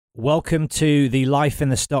Welcome to the Life in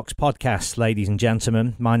the Stocks podcast, ladies and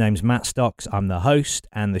gentlemen. My name's Matt Stocks. I'm the host,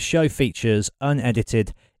 and the show features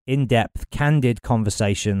unedited, in-depth, candid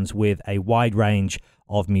conversations with a wide range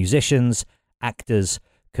of musicians, actors,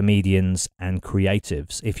 comedians, and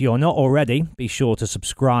creatives. If you're not already, be sure to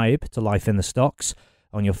subscribe to Life in the Stocks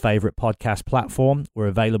on your favorite podcast platform. We're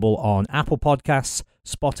available on Apple Podcasts,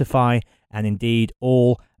 Spotify, and indeed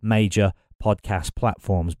all major podcast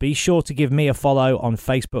platforms. Be sure to give me a follow on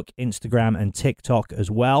Facebook, Instagram, and TikTok as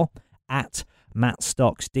well, at Matt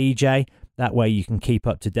Stocks DJ. That way you can keep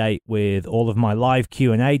up to date with all of my live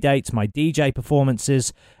Q&A dates, my DJ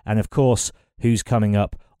performances, and of course, who's coming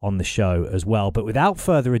up on the show as well. But without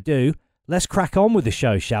further ado, let's crack on with the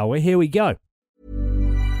show, shall we? Here we go.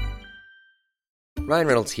 Ryan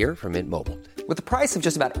Reynolds here from Mint Mobile. With the price of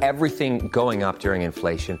just about everything going up during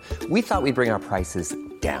inflation, we thought we'd bring our prices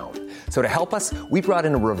down. So to help us, we brought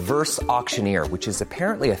in a reverse auctioneer, which is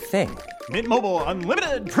apparently a thing. Mint Mobile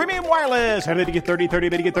Unlimited Premium Wireless. How to get 30, 30,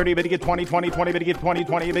 bit to get 30, bit to get 20, 20, 20, bit to get 20,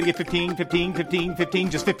 20, bit to get 15, 15, 15,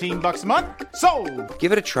 15, just $15 a month? Sold!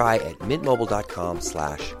 Give it a try at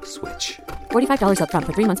mintmobile.com/switch. $45 up front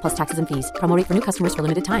for 3 months plus taxes and fees. Promo rate for new customers for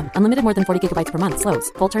limited time. Unlimited more than 40 gigabytes per month.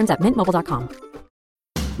 Slows full terms at mintmobile.com.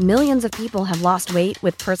 Millions of people have lost weight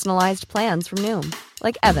with personalized plans from Noom.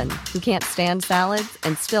 Like Evan, who can't stand salads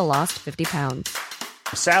and still lost 50 pounds.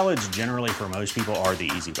 Salads generally for most people are the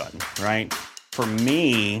easy button, right? For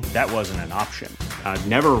me, that wasn't an option. I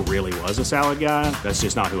never really was a salad guy. That's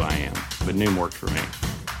just not who I am. But Noom worked for me.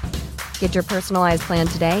 Get your personalized plan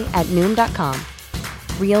today at Noom.com.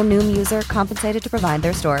 Real Noom user compensated to provide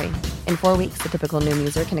their story. In 4 weeks, the typical Noom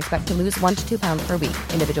user can expect to lose 1 to 2 pounds per week.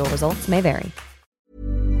 Individual results may vary.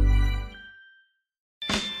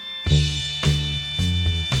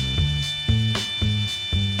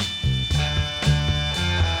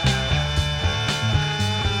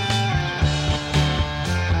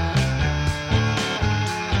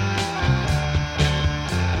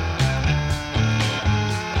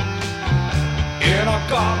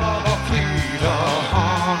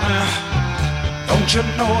 Don't you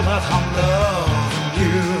know that I'm loving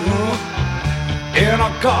you? In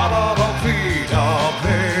a garden of Vita,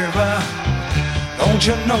 baby. Don't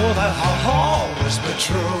you know that I'll always be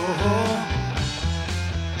true?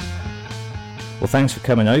 Well, thanks for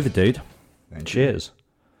coming over, dude. Cheers.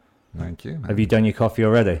 Thank you. Man. Have you done your coffee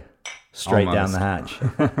already? Straight Almost. down the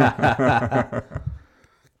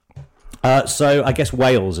hatch. So I guess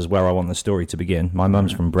Wales is where I want the story to begin. My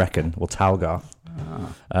mum's from Brecon, or Talgar.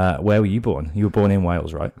 Where were you born? You were born in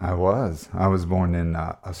Wales, right? I was born in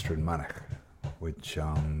Ystrad Mynach, which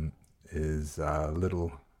is a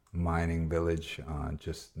little mining village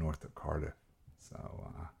just north of Cardiff.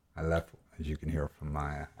 So I left, as you can hear from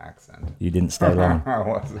my accent. You didn't stay long. I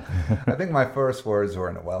wasn't. I think my first words were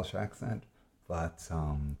in a Welsh accent, but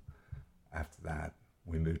after that,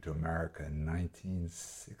 we moved to America in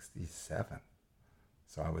 1967.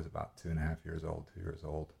 So I was about 2 years old,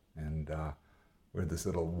 and we're this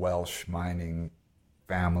little Welsh mining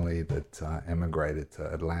family that immigrated to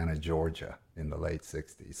Atlanta, Georgia in the late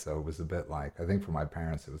 60s. So it was a bit like, I think for my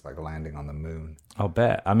parents, it was like landing on the moon. I'll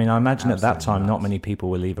bet. I mean, I imagine Absolutely at that time, nuts. not many people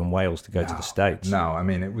were leaving Wales to go to the States. No, I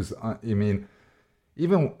mean, it was, I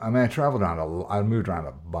traveled around, I moved around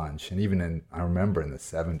a bunch. And even I remember in the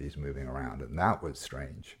 70s moving around, and that was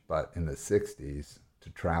strange. But in the 60s, to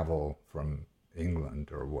travel from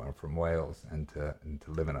England or from Wales and to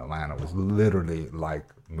live in Atlanta was literally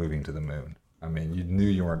like moving to the moon. I mean, you knew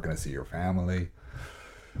you weren't going to see your family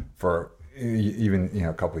for even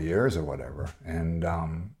a couple of years or whatever, and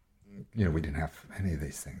we didn't have any of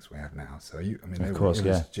these things we have now. So it was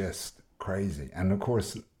just crazy. And of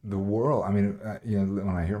course, the world. I mean,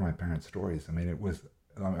 when I hear my parents' stories, I mean, it was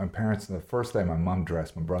my parents. The first day, my mom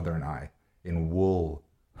dressed my brother and I in wool.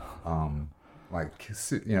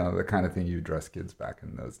 The kind of thing you dress kids back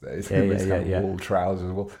in those days. Wool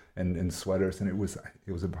trousers, wool, and sweaters, and it was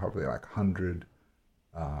probably like 100%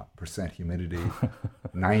 humidity,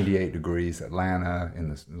 98 degrees, Atlanta in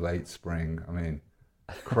the late spring. I mean,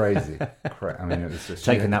 crazy. I mean, it was just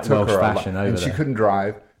taking that Welsh fashion over and there. she couldn't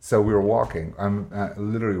drive, so we were walking. I'm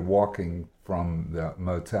literally walking from the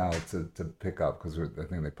motel to pick up, because I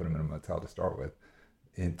think they put him in a motel to start with,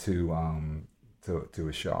 into to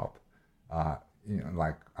a shop.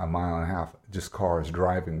 Like a mile and a half, just cars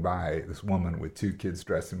driving by, this woman with 2 kids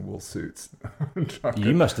dressed in wool suits.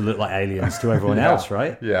 You must have looked like aliens to everyone else,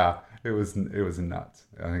 right? Yeah, it was nuts.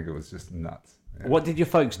 I think it was just nuts. Yeah. What did your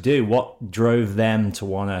folks do? What drove them to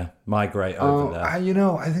want to migrate over there? I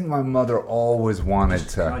think my mother always wanted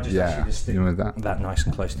to. Can I just ask you to stick that nice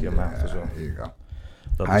and close to your mouth as well? Here you go.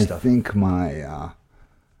 Lovely stuff. I think my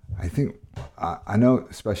I think, I know,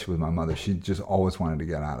 especially with my mother, she just always wanted to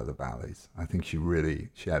get out of the valleys. I think she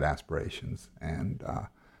had aspirations. And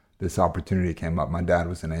this opportunity came up. My dad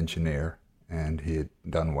was an engineer, and he had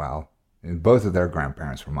done well. And both of their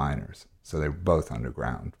grandparents were miners. So they were both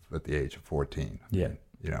underground at the age of 14. Yeah.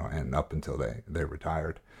 And up until they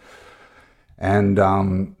retired. And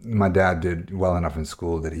my dad did well enough in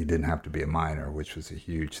school that he didn't have to be a miner, which was a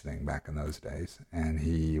huge thing back in those days. And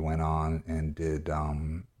he went on and did,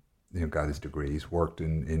 got his degrees, worked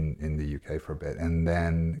in the UK for a bit, and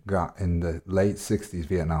then got in the late 60s,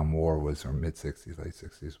 Vietnam War was, or mid 60s, late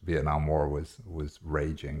 60s, Vietnam War was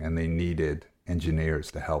raging, and they needed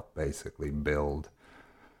engineers to help basically build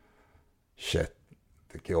shit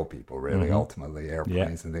to kill people, really, ultimately,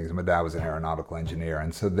 airplanes and things. And my dad was an aeronautical engineer,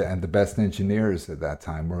 and so the best engineers at that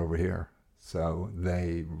time were over here. So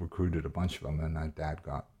they recruited a bunch of them, and my dad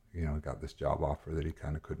got this job offer that he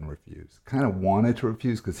kind of couldn't refuse. Kind of wanted to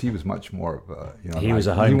refuse because he was much more of a, he was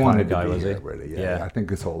a home kind of guy, was he? Really, yeah. I think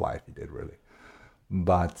his whole life he did, really.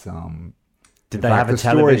 But did they have a television? The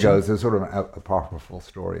story goes, there's sort of a powerful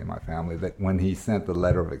story in my family that when he sent the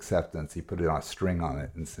letter of acceptance, he put it on a string on it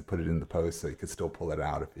and put it in the post so he could still pull it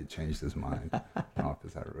out if he changed his mind. I don't know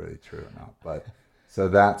if that's really true or not, but so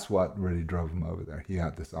that's what really drove him over there. He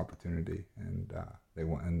had this opportunity, and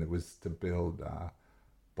it was to build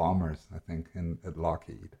bombers, I think, at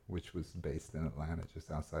Lockheed, which was based in Atlanta, just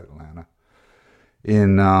outside Atlanta,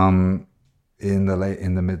 in the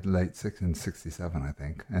mid-late 60s, in 67, I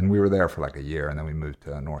think. And we were there for like a year, and then we moved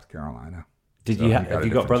to North Carolina. Have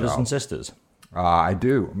you got brothers and sisters? I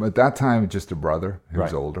do. At that time, just a brother who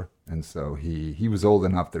was older. And so he was old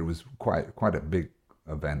enough that it was quite a big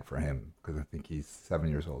event for him, because I think he's 7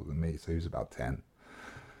 years older than me, so he was about 10.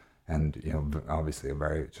 And, obviously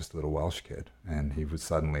just a little Welsh kid. And he was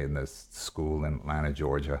suddenly in this school in Atlanta,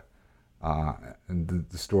 Georgia. And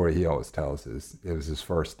the story he always tells is it was his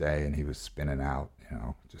first day, and he was spinning out,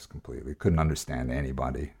 just completely. Couldn't understand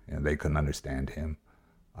anybody. They couldn't understand him.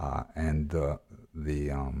 And the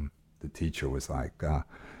teacher was like,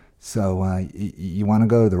 so you want to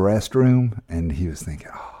go to the restroom? And he was thinking,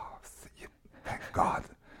 oh, thank God.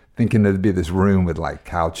 Thinking there'd be this room with like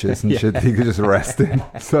couches and shit that he could just rest in.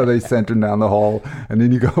 So they sent him down the hall, and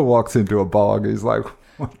then walks into a bog. He's like,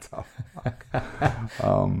 what the fuck?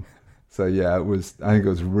 So yeah, I think it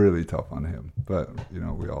was really tough on him, but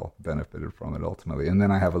we all benefited from it ultimately. And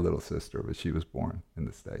then I have a little sister, but she was born in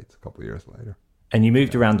the States a couple of years later. And you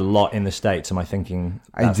moved around a lot in the States, am I thinking?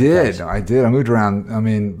 I did. I moved around. I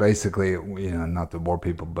mean, basically, not to bore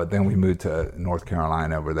people, but then we moved to North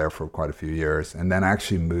Carolina. We were there for quite a few years, and then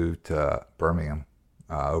actually moved to Birmingham,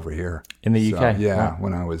 over here. In the UK? Yeah,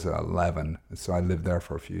 when I was 11. So I lived there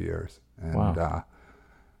for a few years, and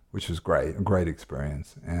which was great, a great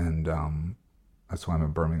experience. And that's why I'm a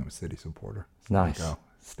Birmingham City supporter. So nice.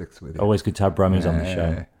 Sticks with you. Always good to have Brummies on the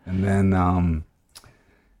show.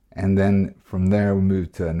 And then from there, we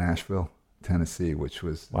moved to Nashville, Tennessee, which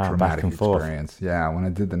was a traumatic experience. Forth. Yeah, when I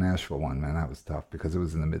did the Nashville one, man, that was tough because it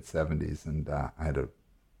was in the mid-'70s, and I had a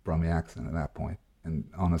Brummie accent at that point. And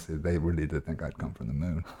honestly, they really did think I'd come from the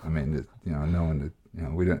moon. I mean, no one did,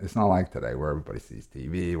 we don't. It's not like today where everybody sees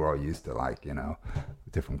TV. We're all used to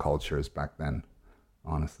different cultures back then,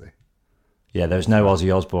 honestly. Yeah, there was no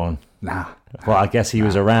Ozzy Osbourne. Nah. Well, I guess he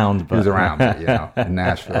was around. But... He was around, but, in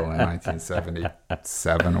Nashville in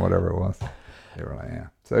 1977 or whatever it was. They were like, yeah.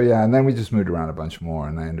 So, yeah, and then we just moved around a bunch more,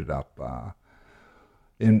 and I ended up,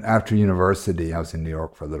 after university, I was in New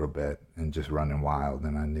York for a little bit and just running wild,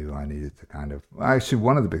 and I knew I needed to actually,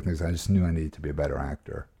 one of the big things, I just knew I needed to be a better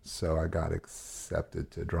actor. So I got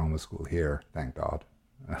accepted to drama school here, thank God.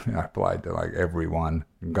 I applied to, everyone,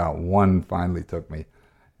 got one, finally took me.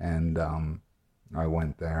 And I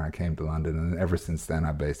went there. I came to London, and ever since then,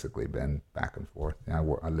 I've basically been back and forth. I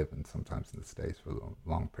live sometimes in the States for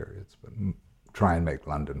long periods, but try and make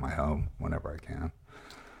London my home whenever I can.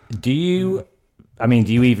 Do you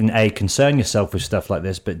even concern yourself with stuff like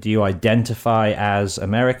this? But do you identify as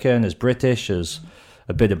American, as British, as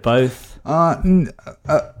a bit of both?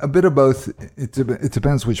 A bit of both. It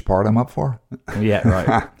depends which part I'm up for. Yeah,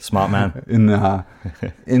 right. Smart man.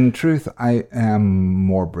 In truth, I am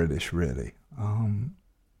more British, really.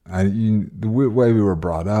 The way we were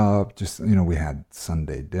brought up, just we had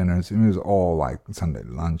Sunday dinners. It was all like Sunday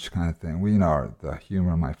lunch kind of thing. The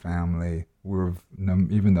humor of my family.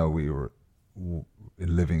 Even though we were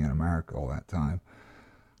living in America all that time,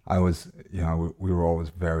 I was, we were always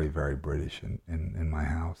very, very British in my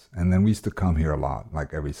house. And then we used to come here a lot,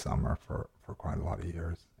 like every summer for quite a lot of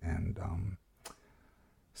years. And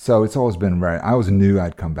so it's always been I always knew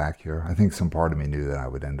I'd come back here. I think some part of me knew that I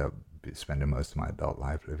would end up spending most of my adult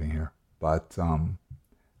life living here. But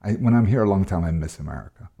when I'm here a long time, I miss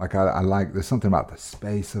America. Like I like, there's something about the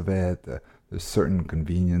space of it, there's certain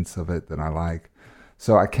convenience of it that I like.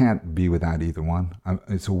 So I can't be without either one.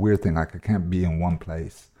 It's a weird thing. Like I can't be in one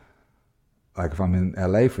place. Like if I'm in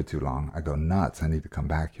LA for too long, I go nuts. I need to come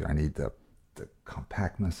back here. I need the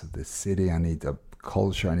compactness of this city. I need the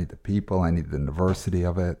culture. I need the people. I need the diversity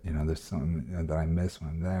of it. There's something that I miss when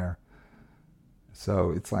I'm there.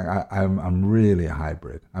 So it's like I'm really a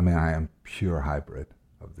hybrid. I mean, I am pure hybrid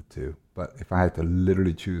of the two. But if I had to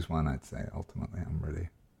literally choose one, I'd say ultimately I'm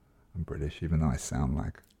British, even though I sound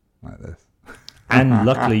like this. And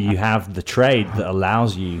luckily you have the trade that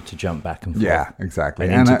allows you to jump back and forth. Yeah, exactly.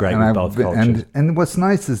 And integrate with both cultures. And what's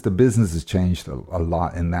nice is the business has changed a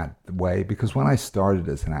lot in that way, because when I started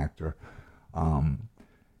as an actor,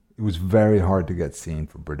 it was very hard to get seen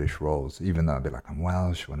for British roles, even though I'd be like, I'm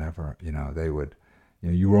Welsh, whatever, they would,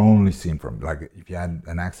 you were only seen from, like, if you had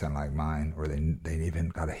an accent like mine, or they even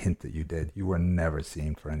got a hint that you did, you were never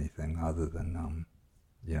seen for anything other than,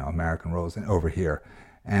 American roles over here.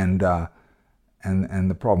 And the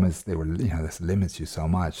problem is they were, this limits you so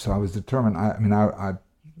much. So I was determined. I'm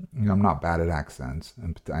not bad at accents,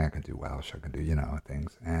 and I can do Welsh. I can do,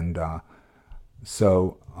 things. And I'd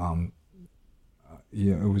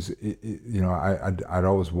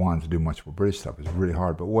always wanted to do much more British stuff. It was really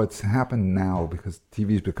hard. But what's happened now, because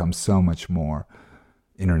TV's become so much more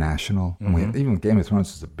international, and even Game of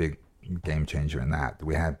Thrones was a big game changer in that.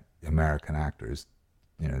 We had American actors,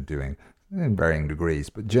 doing, in varying degrees,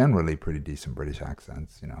 but generally pretty decent British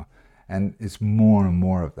accents, and it's more and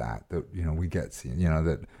more of that we get seen,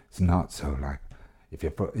 that it's not so like, if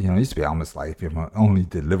you're, it used to be almost like if you only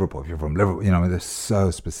did Liverpool, if you're from Liverpool, they're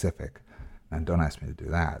so specific. And don't ask me to do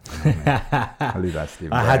that. I'll leave that Stephen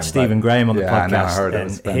Graham. I had Stephen Graham on the podcast, I heard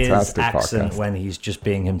it. and his accent when he's just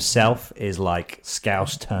being himself is like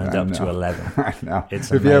Scouse turned up to 11. I know.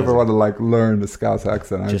 It's if you ever want to learn the Scouse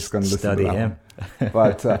accent, I'm just going to listen study to him.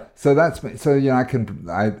 But I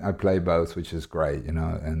play both, which is great,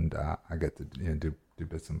 and I get to do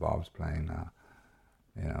bits and bobs playing,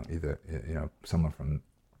 either someone from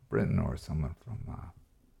Britain or someone from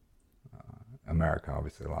America.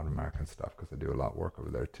 Obviously, a lot of American stuff, because I do a lot of work over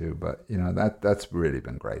there too. But that's really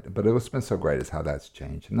been great. But what's been so great is how that's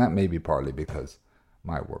changed, and that may be partly because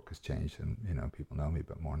my work has changed, and people know me a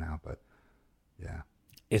bit more now. But yeah,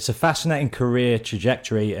 it's a fascinating career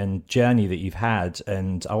trajectory and journey that you've had.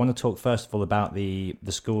 And I want to talk first of all about the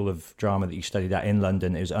School of Drama that you studied at in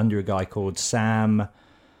London. It was under a guy called Sam.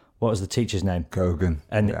 What was the teacher's name? Kogan.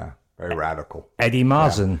 And yeah. Very radical. Eddie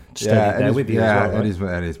Marzen studied there with you as well,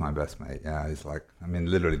 right? Eddie's my best mate. Yeah, he's like,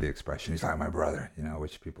 literally the expression, he's like my brother,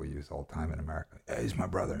 which people use all the time in America. Yeah, he's my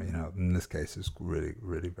brother, in this case, it's really,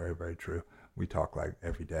 really very, very true. We talk like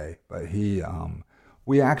every day. But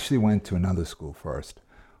we actually went to another school first,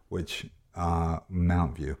 which,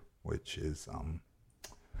 Mount View, which is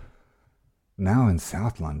now in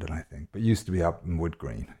South London, I think, but used to be up in Wood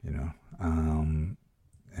Green,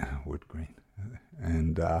 Wood Green.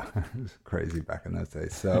 And it was crazy back in those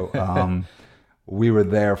days. So we were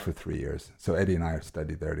there for 3 years. So Eddie and I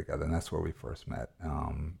studied there together, and that's where we first met.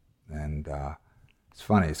 And it's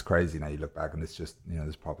funny, it's crazy. Now you look back, and it's just,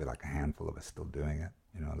 there's probably like a handful of us still doing it,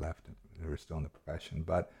 left. We were still in the profession.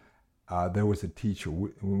 But there was a teacher.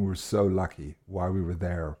 We were so lucky while we were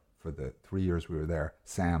there for the 3 years we were there.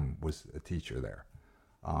 Sam was a teacher there.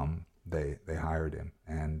 They hired him,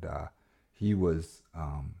 and he was...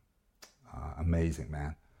 amazing,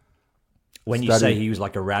 man. When you say he was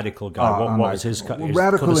like a radical guy, what was his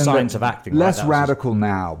radical the science of acting? Less radical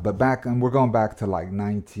now, but back, and we're going back to like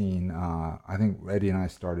 19. I think Eddie and I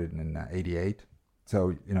started in 88,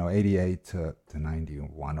 so 88 to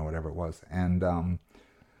 91 or whatever it was. And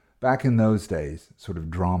back in those days, sort of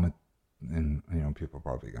drama, and people are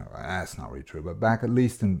probably going, that's not really true. But back, at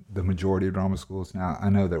least in the majority of drama schools now,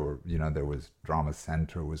 I know there were, there was Drama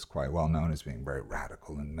Center was quite well known as being very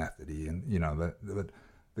radical and methody, and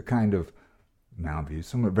the kind of Mount View,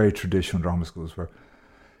 some very traditional drama schools where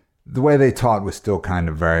the way they taught was still kind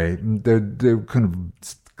of very, they kind of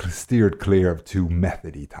steered clear of too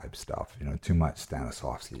methody type stuff, too much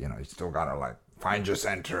Stanislavski, you still gotta like find your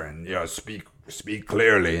center and speak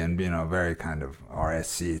clearly, and very kind of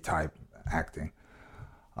RSC type acting.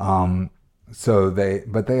 So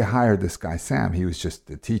they hired this guy Sam. He was just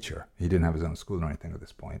a teacher. He didn't have his own school or anything at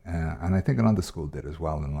this point. And I think another school did as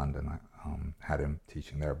well in London. I had him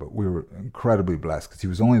teaching there, but we were incredibly blessed because he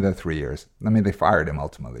was only there 3 years. They fired him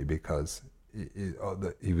ultimately because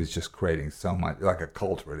he was just creating so much, like a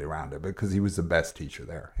cult really around it, because he was the best teacher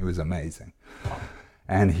there. He was amazing.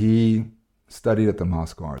 And he studied at the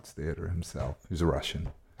Moscow Arts Theater himself. He's a Russian.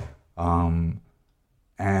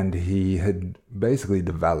 And he had basically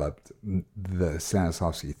developed the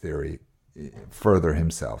Stanislavski theory further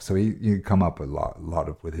himself. So he'd come up a lot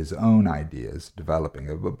of with his own ideas, developing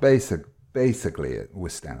it. But basically it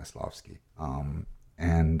was Stanislavski.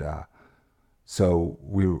 So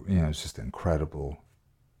we were, it's just an incredible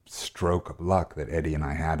stroke of luck that Eddie and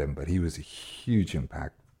I had him. But he was a huge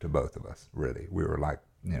impact to both of us, really. We were like,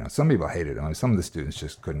 some people hated him. I mean, some of the students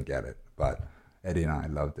just couldn't get it. But Eddie and I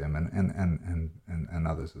loved him, and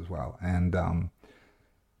others as well. And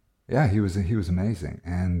he was amazing.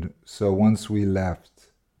 And so once we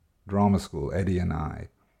left drama school, Eddie and I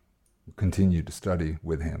continued to study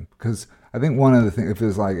with him, because I think one of the things, if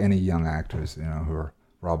there's like any young actors, who are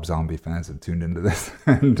Rob Zombie fans have tuned into this,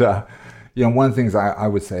 and one of the things I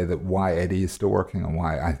would say that why Eddie is still working and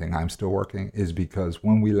why I think I'm still working is because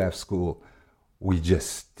when we left school, we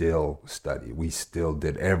just still studied. We still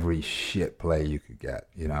did every shit play you could get.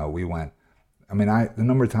 We went, the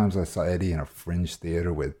number of times I saw Eddie in a fringe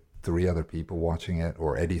theater with 3 other people watching it,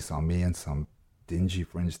 or Eddie saw me in some dingy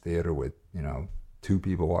fringe theater with, 2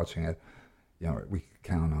 people watching it. We could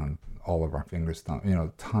count on all of our fingers,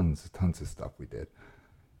 tons of stuff we did.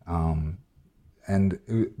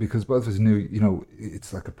 Because both of us knew,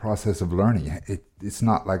 it's like a process of learning. It's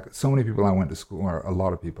not like so many people I went to school, or a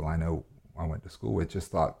lot of people I know I went to school with, just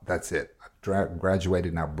thought, that's it. I've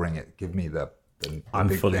graduated, now bring it. Give me the I'm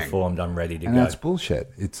big fully thing. formed, I'm ready to and go. That's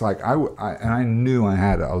bullshit. It's like, I knew I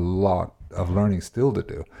had a lot of learning still to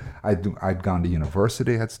do. I'd gone to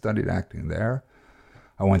university, had studied acting there.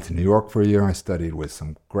 I went to New York for a year. I studied with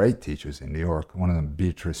some great teachers in New York. One of them,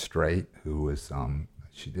 Beatrice Straight, who was, have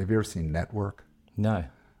you ever seen Network? No.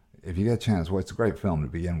 If you get a chance, well, it's a great film to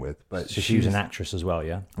begin with. But so she was an actress as well,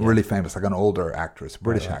 yeah? Really famous, like an older actress,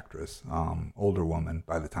 British actress, older woman.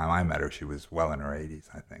 By the time I met her, she was well in her 80s,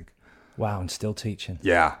 I think. Wow, and still teaching.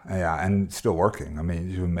 Yeah, and still working.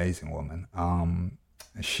 She's an amazing woman.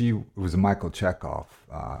 She was Michael Chekhov,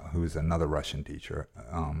 who was another Russian teacher.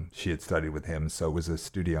 She had studied with him, so it was a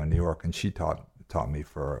studio in New York, and she taught me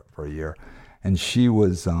for a year. And she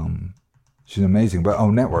was, she's amazing. But,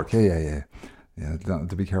 Network, yeah. Yeah,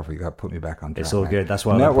 to be careful, you got to put me back on track. It's all good. That's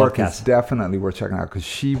why Network is definitely worth checking out, because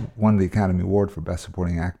she won the Academy Award for Best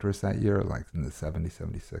Supporting Actress that year, like in the 70s,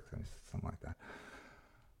 76, something like that,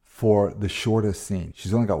 for the shortest scene.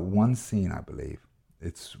 She's only got one scene, I believe.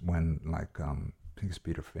 It's when, I think it's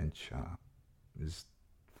Peter Finch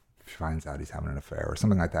finds out he's having an affair or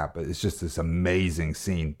something like that. But it's just this amazing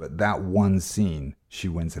scene. But that one scene, she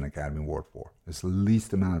wins an Academy Award for. It's the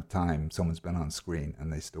least amount of time someone's been on screen,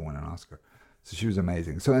 and they still win an Oscar. So she was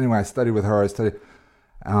amazing. So anyway, I studied with her. I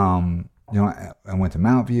went to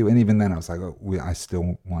Mount View, and even then I was like, I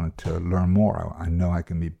still wanted to learn more. I know I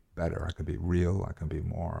can be better. I could be real. I can be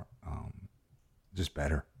more, just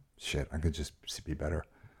better. Shit, I could just be better.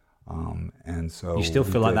 And so you still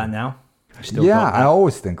feel like that now? I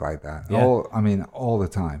always think like that. Yeah. All the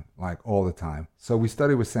time, all the time. So we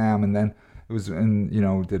studied with Sam, and then it was,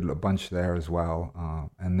 did a bunch there as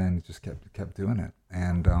well, and then just kept doing it.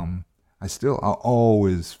 And I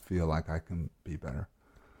always feel like I can be better.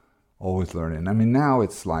 Always learning. Now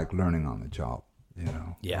it's like learning on the job,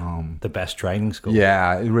 Yeah, the best training school.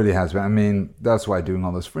 Yeah, it really has been. That's why doing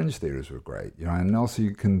all those fringe theaters were great, And also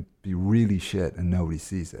you can be really shit and nobody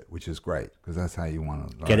sees it, which is great, because that's how you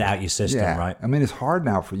want to learn. Get it out your system, right? It's hard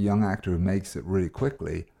now for a young actor who makes it really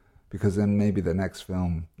quickly, because then maybe the next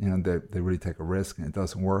film, they really take a risk and it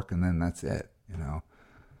doesn't work, and then that's it,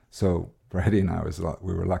 So for Eddie and I,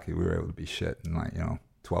 we were lucky we were able to be shit, and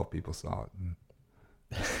 12 people saw it. And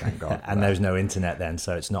thank God. And there's no internet then,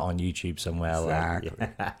 so it's not on YouTube somewhere. Exactly.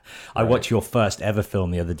 I watched your first ever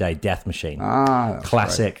film the other day, Death Machine.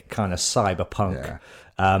 Classic kind of cyberpunk.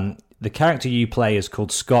 Yeah. The character you play is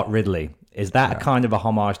called Scott Ridley. Is that a kind of a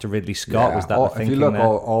homage to Ridley Scott? Yeah. Was that the thinking if you look, there?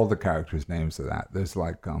 all the characters' names of that, there's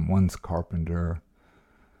one's Carpenter,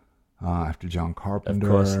 after John Carpenter.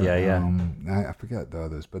 Of course, yeah. I forget the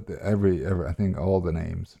others, but every I think all the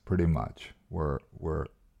names pretty much were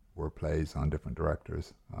plays on different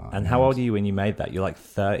directors. And how old are you when you made that? You're like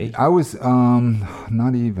 30? I was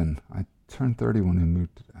not even. I turned 30 when I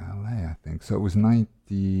moved to LA, I think. So it was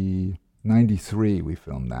 93 we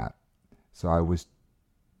filmed that. So I was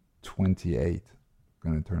 28,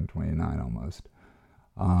 going to turn 29 almost.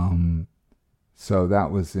 So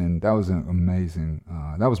that was an amazing,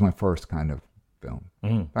 that was my first kind of film.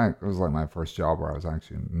 In fact, it was like my first job where I was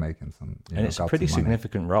actually making some, and it's a pretty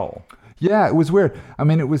significant role. Yeah, it was weird.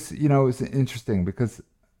 It was, it was interesting because,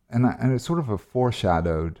 and it sort of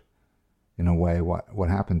foreshadowed, in a way, what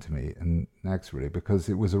happened to me in Next, really, because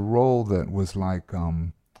it was a role that was like,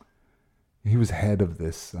 he was head of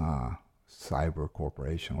this cyber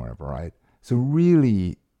corporation or whatever, right? So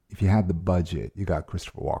really, if you had the budget, you got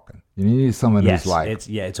Christopher Walken. You needed someone who's like, it's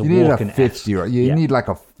a you needed a Walken-esque. 50, or you need like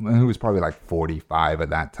who was probably like 45 at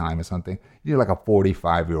that time or something. You need like a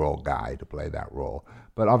 45-year-old guy to play that role.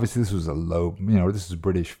 But obviously this was a low, this is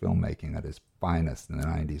British filmmaking at its finest in the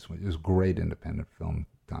 90s. It was great independent film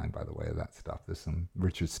time, by the way, of that stuff. There's some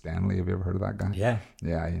Richard Stanley. Have you ever heard of that guy? Yeah.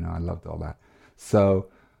 Yeah, I loved all that. So,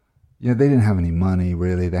 they didn't have any money,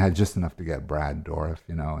 really. They had just enough to get Brad Dourif,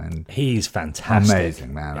 and he's fantastic.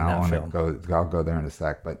 Amazing, man. I'll go there in a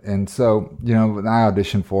sec. And so, I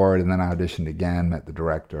auditioned for it, and then I auditioned again, met the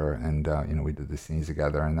director, and, we did the scenes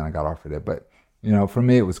together, and then I got offered it. But, for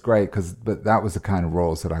me, it was great, but that was the kind of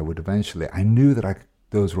roles that I would eventually, I knew that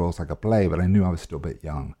those roles I could play, but I knew I was still a bit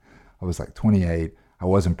young. I was like 28. I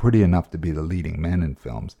wasn't pretty enough to be the leading men in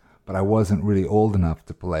films, but I wasn't really old enough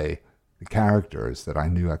to play the characters that I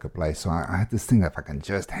knew I could play. So I had this thing that if I can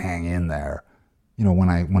just hang in there,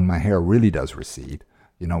 when my hair really does recede,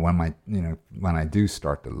 when I do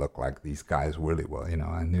start to look like these guys really will,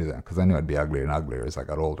 I knew that because I knew I'd be uglier and uglier as I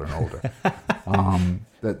got older and older.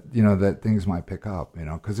 That things might pick up,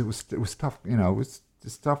 because it was tough,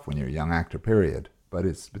 it's tough when you're a young actor, period. But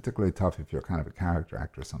it's particularly tough if you're kind of a character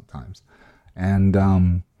actor sometimes.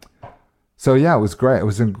 And so yeah, it was great. It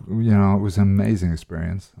was it was an amazing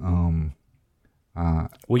experience.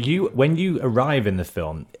 When you arrive in the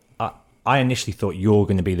film, I initially thought you're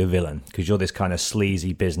going to be the villain because you're this kind of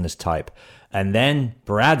sleazy business type, and then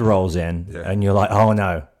Brad rolls in, and you're like, oh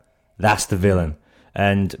no, that's the villain.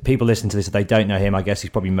 And people listen to this, if they don't know him, I guess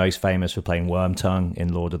he's probably most famous for playing Wormtongue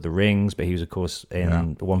in Lord of the Rings, but he was, of course,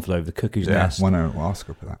 in The One Flew Over the Cuckoo's Nest. Won an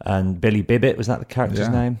Oscar for that. And Billy Bibbit, was that the character's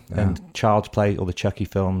name? Yeah. And Child's Play, all the Chucky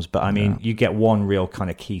films. But, I mean, you get one real kind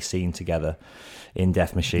of key scene together in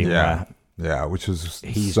Death Machine where which was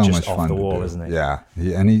he's so just much off fun the to wall, do. isn't he? Yeah,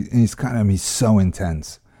 he's so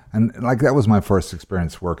intense. And, that was my first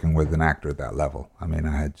experience working with an actor at that level. I mean,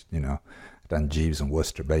 I had, done Jeeves and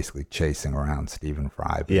Wooster basically chasing around Stephen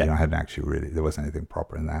Fry, but I hadn't actually there wasn't anything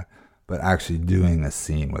proper in that. But actually doing a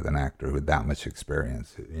scene with an actor with that much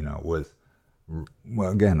experience, was,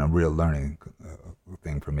 well, again, a real learning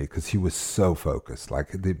thing for me because he was so focused.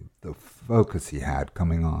 Like the focus he had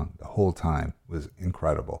coming on the whole time was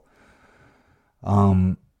incredible.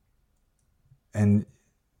 And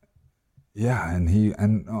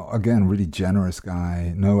again, really generous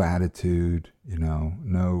guy, no attitude,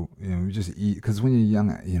 just eat. Because when you're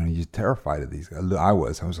young, you're terrified of these guys. I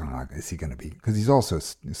was like, is he going to be? Because he's also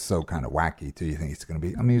so kind of wacky too. You think he's going to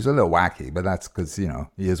be? I mean, he's a little wacky, but that's because he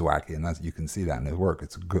is wacky, and you can see that in his work.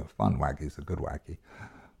 It's a good, fun wacky. It's a good wacky.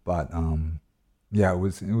 But it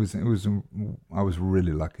was. I was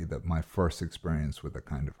really lucky that my first experience with a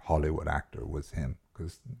kind of Hollywood actor was him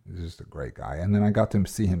because he's just a great guy. And then I got to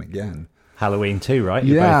see him again. Halloween 2, right?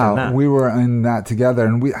 You're both in that. We were in that together,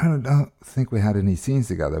 and I don't think we had any scenes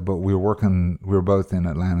together, but we were both in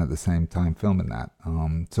Atlanta at the same time filming that.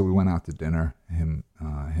 So we went out to dinner, him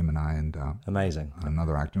and I, and amazing,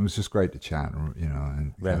 another actor. It was just great to chat,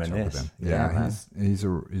 and reminisce. catch up with him. Yeah, he's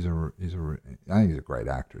I think he's a great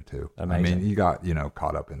actor too. Amazing. I mean, he got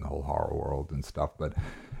caught up in the whole horror world and stuff, but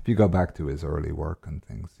if you go back to his early work and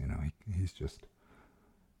things, he's just,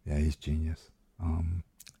 he's genius.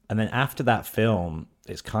 And then after that film,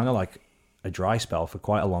 it's kind of like a dry spell for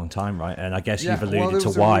quite a long time, right? And I guess you've alluded to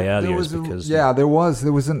why earlier is because... there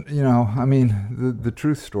wasn't, I mean, the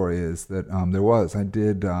truth story is that I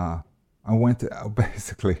did, I went to,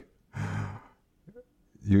 basically, how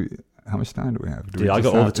much time do we have? I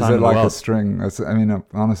got all the time in the world. Is it like a string? I mean,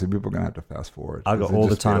 honestly, people are going to have to fast forward. I got all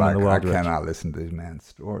the time in the world. I cannot listen to these man's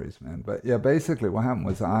stories, man. But yeah, basically what happened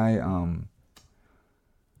was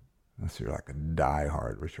unless you're like a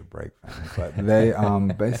diehard Richard Brake fan, but they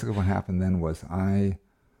basically what happened then was I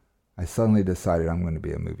suddenly decided I'm going to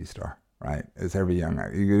be a movie star, right? As every young guy,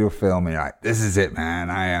 you do a film and you're like, this is it, man.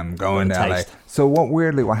 I am going to LA. So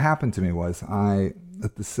what happened to me was around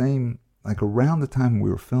the time we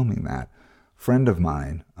were filming that, a friend of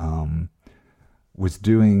mine was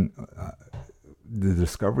doing the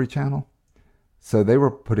Discovery Channel. So they were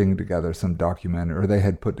putting together some documentary, or they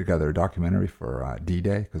had put together a documentary for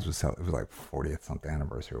D-Day, because it was like 40th something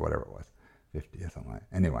anniversary or whatever it was, 50th something like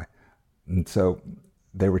that. Anyway, and so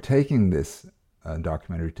they were taking this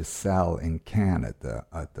documentary to sell in Cannes at the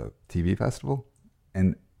TV festival,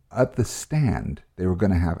 and at the stand they were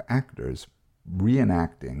going to have actors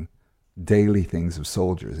reenacting daily things of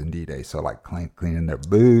soldiers in D-Day, so like cleaning their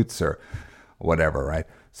boots or whatever, right?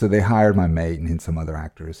 So they hired my mate and some other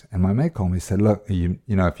actors. And my mate called me and said, look, you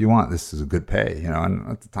know, if you want, this is a good pay, you know. And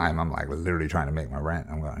at the time, I'm like literally trying to make my rent.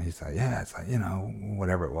 He's like, yeah, it's like, you know,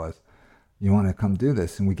 whatever it was. You want to come do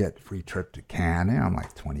this? And we get free trip to Cannes. And I'm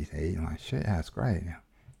like 28. I'm like, shit, yeah, it's great. Yeah.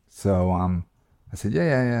 So I said,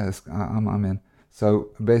 yeah, I'm in.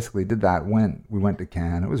 So basically did that. We went to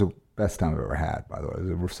Cannes. It was the best time I've ever had, by the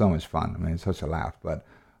way. It was so much fun. I mean, it's such a laugh. But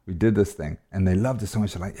we did this thing. And they loved it so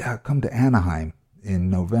much. They're like, yeah, come to Anaheim in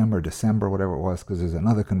November, December, whatever it was, because there's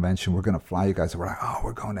another convention. We're going to fly you guys. So we're like, oh,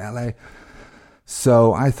 we're going to LA.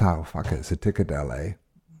 So I thought, well, fuck it, it's a ticket to LA.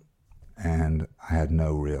 And I had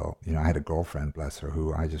no real, you know, I had a girlfriend, bless her,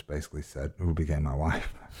 who I just basically said, who became my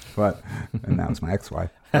wife, and now it's my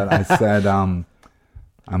ex-wife. But I said, I'm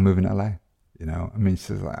moving to LA, you know. I mean,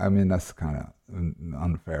 she's like, I mean, that's kind of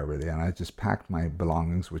unfair, really. And I just packed my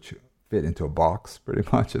belongings, which fit into a box pretty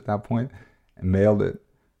much at that point, and mailed it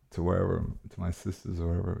to wherever, to my sisters or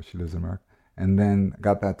wherever, she lives in America, and then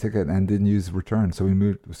got that ticket and didn't use return. So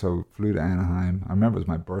flew to Anaheim. I remember it was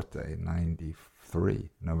my birthday,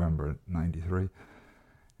 November 93.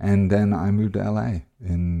 And then I moved to LA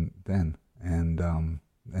and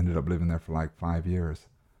ended up living there for like 5 years.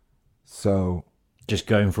 So just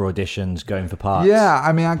going for auditions, going for parts. Yeah,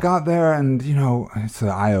 I mean, I got there and, you know, it's an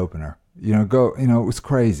eye-opener. You know, it was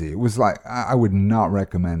crazy. It was like, I would not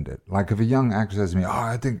recommend it. Like if a young actor says to me, oh,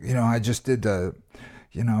 I think, you know, I just did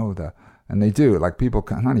and they do, like people,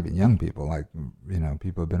 not even young people, like, you know,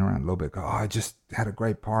 people have been around a little bit, go, oh, I just had a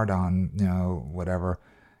great part on, you know, whatever.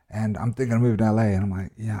 And I'm thinking of moving to LA. And I'm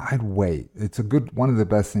like, yeah, I'd wait. It's one of the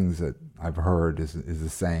best things that I've heard is the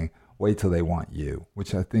saying, wait till they want you,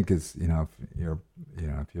 which I think is, you know,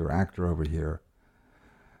 if you're an actor over here,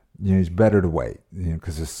 you know, it's better to wait, you know,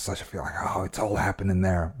 because there's such a feel like, oh, it's all happening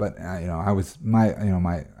there. But, you know, I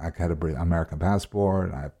had a American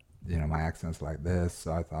passport. You know, my accent's like this.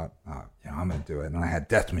 So I thought, oh, you know, I'm going to do it. And I had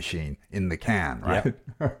Death Machine in the can, right?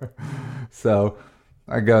 Yep. So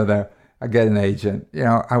I go there. I get an agent. You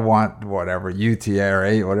know, I want whatever, UTA or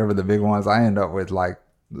 8, whatever the big ones. I end up with like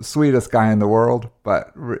the sweetest guy in the world,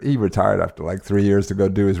 but he retired after like 3 years to go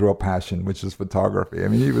do his real passion, which is photography. I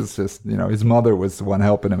mean, he was just, you know, his mother was the one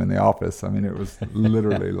helping him in the office. I mean, it was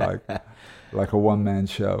literally like a one-man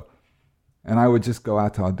show. And I would just go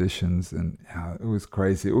out to auditions, and yeah, it was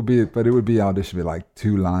crazy. It would be audition with like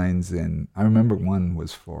 2 lines in. I remember one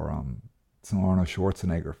was for some Arnold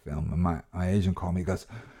Schwarzenegger film, and my agent called me. He goes,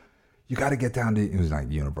 you got to get down to, it was like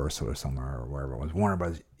Universal or somewhere or wherever it was, Warner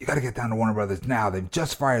Brothers. You got to get down to Warner Brothers now. They've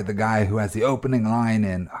just fired the guy who has the opening line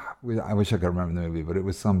in, I wish I could remember the movie, but it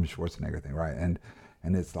was some Schwarzenegger thing, right? And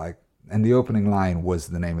it's like, and the opening line was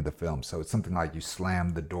the name of the film. So it's something like you slam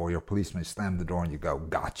the door, your policeman slam the door and you go,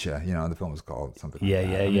 gotcha. You know, the film was called something like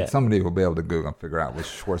that. Yeah. Somebody will be able to Google and figure out which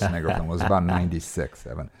Schwarzenegger film. It was about 96,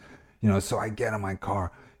 7. You know, so I get in my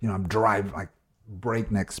car, you know, I'm driving like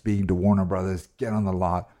breakneck speed to Warner Brothers, get on the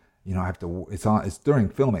lot. You know, I have to, it's during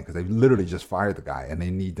filming because they literally just fired the guy and they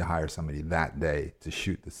need to hire somebody that day to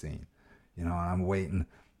shoot the scene. You know, and I'm waiting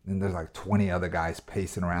and there's like 20 other guys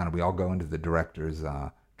pacing around and we all go into the director's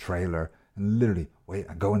trailer and literally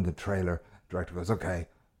I go into the trailer. Director goes, okay,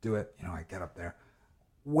 do it. You know, I get up there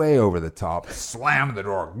way over the top, slam the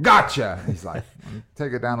door, gotcha. He's like,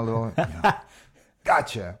 take it down a little, you know,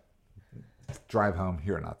 gotcha. Drive home,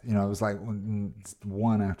 hear nothing. You know, it was like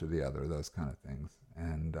one after the other, those kind of things.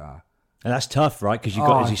 And that's tough, right? Because you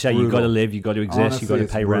got, as you say, you've got to live, you've got to exist, honestly, you've got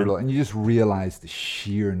to pay rent. And you just realize the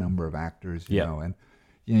sheer number of actors, you know, and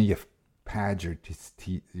you pad your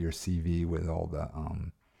CV with all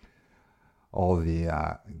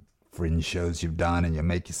the fringe shows you've done, and you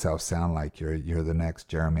make yourself sound like you're the next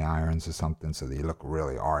Jeremy Irons or something, so that you look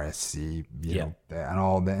really RSC, you know, and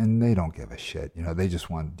all that. And they don't give a shit, you know. They just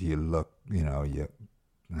want, do you look, you know,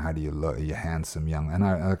 how do you look? Are you handsome, young? And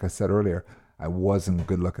like I said earlier, I wasn't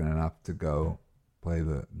good looking enough to go play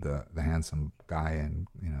the handsome guy in,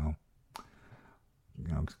 you know,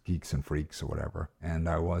 Geeks and Freaks or whatever. And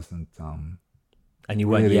I wasn't and you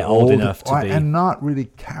weren't really yet old enough to be, and not really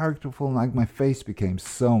characterful. Like my face became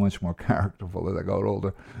so much more characterful as I got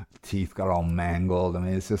older. Teeth got all mangled. I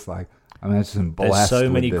mean, it's just like, I mean, it's just blessed. There's so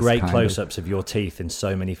many great close-ups of your teeth in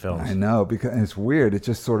so many films. I know, because it's weird. It's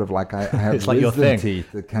just sort of like I have it's like your wisdom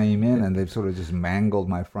teeth that came in, and they've sort of just mangled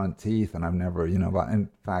my front teeth, and I've never, you know. But in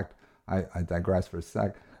fact, I digress for a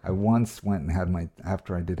sec. I once went and had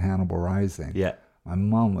after I did Hannibal Rising. Yeah. My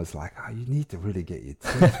mom was like, oh, you need to really get your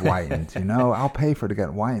teeth whitened, you know? I'll pay for it to get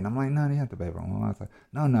whitened. I'm like, no, you have to pay for it. I was like,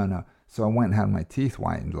 no. So I went and had my teeth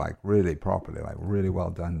whitened, like really properly, like really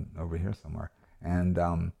well done over here somewhere. And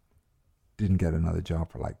didn't get another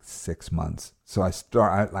job for like 6 months. So I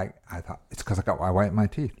thought it's because I whiten my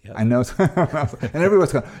teeth. Yep. I know, and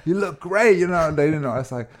everyone's going, "You look great," you know. And they didn't know. I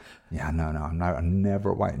was like, "Yeah, no, I'm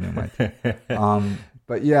never whitening my teeth."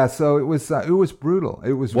 But yeah, so it was brutal.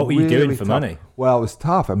 It was. What were you doing for money? Well, it was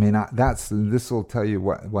tough. I mean, this will tell you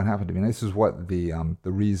what happened to me. And this is what the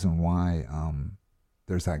reason why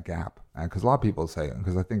there's that gap, because a lot of people say,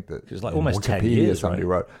 because I think that it's like almost Wikipedia 10 years, somebody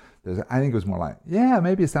right? wrote. I think it was more like, yeah,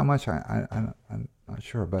 maybe it's that much. I'm not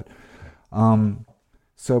sure, but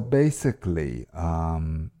so basically,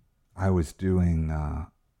 I was doing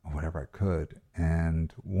whatever I could,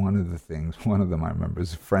 and one of them I remember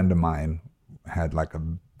is a friend of mine had like a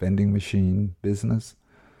vending machine business,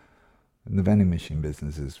 and the vending machine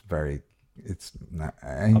business is I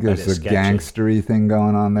think there's a gangstery thing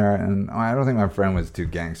going on there, and I don't think my friend was too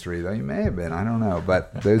gangstery, though he may have been, I don't know,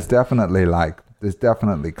 but there's definitely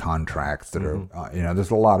contracts that are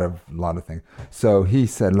there's a lot of things. So he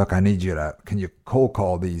said, look, can you cold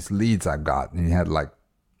call these leads I got? And he had like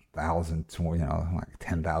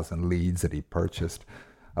 10,000 leads that he purchased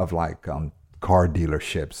of like car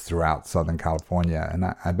dealerships throughout Southern California, and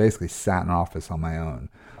I basically sat in an office on my own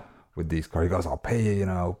with these cars. He goes, I'll pay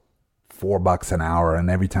you, $4 an hour, and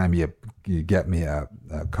every time you get me a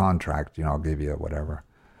contract, I'll give you whatever.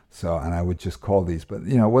 So, and I would just call these, but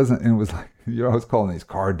it was like, I was calling these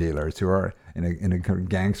car dealers who are in a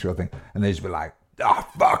gangster thing, and they'd just be like, "Oh,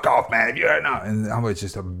 fuck off, man, you know," and I was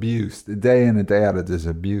just abused, day in and day out of this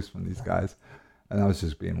abuse from these guys. And I was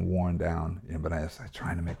just being worn down, but I was like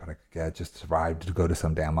trying to make what I could get, just survive to go to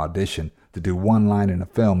some damn audition to do one line in a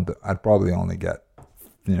film that I'd probably only get,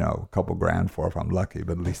 a couple grand for if I'm lucky,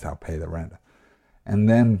 but at least I'll pay the rent. And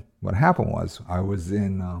then what happened was I was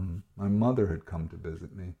in, my mother had come to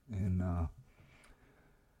visit me in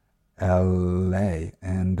L.A.,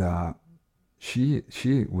 and she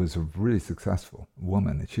was a really successful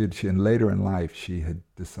woman. And later in life, she had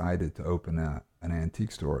decided to open an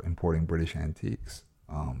antique store importing British antiques,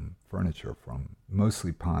 furniture from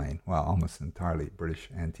mostly pine, well, almost entirely British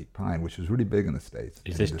antique pine, which was really big in the States.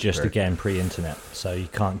 Is this just again pre-internet, so you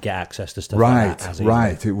can't get access to stuff like that as easily?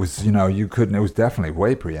 Right. It was, you couldn't. It was definitely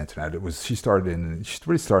way pre-internet. It was. She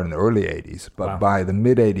really started in the early '80s, but by the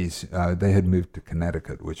mid '80s, they had moved to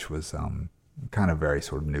Connecticut, which was kind of very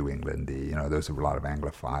sort of New England-y. Those were a lot of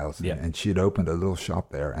Anglophiles, and she had opened a little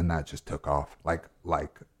shop there, and that just took off like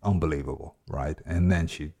unbelievable, right? And then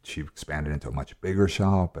she expanded into a much bigger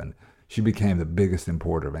shop, and she became the biggest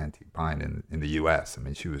importer of antique pine in the U.S. I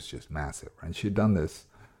mean, she was just massive, and she'd done this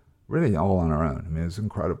really all on her own. I mean, it was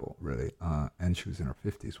incredible, really. And she was in her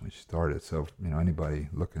 50s when she started. So, anybody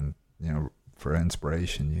looking, for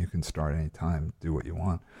inspiration, you can start anytime, do what you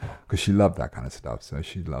want, because she loved that kind of stuff. So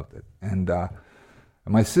she loved it. And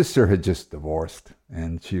my sister had just divorced,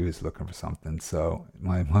 and she was looking for something. So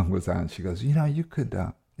my mom was out, and she goes, you could,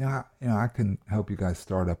 I can help you guys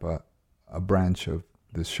start up a branch of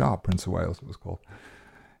this shop, Prince of Wales it was called,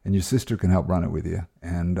 and your sister can help run it with you,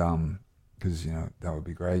 and because that would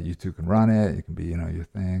be great. You two can run it. You can be your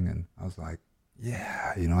thing. And I was like,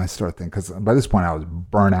 yeah, I started thinking, because by this point I was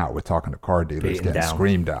burnt out with talking to car dealers, getting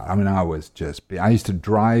screamed at. I mean, I used to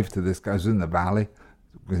drive to this guy. I was in the valley.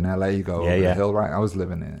 In LA, you go over the hill, right? I was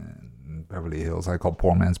living in Beverly Hills. I call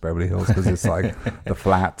poor man's Beverly Hills because it's like the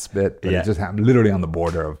flats bit, but it just happened literally on the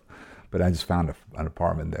border of. But I just found an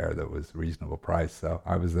apartment there that was reasonable price, so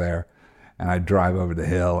I was there, and I'd drive over the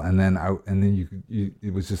hill, and then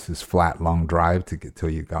it was just this flat, long drive to get till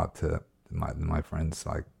you got to my friend's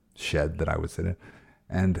like shed that I would sit in,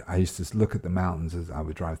 and I used to look at the mountains as I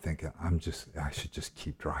would drive, thinking I should just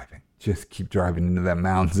keep driving into the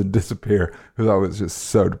mountains and disappear, because I was just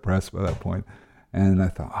so depressed by that point. And I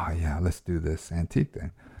thought, oh yeah, let's do this antique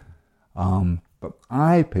thing. But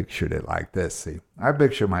I pictured it like this. See, I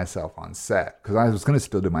pictured myself on set, because I was going to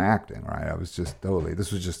still do my acting, right? I was just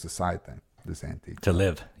this was just a side thing, this antique. To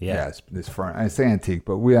live, yeah. I say antique,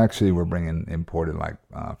 but we actually were bringing imported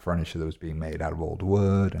furniture that was being made out of old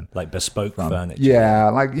wood. And like bespoke furniture. Yeah,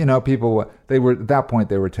 like, people, at that point,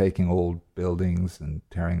 they were taking old buildings and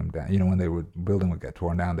tearing them down. When building would get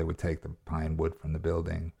torn down, they would take the pine wood from the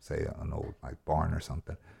building, say an old barn or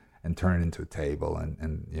something, and turn it into a table,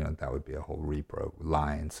 and that would be a whole repro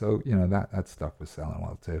line. So that stuff was selling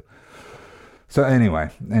well too. So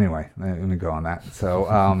anyway, let me go on that. So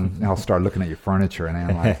I'll start looking at your furniture and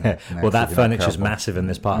analyzing it. Well, that furniture's massive in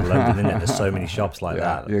this part of London, isn't it? There's so many shops like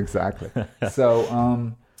that. Exactly.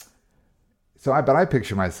 So but I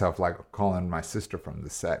picture myself like calling my sister from the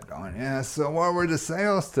set, going, "Yeah, so what were the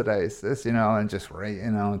sales today, sis?" And just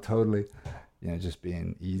totally. just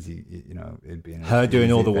being easy, it'd be her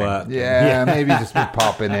doing all the work. Yeah, maybe just be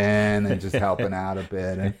popping in and just helping out a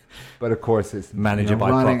bit. But of course, it's manager by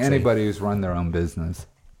running proxy. Anybody who's run their own business.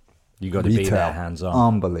 You got to be there hands-on.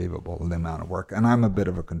 Unbelievable the amount of work, and I'm a bit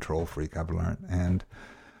of a control freak. I've learned, and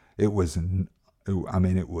it was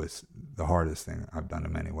the hardest thing I've done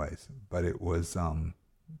in many ways, but it was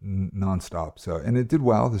nonstop. So, and it did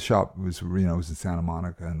well. The shop was, was in Santa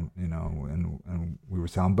Monica, and and we were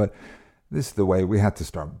selling. But this is the way we had to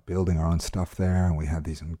start building our own stuff there, and we had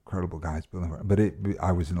these incredible guys building. But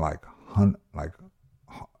I was like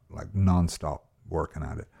nonstop working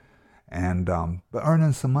at it, and but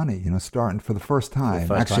earning some money. Starting for the first time.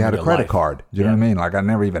 Actually, had a credit card. Do you know what I mean? Like I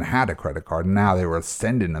never even had a credit card. And now they were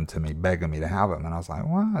sending them to me, begging me to have them, and I was like,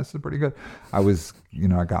 wow, this is pretty good. I was,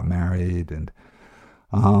 I got married and.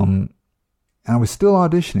 And I was still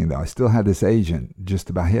auditioning though. I still had this agent he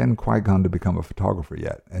hadn't quite gone to become a photographer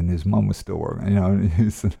yet. And his mom was still working, and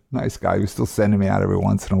he's a nice guy. He was still sending me out every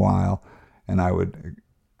once in a while. And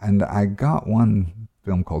I got one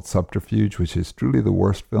film called Subterfuge, which is truly the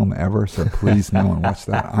worst film ever. So please no one watch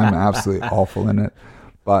that. I'm absolutely awful in it.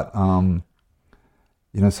 But, so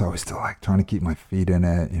I was still like trying to keep my feet in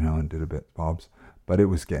it, and did a bit bobs, but it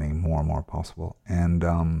was getting more and more possible.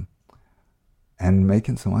 And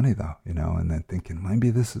making some money though, and then thinking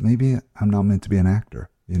maybe I'm not meant to be an actor.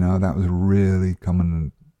 That was really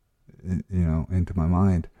coming, into my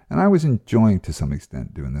mind. And I was enjoying to some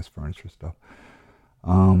extent doing this furniture stuff.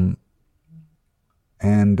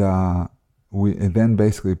 It then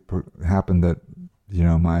basically happened that,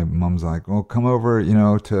 my mom's like, well, come over,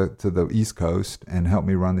 to the East Coast and help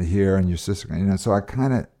me run the here, and your sister, so I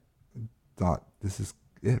kind of thought this is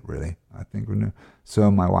it really. I think we knew.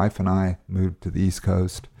 So my wife and I moved to the East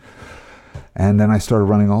Coast, and then I started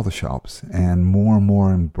running all the shops and more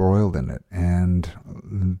embroiled in it. And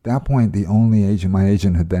at that point, my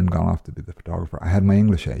agent had then gone off to be the photographer. I had my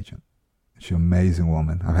English agent. She's an amazing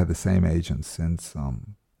woman. I've had the same agent since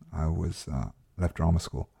I was left drama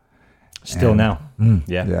school. Still now?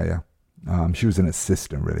 Yeah. She was an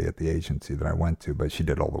assistant really at the agency that I went to, but she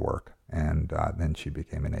did all the work. And then she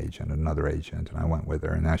became another agent, and I went with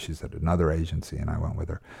her. And now she's at another agency, and I went with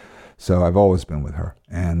her. So I've always been with her.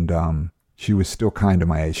 And she was still kind of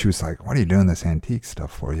my age. She was like, what are you doing this antique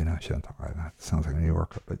stuff for? She doesn't talk like that. Sounds like a New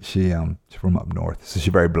Yorker. But she's from up north, so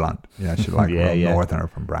she's very blunt. She's like northerner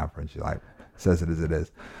from Bradford. She says it as it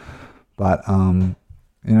is. But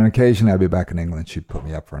occasionally I'd be back in England. She'd put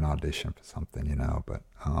me up for an audition for something, but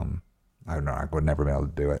I don't know. I would never be able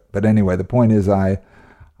to do it. But anyway, the point is I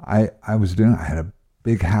had a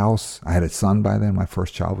big house. I had a son by then. My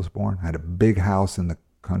first child was born. I had a big house in the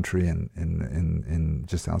country in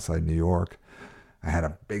just outside New York. I had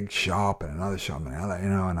a big shop and another shop in LA,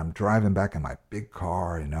 and I'm driving back in my big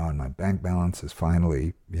car, and my bank balance is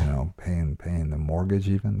finally, paying the mortgage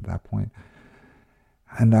even at that point.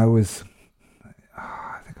 And I think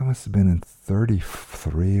I must have been in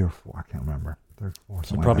 33 or 4, I can't remember. 34,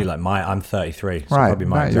 so probably like I'm 33, so right, probably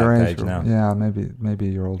my exact age now. Yeah, maybe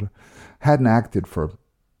a year older. Hadn't acted for,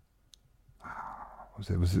 I'll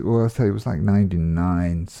tell you, it was like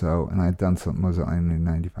 99, so, and I'd done something, was it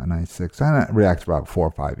 95, 96, so I hadn't reacted for about 4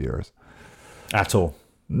 or 5 years. At all?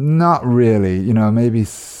 Not really, maybe, I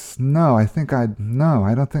think the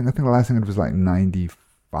last thing I did was like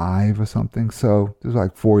 95 or something, so it was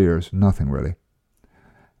like 4 years, nothing really.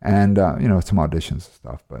 And, some auditions and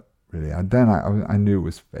stuff, but really, I knew it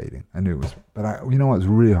was fading. I knew it was, but it was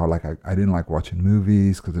really hard. Like I didn't like watching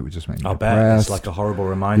movies because it would just make me depressed. Bet it's like a horrible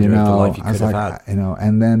reminder of the life you could have had.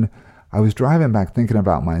 And then I was driving back thinking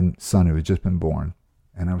about my son who had just been born,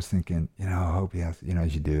 and I was thinking, I hope he has,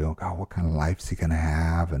 as you do. God, what kind of life's he gonna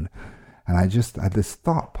have? And I this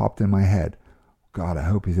thought popped in my head. God, I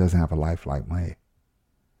hope he doesn't have a life like me.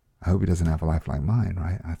 I hope he doesn't have a life like mine,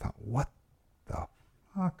 right? And I thought, what the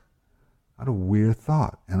fuck? What a weird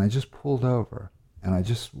thought. And I just pulled over, and I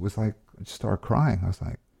just was like, I just started crying. I was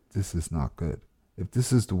like, this is not good. If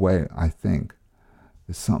this is the way I think,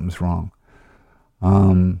 something's wrong.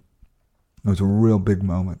 It was a real big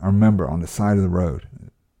moment. I remember on the side of the road, a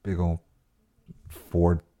big old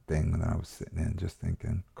Ford thing that I was sitting in, just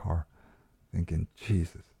thinking,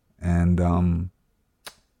 Jesus. And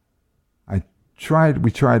we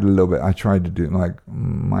tried a little bit. I tried to do, like,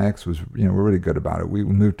 my ex was, we're really good about it. We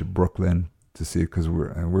moved to Brooklyn to see, because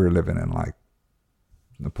we're living in like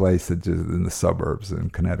a place that just in the suburbs in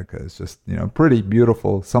Connecticut. It's just, pretty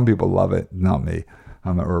beautiful. Some people love it. Not me.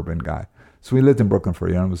 I'm an urban guy. So we lived in Brooklyn for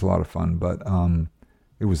a year, and it was a lot of fun. But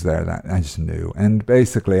it was there that I just knew. And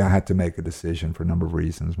basically I had to make a decision for a number of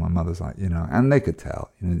reasons. My mother's like, and they could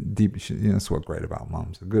tell, deep, that's what's great about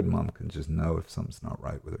moms. A good mom can just know if something's not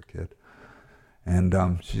right with her kid. And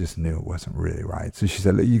she just knew it wasn't really right. So she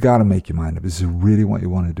said, look, you got to make your mind up. Is this really what you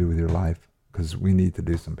want to do with your life? Because we need to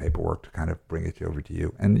do some paperwork to kind of bring it over to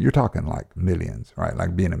you. And you're talking like millions, right?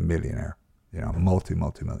 Like being a millionaire,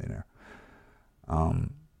 multi-millionaire.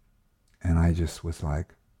 And I just was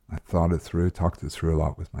like, I thought it through, talked it through a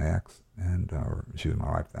lot with my ex, and she was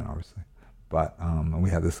my wife then, obviously. But and we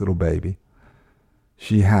had this little baby.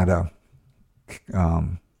 She had a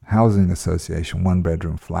housing association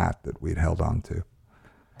 1-bedroom flat that we'd held on to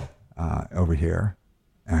over here.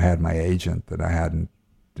 And I had my agent that I hadn't,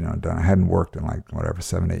 done. I hadn't worked in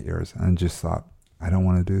 7-8 years, and just thought, I don't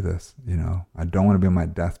want to do this. I don't want to be on my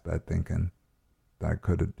deathbed thinking that I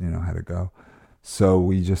could have, had to go. So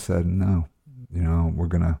we just said no.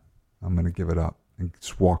 I'm gonna give it up, and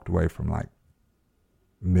just walked away from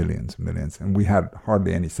millions and millions. And we had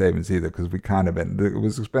hardly any savings either, because it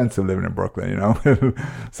was expensive living in Brooklyn,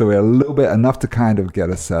 So we had a little bit, enough to kind of get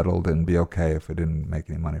us settled and be okay if we didn't make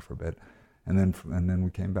any money for a bit. And then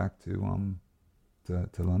we came back to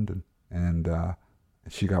London, and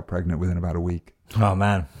she got pregnant within about a week. Oh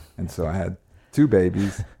man! And so I had 2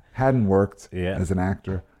 babies. Hadn't worked as an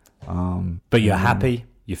actor. But you're happy.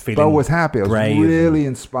 You're feeling. But I was happy. I was brave. really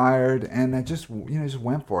inspired, and I just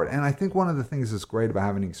went for it. And I think one of the things that's great about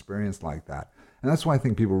having an experience like that, and that's why I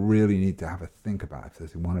think people really need to have a think about it,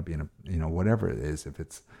 if they want to be in a whatever it is, if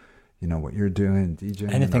it's what you're doing,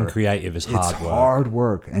 DJing, anything creative is hard work. It's hard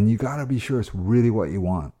work, and you got to be sure it's really what you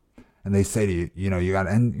want. And they say to you, you got,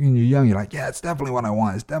 and you're young, you're like, yeah, it's definitely what I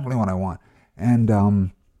want. It's definitely what I want. And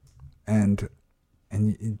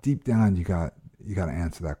deep down, you got to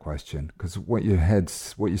answer that question, because what you're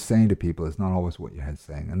saying to people is not always what your head's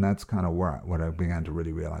saying. And that's kind of what I began to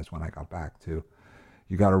really realize when I got back to.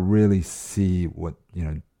 You got to really see what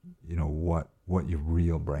what your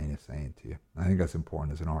real brain is saying to you. I think that's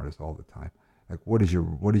important as an artist all the time. Like, what is your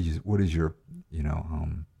what do you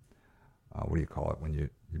call it when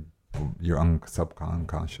your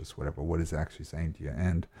unconscious, whatever, what is it actually saying to you?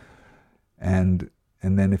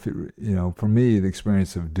 And then if it, for me, the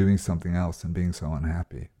experience of doing something else and being so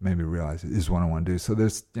unhappy made me realize it is what I want to do. So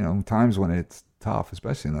there's, times when it's tough,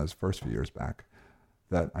 especially in those first few years back,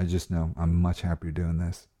 that I just know I'm much happier doing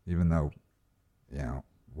this, even though,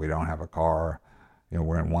 we don't have a car,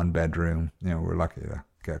 we're in 1 bedroom, we're lucky to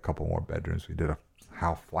get a couple more bedrooms. We did a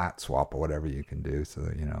house flat swap or whatever you can do. So,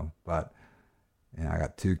 but, I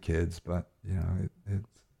got 2 kids, but,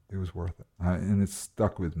 it was worth it. And it's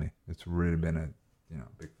stuck with me. It's really been a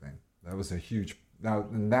big thing. That was a huge,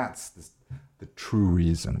 and that's the true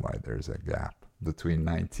reason why there's a gap between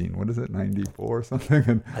 94 or something,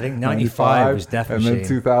 and I think 95 was definitely, and then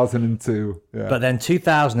 2002. Yeah. But then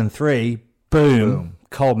 2003, boom,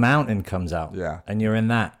 Cold Mountain comes out. Yeah. And you're in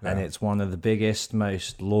that, and it's one of the biggest,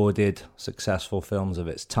 most lauded, successful films of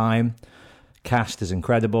its time. Cast is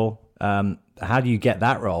incredible. How do you get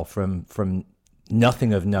that role from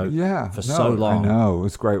nothing of note for so long? I know, it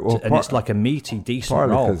was great. Well, and it's like a meaty, decent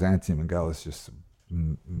partly role. because Anthony Miguel is just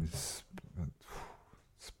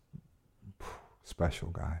special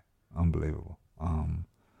guy, unbelievable.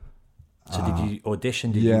 So did you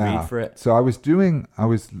audition? Did you read for it? So I was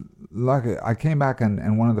lucky. I came back,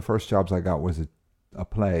 and one of the first jobs I got was a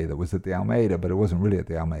play that was at the Almeida, but it wasn't really at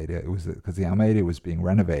the Almeida. It was because the Almeida was being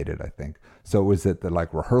renovated, I think. So it was at the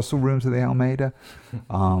rehearsal rooms of the Almeida,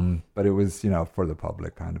 but it was for the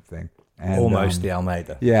public kind of thing. And, almost the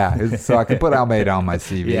Almeida. Yeah, so I could put Almeida on my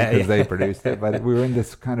CV because they produced it. But we were in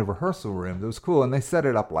this kind of rehearsal room. It was cool, and they set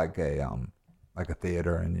it up like a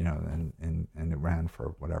theater, and and it ran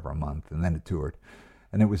for a month, and then it toured,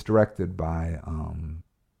 and it was directed by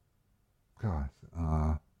my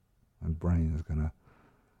brain is gonna.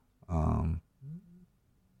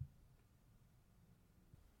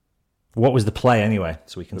 What was the play anyway?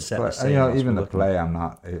 So we can set the scene. Even the play, I'm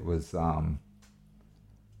not. It was the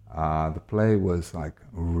play was like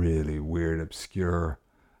a really weird, obscure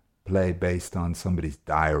play based on somebody's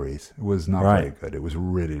diaries. It was not very good. It was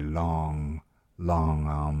really long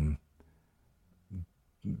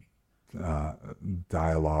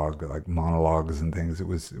dialogue, like monologues and things. It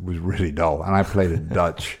was really dull. And I played his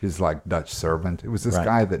Dutch servant. It was this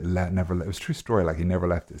guy that never. It was a true story. Like, he never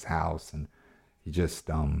left his house, and he just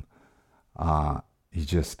I don't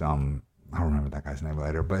remember that guy's name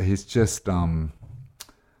later, but he's just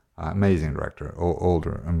amazing director,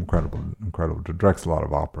 older, incredible. Directs a lot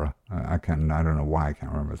of opera. I don't know why I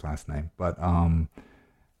can't remember his last name, but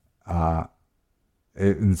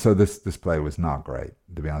and so this play was not great,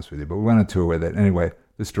 to be honest with you. But we went on tour with it anyway.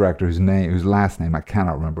 this director whose last name I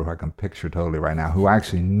cannot remember, who I can picture totally right now, who I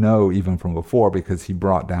actually know even from before because he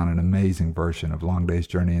brought down an amazing version of Long Day's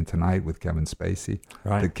Journey into Night with Kevin Spacey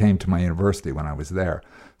that came to my university when I was there.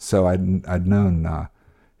 So I'd known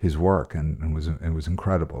his work and it was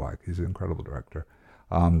incredible. Like, he's an incredible director.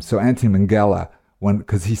 So Anthony Minghella,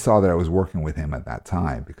 because he saw that I was working with him at that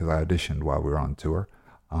time because I auditioned while we were on tour.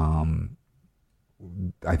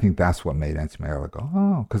 I think that's what made Anthony Minghella go,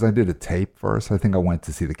 oh, because I did a tape first. I think I went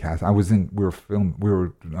to see the cast. We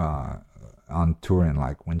were on tour in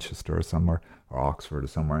like Winchester or somewhere, or Oxford or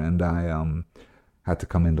somewhere, and I had to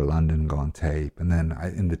come into London and go on tape. And then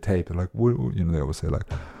in the tape, they're like, they always say like,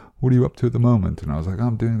 what are you up to at the moment? And I was like,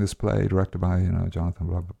 I'm doing this play directed by, Jonathan,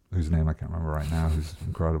 blah, blah, whose name I can't remember right now, who's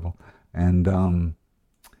incredible. And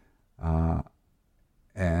I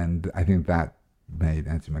think that made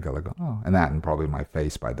Anthony Minghella go, oh. And that, and probably my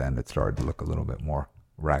face by then, it started to look a little bit more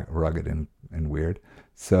rugged and weird.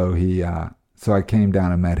 So so I came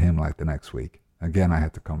down and met him like the next week. Again, I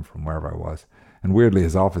had to come from wherever I was. And weirdly,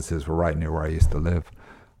 his offices were right near where I used to live.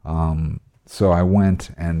 So I went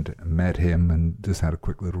and met him and just had a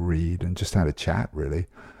quick little read and just had a chat, really.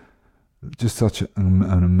 Just such an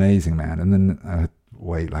amazing man. And then I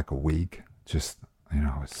wait like a week, just,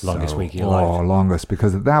 longest week of your life. Oh, longest,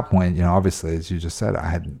 because at that point, obviously, as you just said, I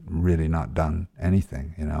had really not done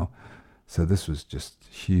anything, So this was just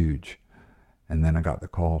huge. And then I got the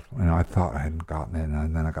call. I thought I hadn't gotten it,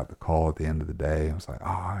 and then I got the call at the end of the day. I was like,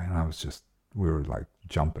 and we were like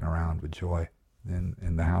jumping around with joy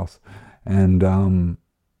in the house. And the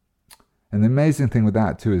amazing thing with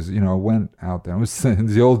that too is, I went out there. It was in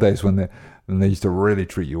the old days when they used to really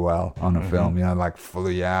treat you well on a film, like flew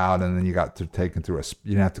you out, and then you got taken through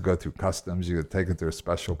you didn't have to go through customs, you got taken through a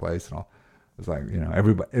special place and all. It was like,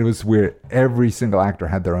 everybody, it was weird. Every single actor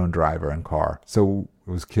had their own driver and car. So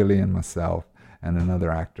it was Cillian, myself, and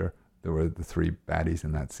another actor. There were the three baddies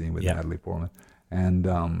in that scene with Natalie Portman.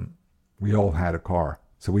 And we all had a car.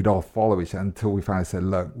 So we'd all follow each other until we finally said,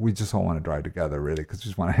 look, we just all want to drive together, really, because we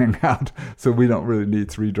just want to hang out. So we don't really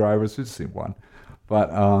need three drivers. We just need one. But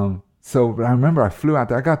so I remember I flew out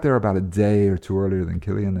there. I got there about a day or two earlier than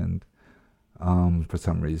Cillian, and for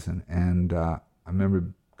some reason. And I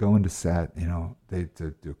remember going to set, they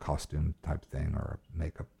do a costume type thing or a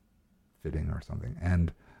makeup fitting or something.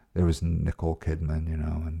 And there was Nicole Kidman,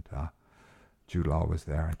 and Jude Law was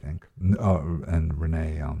there, I think. And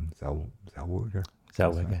Renee Zellweger.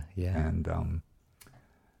 Zellweger, yeah. And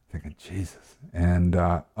thinking, Jesus. And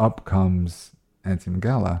up comes Anthony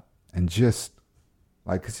Minghella, and just,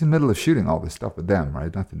 like, it's in the middle of shooting all this stuff with them,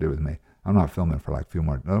 right? Nothing to do with me. I'm not filming for like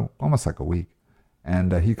almost like a week.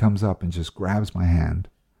 And he comes up and just grabs my hand,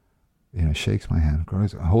 shakes my hand,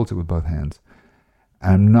 holds it with both hands.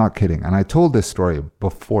 And I'm not kidding. And I told this story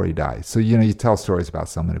before he died. So, you tell stories about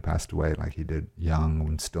someone who passed away like he did young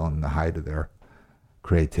and still in the height of their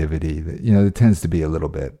creativity. It tends to be a little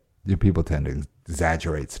bit, people tend to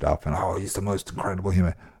exaggerate stuff and, oh, he's the most incredible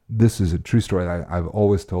human. This is a true story. I've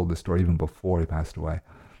always told this story even before he passed away.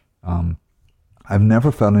 I've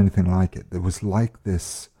never felt anything like it. It was like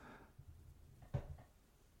this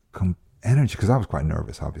energy, because I was quite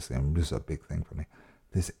nervous, obviously, and this is a big thing for me.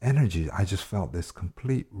 This energy, I just felt this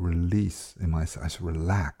complete release in myself. I just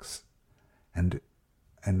relax, and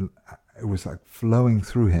it was like flowing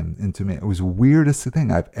through him into me. It was the weirdest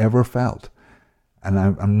thing I've ever felt, and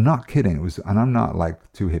I'm not kidding. It was, and I'm not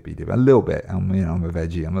like too hippie dippy. A little bit. I'm a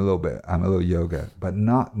veggie. I'm a little yoga, but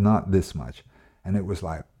not this much. And it was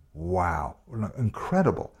like, wow,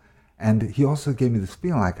 incredible. And he also gave me this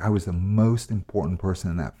feeling like I was the most important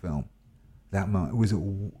person in that film. That moment,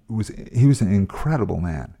 he was an incredible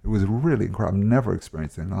man. It was really incredible. I've never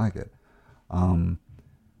experienced anything like it. And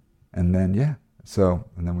then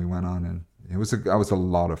and then we went on, and it was a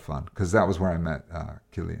lot of fun, because that was where I met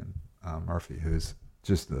Cillian Murphy, who's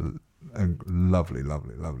just a lovely,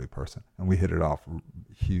 lovely, lovely person, and we hit it off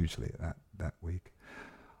hugely that week.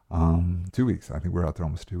 2 weeks, I think we were out there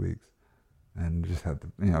almost 2 weeks, and just had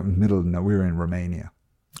the middle of nowhere. We were in Romania.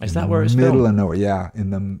 Is that where it's filmed? Middle of nowhere, yeah.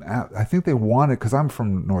 I think they wanted, because I'm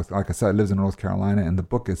from like I said, I lived in North Carolina, and the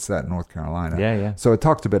book is set in North Carolina. Yeah. So I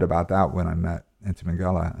talked a bit about that when I met Anthony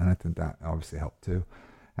Minghella, and I think that obviously helped too.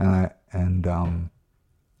 And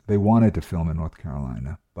they wanted to film in North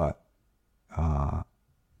Carolina, but A,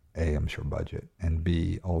 I'm sure budget, and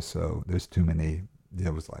B, also there's too many.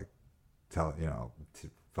 It was like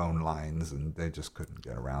phone lines, and they just couldn't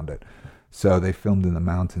get around it. So they filmed in the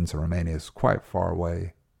mountains of Romania. It's quite far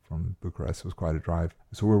away from Bucharest. It was quite a drive.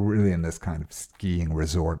 So we're really in this kind of skiing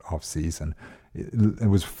resort off season. It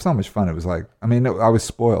was so much fun. It was like, I was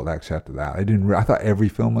spoiled actually after that. I thought every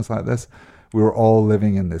film was like this. we were all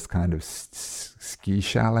living in this kind of ski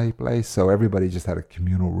chalet place. So everybody just had a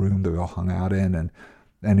communal room that we all hung out in, and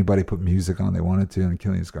anybody put music on they wanted to. And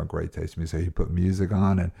Killian's got great taste in music, so he put music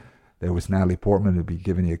on, and there was Natalie Portman who'd be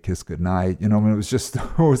giving you a kiss goodnight. You know, I mean, it was just,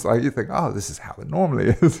 it was like, you think, oh, this is how it normally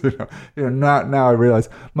is. Now I realize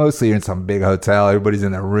mostly you're in some big hotel, everybody's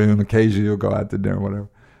in their room, occasionally you'll go out to dinner, whatever.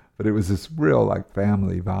 But it was this real like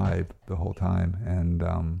family vibe the whole time.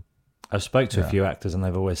 And I've spoke to a few actors, and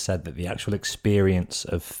they've always said that the actual experience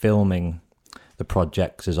of filming the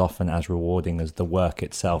projects is often as rewarding as the work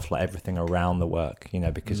itself, like everything around the work, you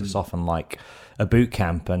know, because it's often like a boot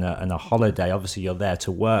camp and a holiday. Obviously you're there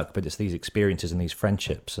to work, but it's these experiences and these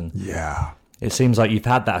friendships. And it seems like you've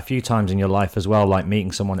had that a few times in your life as well, like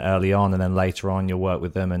meeting someone early on and then later on you'll work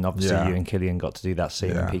with them. And obviously you and Killian got to do that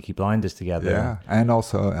scene in Peaky Blinders together. Yeah, and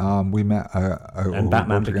also we met... and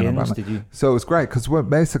Batman Begins, did you? So it was great, because we're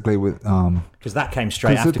basically with... Because that came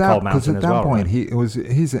straight after Cold Mountain as well. Because at that point,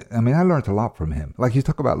 right? I learned a lot from him. Like, you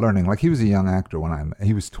talk about learning, like he was a young actor when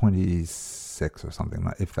he was 26 or something,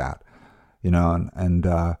 if that, you know,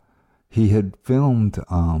 and he had filmed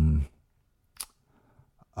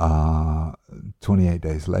 28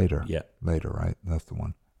 Days Later. Yeah. Later, right? That's the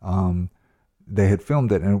one. They had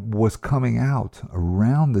filmed it, and it was coming out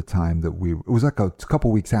around the time that it was like a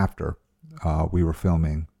couple weeks after we were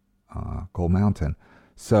filming Cold Mountain.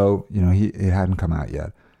 So, you know, it hadn't come out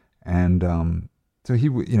yet. And so he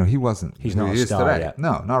wasn't... He's not a star yet.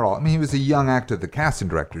 No, not at all. I mean, he was a young actor the casting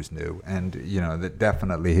directors knew. And, you know, that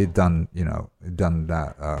definitely he'd done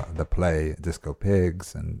that, the play Disco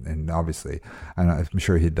Pigs. And obviously, I'm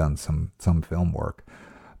sure he'd done some film work.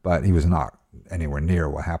 But he was not anywhere near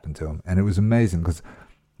what happened to him. And it was amazing, because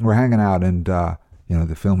we're hanging out, and... you know,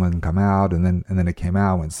 the film hadn't come out, and then it came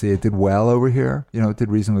out. And see, it did well over here. You know, it did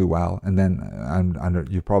reasonably well. And then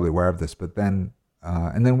you're probably aware of this, but then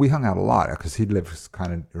and then we hung out a lot, because he lived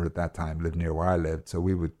at that time lived near where I lived. So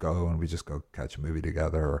we would go and we just go catch a movie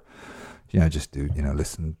together, or you know, just do, you know,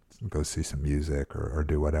 listen, go see some music, or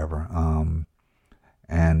do whatever.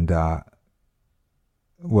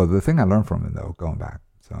 Well, the thing I learned from him, though, going back,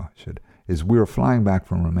 is we were flying back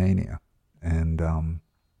from Romania, and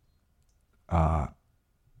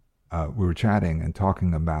we were chatting and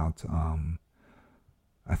talking about,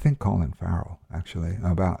 I think Colin Farrell, actually,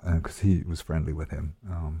 about, because he was friendly with him,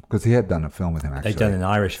 because he had done a film with him, actually. They'd done an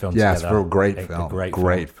Irish film together. Yes, for a great film.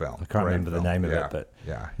 Great film. I can't remember the name of it, but...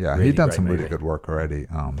 Yeah. Really He'd done some movie. really good work already,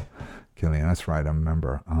 Killian, that's right, I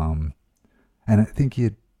remember. And I think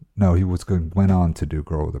he went on to do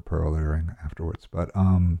Girl with a Pearl Earring afterwards, but...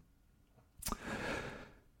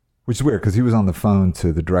 which is weird, because he was on the phone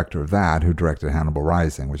to the director of that, who directed Hannibal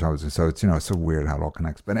Rising, so it's, you know, it's so weird how it all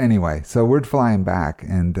connects. But anyway, so we're flying back,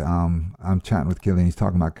 and I'm chatting with Killian. He's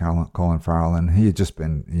talking about Colin Farrell, and he had just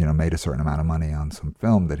been, you know, made a certain amount of money on some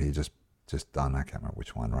film that he just done. I can't remember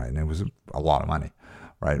which one, right? And it was a lot of money,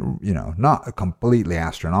 right? You know, not completely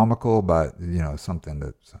astronomical, but, you know, something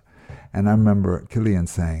that's... And I remember Killian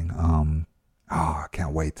saying, I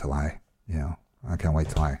can't wait till I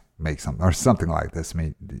make something, or something like this. I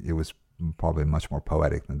mean, it was probably much more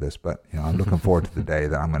poetic than this, but, you know, I'm looking forward to the day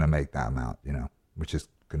that I'm going to make that amount, you know, which is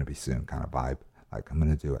going to be soon, kind of vibe. Like, I'm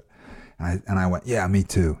going to do it. And I went, yeah, me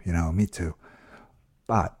too, you know, me too.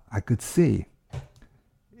 But I could see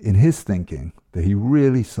in his thinking that he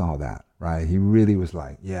really saw that, right? He really was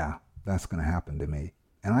like, yeah, that's going to happen to me.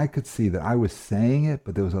 And I could see that I was saying it,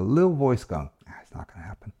 but there was a little voice going, it's not going to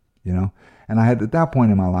happen. You know, and I had, at that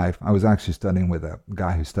point in my life, I was actually studying with a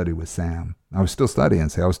guy who studied with Sam. I was still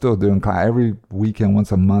studying, I was still doing class every weekend,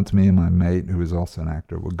 once a month. Me and my mate, who was also an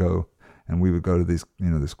actor, would go, and we would go to these,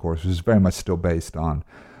 you know, this course, which is very much still based on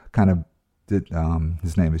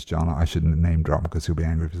his name is John. I shouldn't name drop him, because he'll be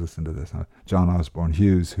angry if he's listening to this. John Osborne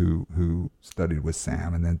Hughes, who studied with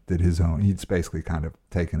Sam and then did his own. He's basically kind of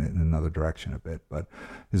taken it in another direction a bit, but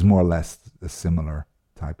is more or less a similar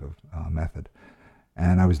type of method.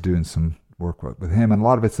 And I was doing some work with him, and a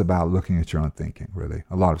lot of it's about looking at your own thinking, really.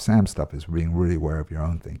 A lot of Sam's stuff is being really aware of your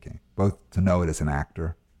own thinking, both to know it as an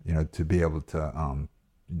actor, you know, to be able to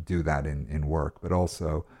do that in work, but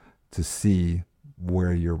also to see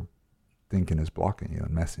where your thinking is blocking you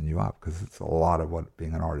and messing you up, because it's a lot of what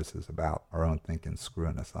being an artist is about, our own thinking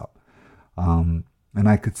screwing us up. And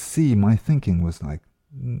I could see my thinking was like,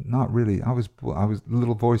 not really, I was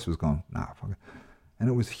little voice was going, nah, fuck it. And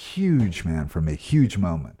it was huge, man, for me, huge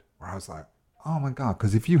moment where I was like, oh my God,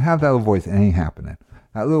 because if you have that little voice, it ain't happening.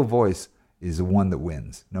 That little voice is the one that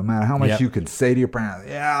wins. No matter how much you can say to your parents,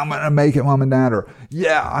 yeah, I'm going to make it, Mom and Dad, or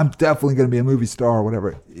yeah, I'm definitely going to be a movie star, or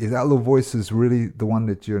whatever. If that little voice is really the one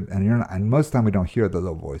that and most of the time we don't hear the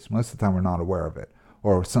little voice. Most of the time we're not aware of it.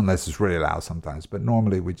 or unless it's really loud sometimes. But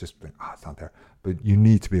normally we just think, oh, it's not there. But you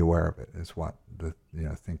need to be aware of it, is what the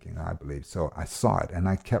thinking, I believe. So I saw it, and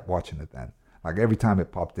I kept watching it then. Like every time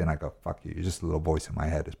it popped in, I go, fuck you. You're just a little voice in my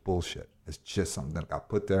head. It's bullshit. It's just something that got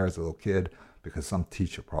put there as a little kid because some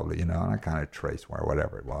teacher probably, and I kind of traced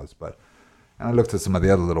whatever it was. And I looked at some of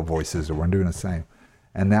the other little voices that weren't doing the same.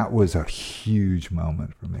 And that was a huge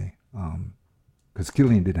moment for me. Because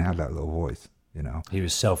Killian didn't have that little voice, He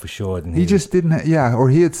was self-assured. And he just didn't, or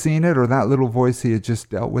he had seen it, or that little voice, he had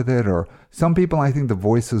just dealt with it. Or some people, I think the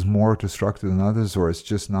voice is more destructive than others, or it's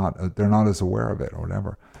just not, they're not as aware of it or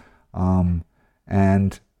whatever.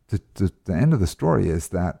 And the end of the story is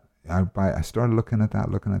that I started looking at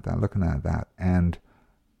that, and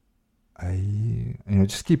I,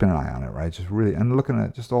 just keeping an eye on it, right? Just really, and looking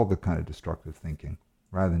at just all the kind of destructive thinking,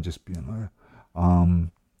 rather than just being,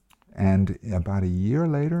 and about a year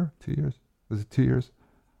later, 2 years, was it 2 years?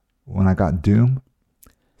 When I got Doom,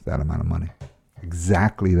 it's that amount of money,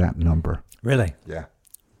 exactly that number. Really? Yeah.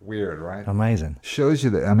 Weird, right? Amazing. Shows you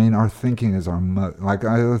that, our thinking is our, like the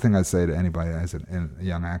other thing I say to anybody as a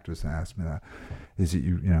young actress ask me that is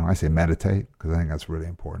that I say meditate, because I think that's really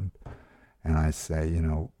important. And I say,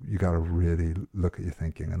 you got to really look at your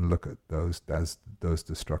thinking and look at those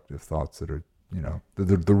destructive thoughts that are,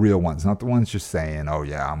 the real ones, not the ones you're saying, oh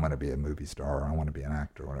yeah, I'm going to be a movie star, or I want to be an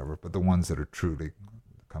actor or whatever, but the ones that are truly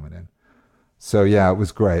coming in. So yeah, it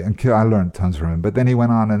was great. And I learned tons from him. But then he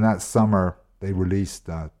went on, and that summer, they released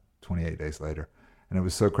 28 Days Later, and it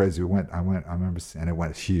was so crazy. I remember, and it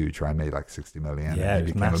went huge. Right? I made like 60 million. Yeah, and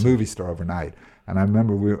he became a movie star overnight. And I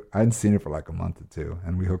remember I hadn't seen it for like a month or two,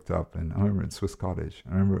 and we hooked up. And I remember in Swiss Cottage,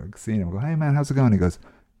 I remember seeing him. I go, hey man, how's it going? He goes,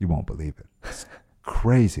 you won't believe it. It's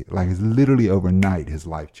crazy. Like it's literally overnight, his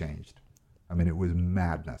life changed. It was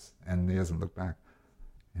madness, and he hasn't looked back.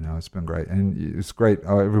 It's been great, and it's great.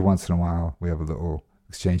 Every once in a while, we have a little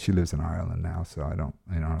exchange. She lives in Ireland now, so I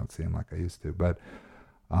don't see him like I used to. But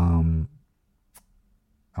on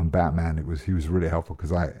Batman, he was really helpful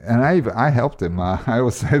because I helped him. I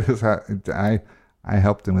always say this. I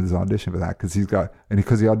helped him with his audition for that because he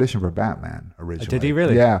auditioned for Batman originally. Did he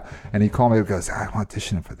really? Yeah, and he called me and goes, I'm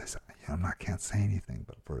auditioning for this. I can't say anything,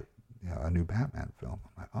 but for a new Batman film.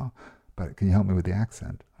 I'm like, oh, but can you help me with the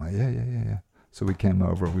accent? I'm like, yeah. So we came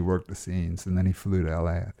over, we worked the scenes, and then he flew to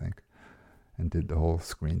LA, I think, and did the whole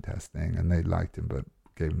screen test thing, and they liked him, but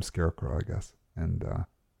gave him Scarecrow, I guess. And I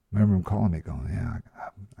remember him calling me, going, yeah,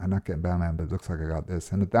 I'm not getting Batman, but it looks like I got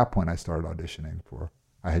this. And at that point, I started auditioning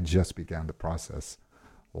I had just begun the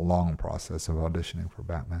long process of auditioning for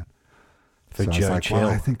Batman. For so Joe I was like, Chill. well,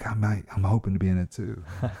 I think I'm hoping to be in it too.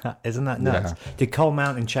 Isn't that nuts? Yeah. Did Cold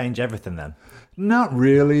Mountain change everything then? Not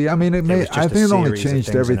really. I think it only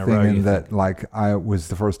changed everything in that, think? like, I was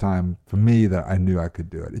the first time for me that I knew I could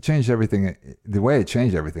do it. It changed everything. The way it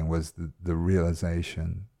changed everything was the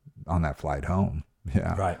realization on that flight home.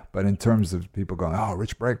 Yeah. Right. But in terms of people going, oh,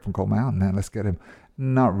 Rich Brake from Cold Mountain, man, let's get him.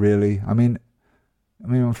 Not really.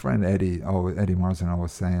 My friend Eddie Marsden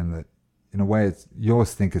always saying that, in a way, you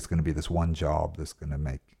always think it's going to be this one job that's going to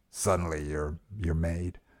make suddenly you're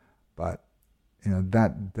made, but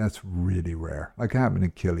that's really rare. Like it happened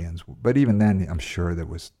in Killian's, but even then, I'm sure there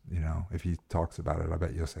was, if he talks about it, I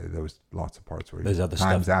bet you'll say there was lots of parts where there's other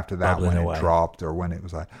times stuff after that when away. It dropped or when it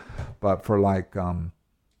was like, but for like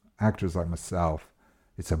actors like myself,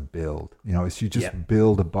 it's a build. It's you just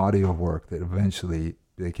build a body of work that eventually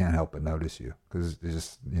they can't help but notice you because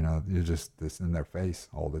you're just this in their face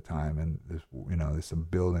all the time, and there's a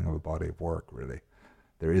building of a body of work. Really,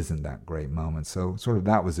 there isn't that great moment. So sort of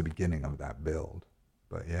that was the beginning of that build.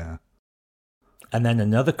 But yeah. And then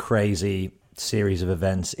another crazy series of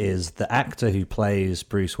events is the actor who plays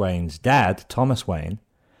Bruce Wayne's dad, Thomas Wayne,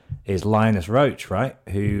 is Linus Roach, right?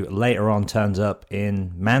 Who later on turns up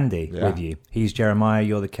in Mandy with you. He's Jeremiah,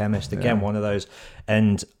 you're the chemist. Again, one of those.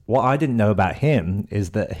 And what I didn't know about him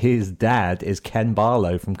is that his dad is Ken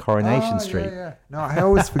Barlow from Coronation Street. Yeah. No, I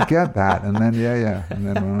always forget that. And then, And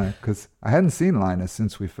then because I hadn't seen Linus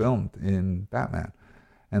since we filmed in Batman.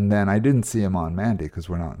 And then I didn't see him on Mandy because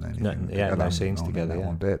we're not in anything. No scenes together.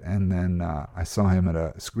 One bit. And then I saw him at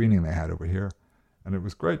a screening they had over here. And it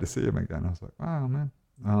was great to see him again. I was like, wow, man.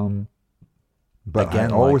 But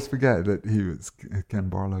again, I always forget that he was Ken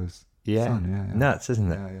Barlow's son. Yeah. Nuts,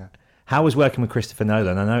 isn't it? Yeah. How was working with Christopher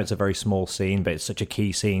Nolan? I know it's a very small scene, but it's such a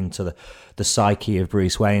key scene to the psyche of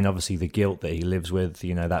Bruce Wayne. Obviously, the guilt that he lives with,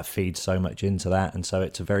 that feeds so much into that, and so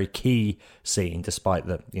it's a very key scene, despite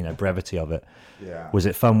the brevity of it. Yeah. Was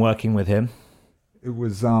it fun working with him? It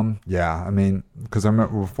was, because I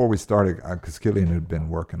remember before we started, because Killian had been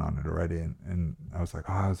working on it already, and I was like,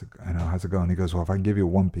 oh, how's it going? He goes, well, if I can give you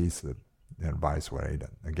one piece that advice. What he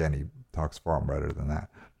talks far better than that.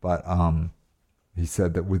 But he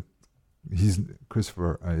said that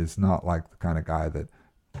Christopher is not like the kind of guy that,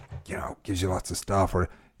 you know, gives you lots of stuff, or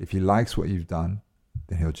if he likes what you've done,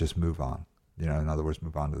 then he'll just move on. You know, in other words,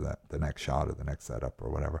 move on to the next shot or the next setup or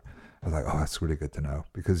whatever. I was like, oh, that's really good to know,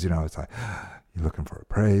 because, you know, it's like you're looking for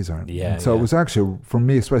praise. It was actually, for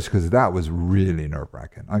me, especially because that was really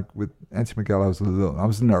nerve-wracking. Like with Nancy Miguel, I was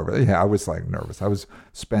nervous. Yeah, I was like nervous. I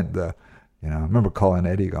remember calling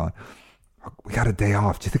Eddie going, we got a day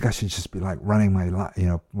off. Do you think I should just be like running my life?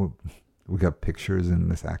 You know, we got pictures in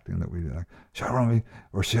this acting that we like. Should I run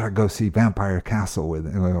or should I go see Vampire Castle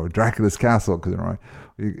or Dracula's Castle? Because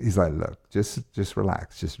he's like, look, just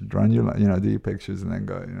relax, just run your, you know, do your pictures and then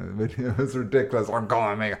go. You know, it was ridiculous. I'm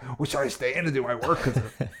going, man. Should I stay in to do my work?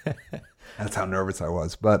 That's how nervous I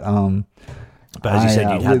was. But as you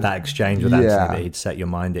said, you'd had that exchange with Anthony that he'd set your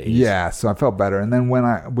mind at ease. Yeah, so I felt better. And then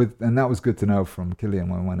and that was good to know from Killian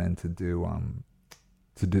when I went in to do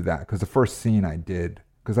that, because the first scene I did.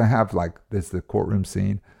 Because I have there's the courtroom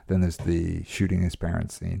scene, then there's the shooting his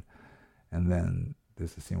parents scene, and then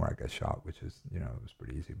there's the scene where I get shot, which is, you know, it was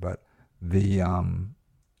pretty easy. But the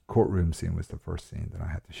courtroom scene was the first scene that I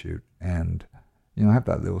had to shoot. And, you know, I have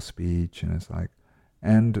that little speech, and it's like,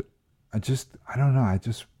 and I don't know, I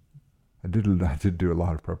did do a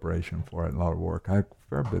lot of preparation for it, a lot of work. I had a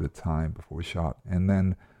fair bit of time before we shot, and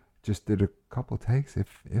then just did a couple of takes,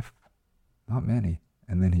 if not many.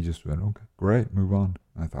 And then he just went, okay, great, move on.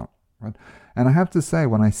 I thought, right. And I have to say,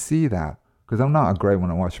 when I see that, because I'm not a great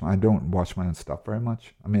one I don't watch my own stuff very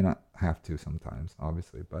much. I mean, I have to sometimes,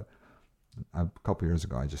 obviously, but a couple of years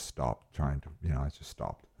ago, I just stopped trying to, you know, I just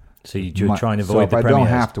stopped. So you're trying to avoid the premieres? So if I don't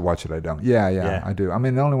have to watch it, I don't. Yeah, I do. I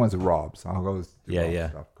mean, the only one's Rob, so I'll go do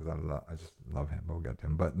Rob's stuff, because I just love him. We'll get to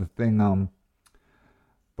him. But the thing,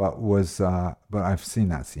 but I've seen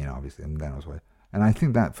that scene, obviously, and then I was like, and I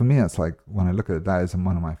think that, for me, it's like, when I look at it, that is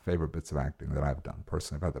one of my favorite bits of acting that I've done,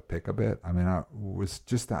 personally. If I had to pick a bit, I mean, I was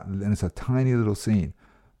just that, and it's a tiny little scene,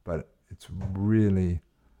 but it's really,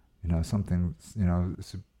 you know, something, you know,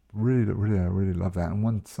 it's really, really, I really love that.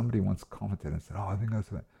 And somebody once commented and said, oh, I think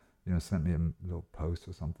that's what, you know, sent me a little post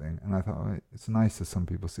or something. And I thought, oh, it's nice that some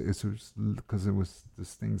people see it. It's because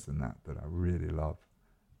there's things in that I really love.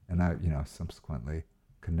 And I, you know, subsequently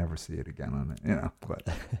could never see it again on it, you know. But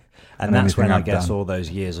and that's when I guess all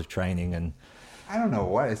those years of training, and I don't know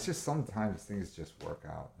what, it's just sometimes things just work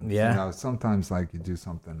out. Yeah. You know, sometimes like you do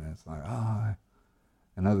something and it's like,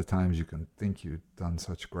 and other times you can think you've done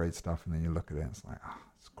such great stuff, and then you look at it and it's like,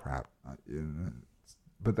 it's crap. You know,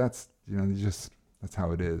 but that's, you know, that's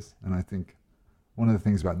how it is. And I think one of the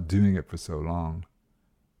things about doing it for so long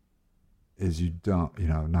is you don't, you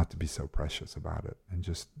know, not to be so precious about it, and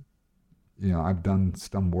just, you know, I've done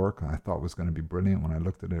some work I thought was going to be brilliant. When I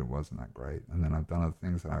looked at it, it wasn't that great. And then I've done other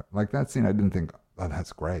things that like that scene, I didn't think, oh,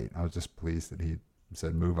 that's great. I was just pleased that he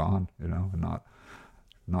said, move on, you know, and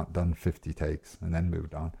not done 50 takes and then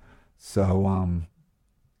moved on. So,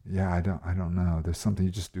 yeah, I don't know. There's something,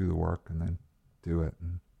 you just do the work and then do it,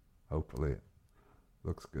 and hopefully it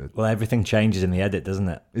looks good. Well, everything changes in the edit, doesn't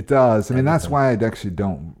it? It does. I mean, that's why I actually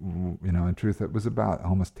don't, you know, in truth, it was about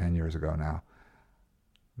almost 10 years ago now.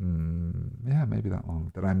 Yeah, maybe that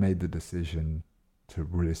long, that I made the decision to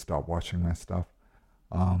really stop watching my stuff.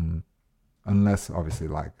 Unless, obviously,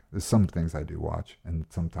 like, there's some things I do watch, and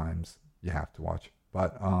sometimes you have to watch.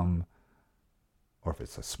 But, or if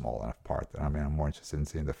it's a small enough part that, I mean, I'm more interested in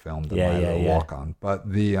seeing the film than my little walk on.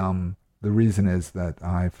 But the reason is that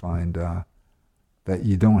I find that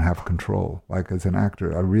you don't have control. Like, as an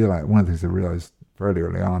actor, I realize, one of the things I realized fairly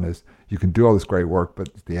early on is you can do all this great work,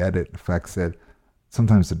 but the edit affects it.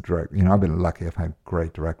 Sometimes the director, you know, I've been lucky. I've had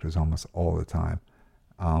great directors almost all the time.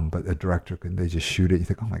 But a director, they just shoot it. You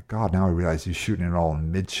think, oh my God, now I realize you're shooting it all in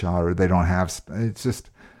mid-shot, or they don't have, it's just,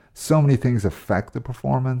 so many things affect the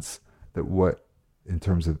performance in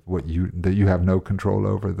terms of that you have no control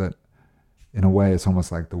over, that in a way it's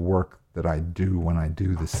almost like the work that I do when I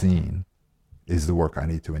do the scene is the work I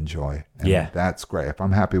need to enjoy. And that's great. If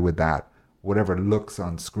I'm happy with that, whatever looks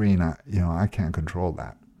on screen, I can't control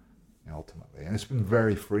that. Ultimately, and it's been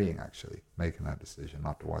very freeing, actually, making that decision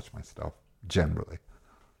not to watch my stuff generally.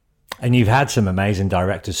 And you've had some amazing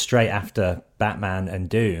directors. Straight after Batman and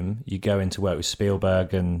Doom, you go into work with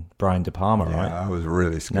Spielberg and Brian De Palma, right? Yeah, I was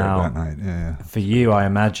really scared that night. Yeah. For you, I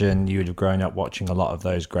imagine you would have grown up watching a lot of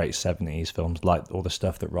those great 70s films, like all the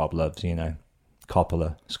stuff that Rob loves, you know,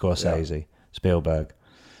 Coppola, Scorsese, Spielberg,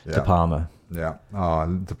 De Palma. Yeah. Oh,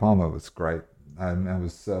 De Palma was great. I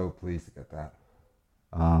was so pleased to get that.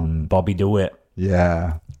 Bobby DeWitt.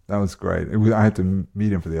 Yeah, that was great. I had to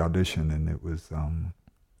meet him for the audition, and it was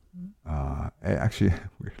Actually,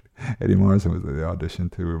 Eddie Morrison was at the audition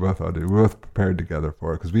too. We were both prepared together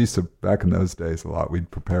for it, because we used to, back in those days, a lot.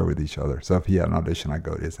 We'd prepare with each other. So if he had an audition, I'd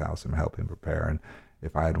go to his house and help him prepare, and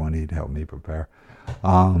if I had one, he'd help me prepare.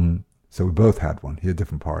 So we both had one. He had a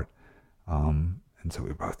different part, and so we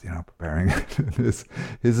were both, preparing. His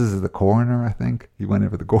is the coroner, I think. He went in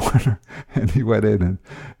for the coroner, and he went in, and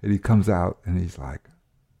he comes out, and he's like,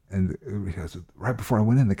 and he goes, right before I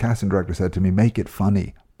went in, the casting director said to me, "Make it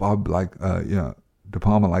funny." Bob, De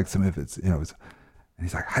Palma likes him if it's, and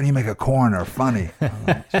he's like, "How do you make a coroner funny?" I'm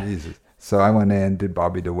like, Jesus. So I went in, did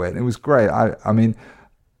Bobby DeWitt, and it was great. I mean,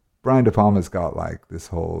 Brian De Palma's got like this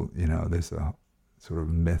whole, there's a sort of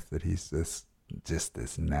myth that he's just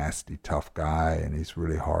this nasty, tough guy, and he's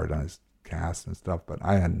really hard on his cast and stuff. But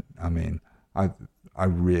I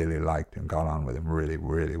really liked him, got on with him really,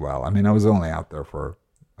 really well. I mean, I was only out there for,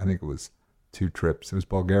 I think it was 2 trips. It was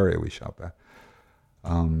Bulgaria we shot that.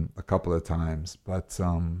 A couple of times, but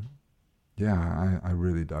I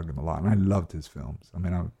really dug him a lot, and I loved his films. I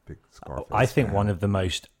mean, I'm a big Scarface I think fan. one of the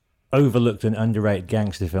most overlooked and underrated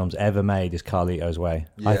gangster films ever made is Carlito's Way.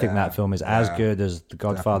 I think that film is as good as the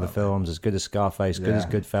Godfather films, as good as Scarface, good as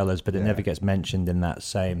Goodfellas, but it never gets mentioned in that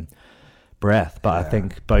same breath. But I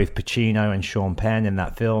think both Pacino and Sean Penn in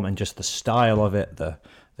that film, and just the style of it, the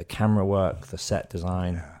camera work, the set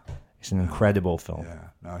design, it's an incredible film. Yeah.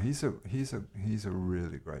 No, he's a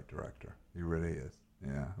really great director. He really is.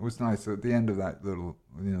 Yeah, it was nice. So at the end of that little,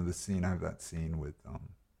 the scene, I have that scene with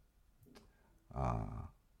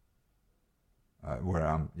where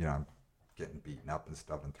I'm getting beaten up and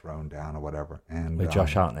stuff and thrown down or whatever. And with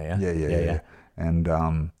Josh Hartnett, yeah.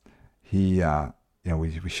 And he,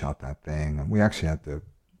 we shot that thing, and we actually had to,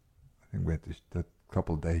 I think we had a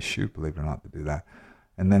couple of days shoot, believe it or not, to do that.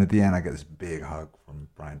 And then at the end, I get this big hug from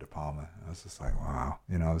Brian De Palma. I was just like, wow,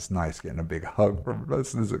 it's nice getting a big hug from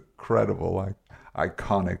this incredible,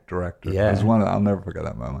 iconic director. Yeah. It was one, I'll never forget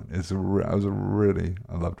that moment. I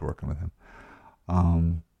loved working with him.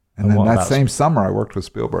 And then that same summer, I worked with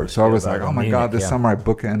Spielberg. So I was like, oh my God, this summer I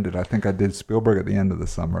bookended. I think I did Spielberg at the end of the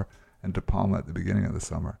summer and De Palma at the beginning of the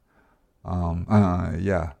summer. That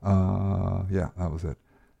was it.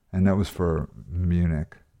 And that was for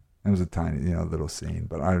Munich. It was a tiny, little scene,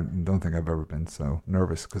 but I don't think I've ever been so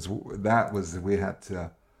nervous, because we had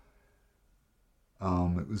to,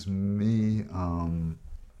 it was me,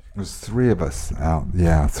 it was 3 of us out.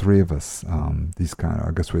 Yeah, 3 of us, these kind of,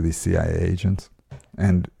 I guess we're these CIA agents,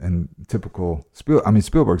 and typical,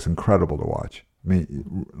 Spielberg's incredible to watch. I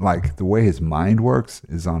mean, like the way his mind works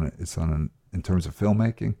in terms of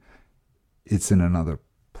filmmaking, it's in another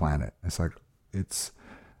planet. It's like,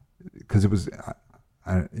 because it was,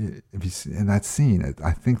 if you see in that scene,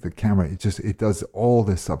 I think the camera, it does all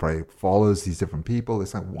this stuff, right? It follows these different people.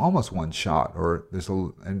 It's like almost one shot, or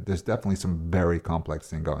there's definitely some very complex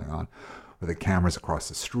thing going on, where the camera's across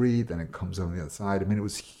the street, then it comes over the other side. I mean, it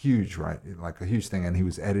was huge, right? Like a huge thing, and he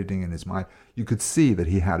was editing in his mind. You could see that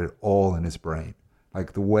he had it all in his brain,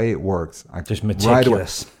 like the way it works. Just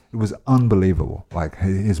meticulous. Right, it was unbelievable, like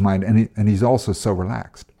his mind, and he's also so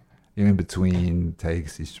relaxed. In between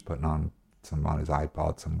takes, he's putting on his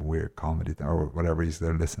iPod, some weird comedy thing, or whatever he's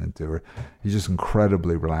there listening to. Or he's just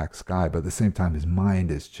incredibly relaxed guy, but at the same time, his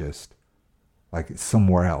mind is just like it's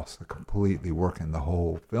somewhere else, completely working the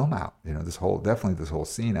whole film out. This whole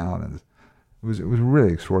scene out, and it was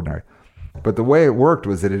really extraordinary. But the way it worked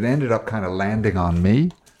was that it ended up kind of landing on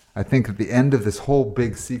me. I think at the end of this whole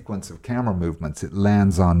big sequence of camera movements, it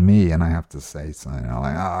lands on me, and I have to say something.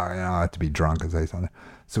 I have to be drunk and say something.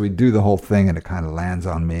 So we do the whole thing, and it kind of lands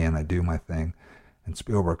on me, and I do my thing. And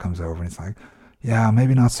Spielberg comes over, and he's like, yeah,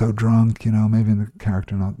 maybe not so drunk, maybe the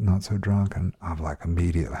character not so drunk. And I'm like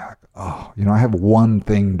immediately like, oh, I have one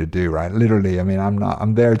thing to do, right? Literally, I mean,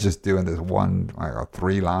 I'm there just doing this one,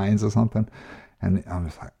 3 lines or something. And I'm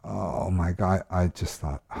just like, oh my God, I just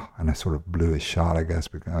thought, and I sort of blew his shot, I guess,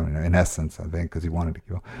 because in essence, I think, because he wanted to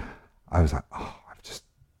kill. I was like, oh, I'm just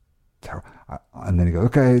terrible. And then he goes,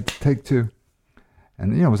 okay, take 2.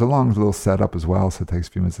 And, it was a long little setup as well, so it takes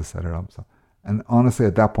a few minutes to set it up. So, and honestly,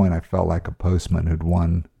 at that point, I felt like a postman who'd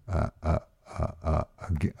won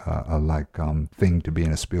thing to be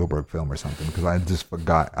in a Spielberg film or something, because I just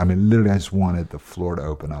forgot. I mean, literally, I just wanted the floor to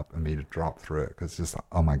open up and me to drop through it, because just,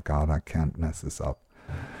 oh my God, I can't mess this up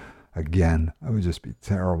again. It would just be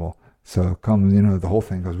terrible. So comes, the whole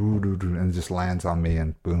thing goes, and it just lands on me,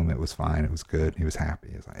 and boom, it was fine. It was good. He was happy.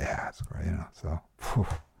 He was like, yeah, it's great, So, whew.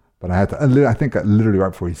 But I had to, I think literally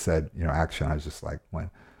right before he said, action, I was just like,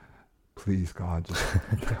 please God, just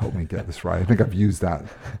help me get this right. I think I've used that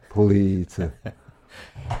plea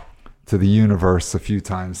to to the universe a few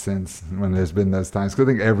times since when there's been those times. Because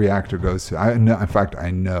I think every actor goes through. I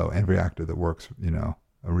know every actor that works, a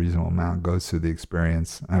reasonable amount goes through the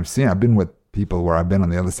experience. I've been with people where I've been on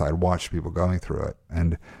the other side, watched people going through it,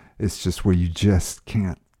 and it's just where you just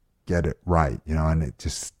can't get it right, and it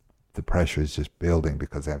just, the pressure is just building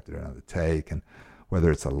because they have to do another take, and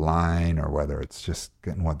whether it's a line or whether it's just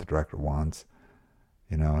getting what the director wants,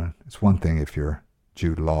 it's one thing if you're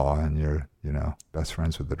Jude Law and you're, best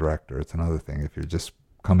friends with the director. It's another thing if you just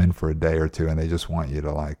come in for a day or two and they just want you to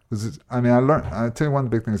I tell you one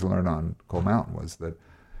of the big things I learned on Cold Mountain was that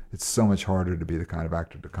it's so much harder to be the kind of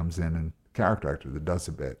actor that comes in and character actor that does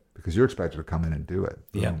a bit, because you're expected to come in and do it.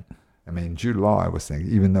 Yeah. Jude Law, I was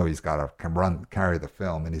thinking, even though he's got to carry the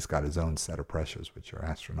film and he's got his own set of pressures, which are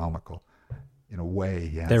astronomical, in a way,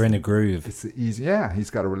 they're in a groove. It's easy. Yeah, he's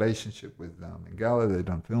got a relationship with Minghella. They've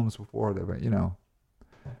done films before.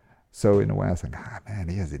 So in a way, I was thinking, man,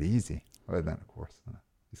 he has it easy. But then, of course,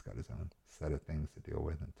 he's got his own set of things to deal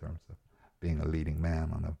with in terms of being a leading man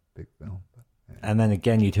on a big film. But, yeah. And then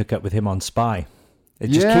again, you took up with him on Spy. It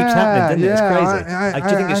just keeps happening, doesn't it? It's crazy. Do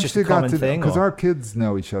you think it's just a common thing? Because our kids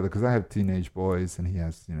know each other. Because I have teenage boys, and he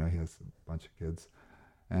has a bunch of kids,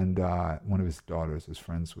 and one of his daughters is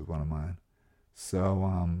friends with one of mine. So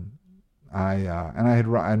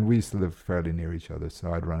and we used to live fairly near each other,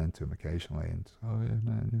 so I'd run into him occasionally,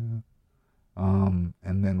 and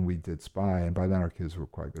and then we did Spy, and by then our kids were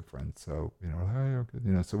quite good friends. So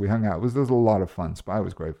so we hung out. There was a lot of fun. Spy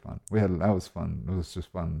was great fun. That was fun. It was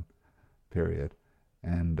just fun, period.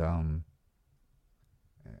 And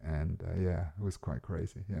it was quite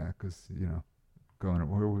crazy. Yeah, because going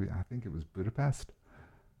where were we? I think it was Budapest.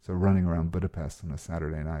 So running around Budapest on a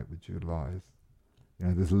Saturday night with Jude Law is,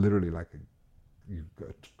 there's literally like a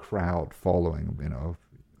crowd following.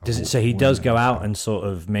 So he does go out and sort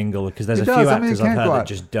of mingle, because there's a few actors I've heard that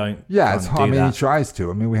just don't. Yeah, it's hard. He tries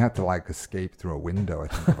to. We had to escape through a window, I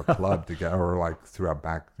think, of a club to get, or through our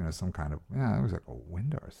back, some kind of, it was like a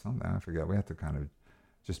window or something. I forget. We had to kind of,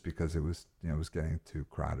 just because it was, it was getting too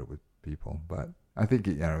crowded with people. But I think,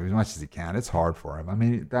 as much as he can, it's hard for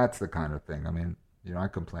him. That's the kind of thing. I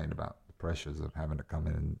complained about the pressures of having to come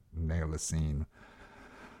in and nail a scene,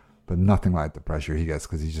 but nothing like the pressure he gets,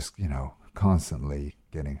 because he's just, constantly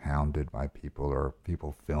getting hounded by people, or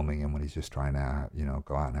people filming him when he's just trying to,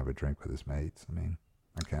 go out and have a drink with his mates.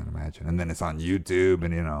 I can't imagine. And then it's on YouTube,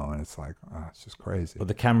 and and it's like, it's just crazy. Well,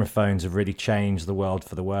 the camera phones have really changed the world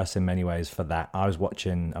for the worse in many ways for that. I was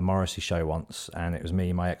watching a Morrissey show once, and it was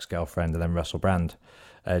me, my ex-girlfriend, and then Russell Brand,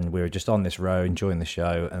 and we were just on this row enjoying the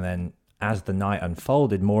show, and then as the night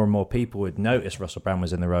unfolded, more and more people would notice Russell Brand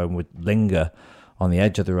was in the row and would linger on the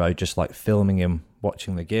edge of the row, just filming him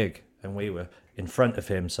watching the gig. And we were in front of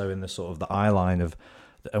him, so in the sort of the eye line of,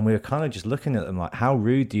 and we were kind of just looking at them like, how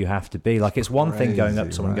rude do you have to be? It's one thing going up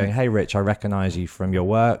to someone going, hey, Rich, I recognize you from your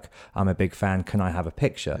work. I'm a big fan. Can I have a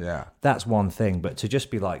picture? Yeah. That's one thing. But to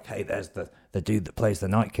just be like, hey, there's the dude that plays the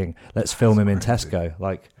Night King. Let's film him in Tesco.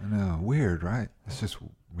 I know. Weird, right? It's just,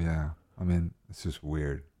 it's just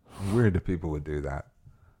weird. Weird that people would do that.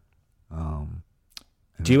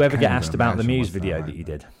 Do you ever get asked about the Muse video that you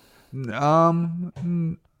did?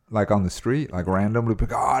 Like on the street, randomly,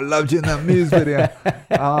 I loved you in that Muse video.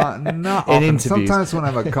 Not often. Interviews. Sometimes when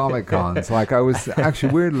I'm at Comic Cons, I was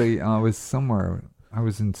actually weirdly, I was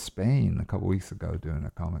in Spain a couple weeks ago doing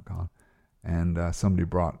a Comic Con, and somebody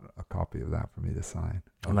brought a copy of that for me to sign.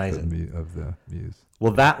 Amazing. Of the Muse.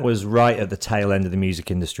 Well, that was right at the tail end of the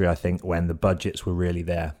music industry, I think, when the budgets were really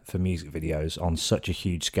there for music videos on such a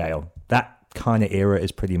huge scale. That kind of era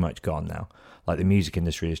is pretty much gone now. The music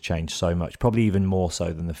industry has changed so much, probably even more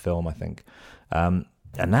so than the film, I think. And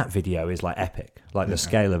that video is epic. The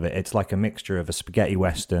scale of it, it's like a mixture of a spaghetti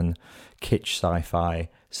western, kitsch sci-fi,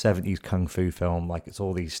 70s kung fu film. It's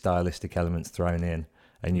all these stylistic elements thrown in,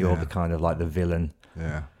 and you're the kind of the villain.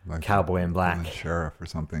 Yeah, cowboy in black, sheriff or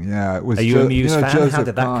something. Yeah, it was. Are you a Muse fan? Joseph How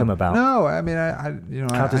did that come about? No, I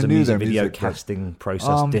how does a music video casting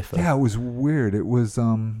process differ? Yeah, it was weird. It was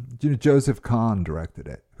Joseph Kahn directed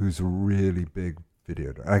it, who's a really big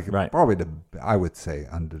video director. Right. Probably I would say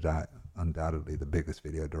undoubtedly the biggest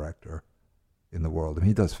video director in the world.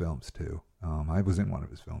 He does films too. I was in one of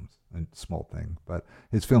his films, a small thing, but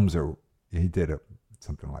his films he did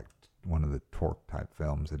something like one of the Torque type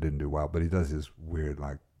films that didn't do well, but he does his weird,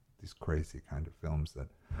 these crazy kind of films that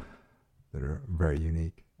are very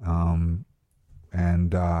unique.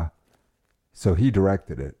 So he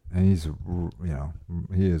directed it, and he's,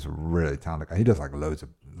 he is a really talented guy. He does loads of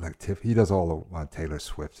he does all the Taylor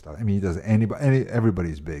Swift stuff. He does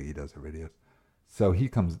everybody's big. He does the videos. So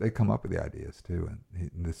they come up with the ideas too, and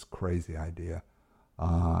this crazy idea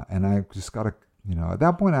And I just got to, at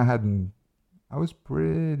that point I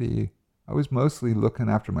was mostly looking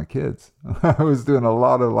after my kids. I was doing a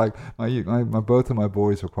lot of both of my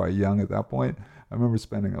boys were quite young at that point. I remember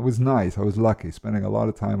it was nice. I was lucky spending a lot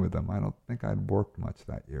of time with them. I don't think I'd worked much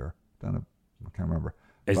that year. I can't remember.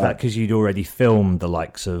 Is that because you'd already filmed the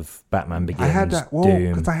likes of Batman Begins? I had that. Well,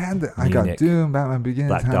 because I got Doom, Batman Begins,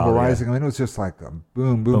 Black Hannibal Dahlia. Rising. I mean, it was just like a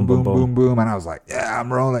boom, boom, boom, boom, boom, and I was like, yeah,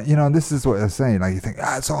 I'm rolling. This is what I was saying. Like, you think,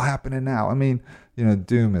 it's all happening now. I mean,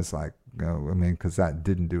 Doom is like, because that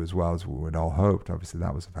didn't do as well as we would all hoped. Obviously,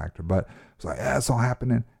 that was a factor. But it's like, yeah, it's all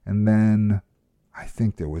happening. And then I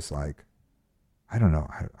think there was like, I don't know,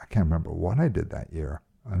 I can't remember what I did that year.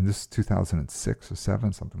 This is 2006 or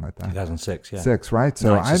 7, something like that. 2006, yeah. 6, right?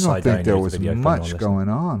 So Nights I of don't think there Sidonia was video much thing going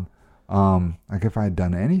on. Like if I had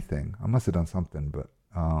done anything, I must have done something. But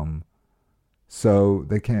so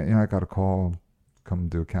they can't. I got a call, come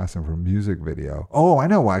do a casting for a music video. Oh, I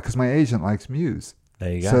know why? Because my agent likes Muse.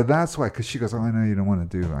 There you go. So that's why. Because she goes, I know you don't want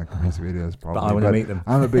to do like music videos, probably. But I want to meet them.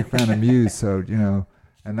 I'm a big fan of Muse, so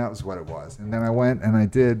and that was what it was. And then I went and I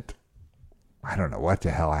did. I don't know what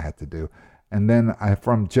the hell I had to do. And then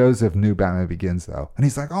from Joseph knew Batman Begins though. And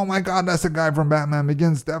he's like, oh my God, that's the guy from Batman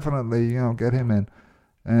Begins. Definitely, get him in.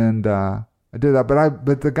 And I did that.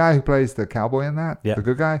 But the guy who plays the cowboy in that, the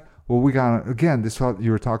good guy, well, we got, again, this what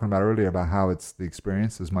you were talking about earlier about how it's the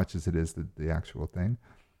experience as much as it is the actual thing.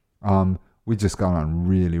 We just got on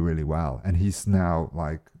really, really well. And he's now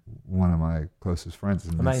like one of my closest friends.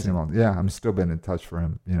 Amazing. I'm still been in touch for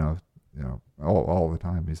him, all the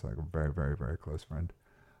time. He's like a very, very, very close friend.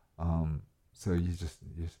 So you just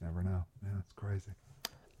never know. Yeah, it's crazy.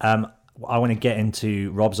 I want to get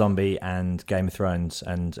into Rob Zombie and Game of Thrones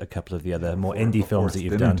and a couple of the other more indie films that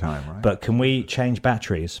you've done. Time, right? But can we change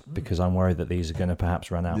batteries? Because I'm worried that these are going to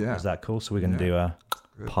perhaps run out. Yeah. Is that cool? So we're going to do a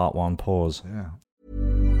part 1 pause. Yeah.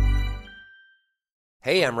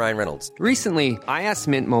 Hey, I'm Ryan Reynolds. Recently, I asked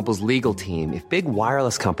Mint Mobile's legal team if big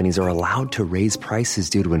wireless companies are allowed to raise prices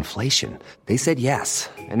due to inflation. They said yes.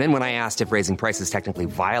 And then when I asked if raising prices technically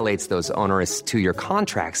violates those onerous 2-year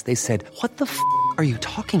contracts, they said, what the f*** are you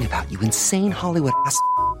talking about, you insane Hollywood ass f-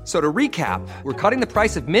 So to recap, we're cutting the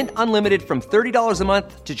price of Mint Unlimited from $30 a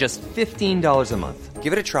month to just $15 a month.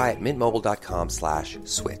 Give it a try at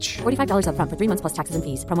mintmobile.com/switch. $45 up front for 3 months plus taxes and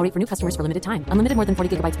fees. Promo rate for new customers for limited time. Unlimited more than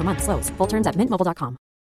 40 gigabytes per month. Slows full terms at mintmobile.com.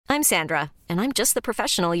 I'm Sandra, and I'm just the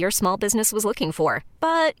professional your small business was looking for.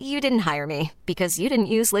 But you didn't hire me because you didn't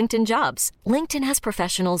use LinkedIn Jobs. LinkedIn has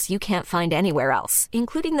professionals you can't find anywhere else,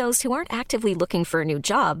 including those who aren't actively looking for a new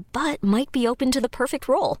job, but might be open to the perfect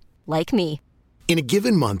role, like me. In a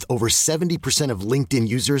given month, over 70% of LinkedIn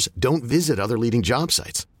users don't visit other leading job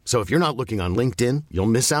sites. So if you're not looking on LinkedIn, you'll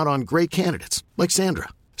miss out on great candidates like Sandra.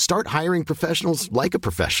 Start hiring professionals like a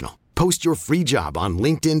professional. Post your free job on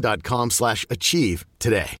linkedin.com/achieve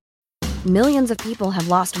today. Millions of people have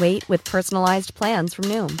lost weight with personalized plans from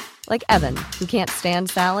Noom, like Evan, who can't stand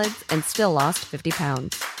salads and still lost 50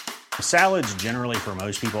 pounds. Salads generally for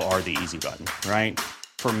most people are the easy button, right?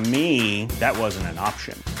 For me, that wasn't an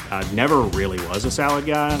option. I never really was a salad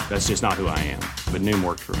guy. That's just not who I am. But Noom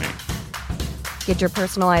worked for me. Get your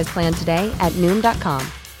personalized plan today at Noom.com.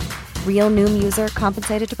 Real Noom user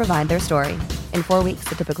compensated to provide their story. In 4 weeks,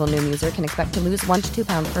 the typical Noom user can expect to lose 1 to 2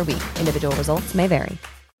 pounds per week. Individual results may vary.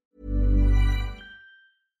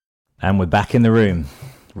 And we're back in the room.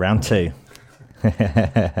 Round 2.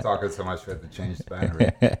 Talking so much we had to change the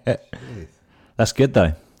battery. Jeez. That's good,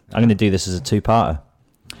 though. I'm going to do this as a 2-parter.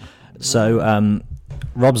 So,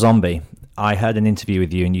 Rob Zombie, I heard an interview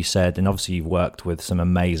with you and you said, and obviously you've worked with some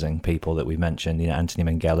amazing people that we've mentioned, Anthony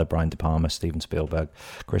Minghella, Brian De Palma, Steven Spielberg,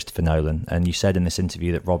 Christopher Nolan, and you said in this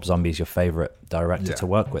interview that Rob Zombie is your favorite director to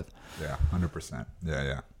work with. Yeah, 100%.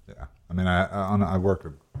 Yeah. I mean, I work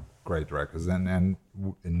with great directors, and in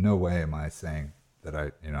no way am I saying that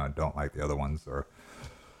I don't like the other ones,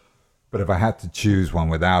 but if I had to choose one,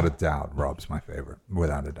 without a doubt, Rob's my favorite,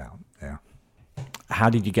 without a doubt. Yeah. How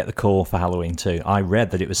did you get the call for Halloween 2? I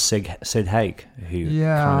read that it was Sid Haig who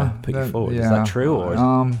kind of put you forward. Yeah. Is that true? Or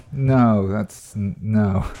no, that's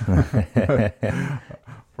no.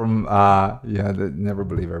 From never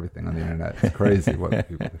believe everything on the internet. It's crazy what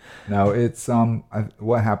people do. No, it's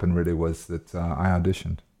what happened really was that I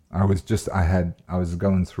auditioned. I was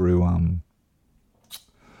going through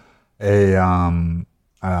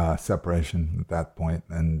a separation at that point,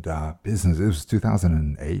 and business. It was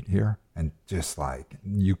 2008 here, and just like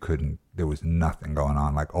there was nothing going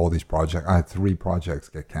on. Like all these projects, I had 3 projects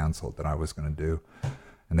get canceled that I was going to do,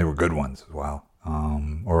 and they were good ones as well.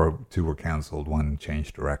 Or 2 were canceled, 1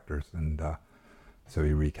 changed directors, and So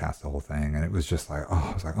he recast the whole thing, and it was just like,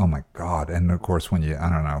 I was like, oh my God. And of course, when I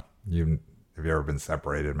don't know, have you ever been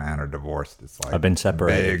separated, man, or divorced? It's like I've been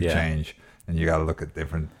separated, big change, and you got to look at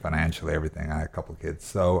different financially, everything. I had a couple of kids,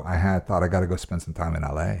 so I thought I got to go spend some time in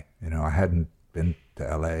LA. I hadn't been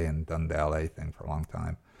to LA and done the LA thing for a long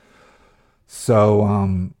time. So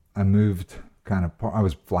I moved I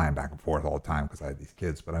was flying back and forth all the time because I had these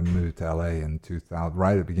kids, but I moved to LA in 2000,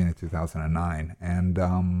 right at the beginning of 2009.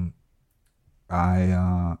 And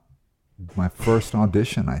my first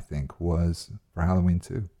audition, I think, was for Halloween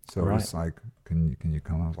 2. So it was like, can you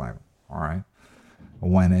come? I was like, all right. I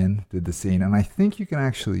went in, did the scene, and I think you can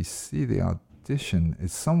actually see the audition.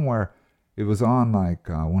 It's somewhere. It was on like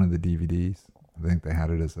one of the DVDs. I think they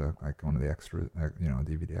had it as one of the extras,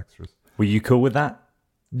 DVD extras. Were you cool with that?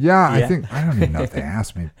 Yeah, I think I don't even know if they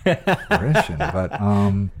asked me permission, but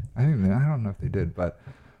I don't know if they did, but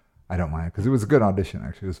I don't mind because it was a good audition.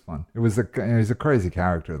 Actually, it was fun. It was a crazy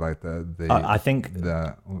character, like I think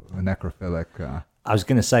the necrophilic. I was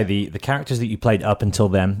going to say the characters that you played up until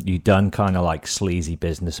then, you'd done kind of like sleazy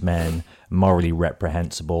businessmen, morally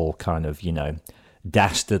reprehensible, kind of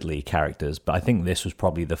dastardly characters. But I think this was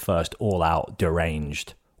probably the first all-out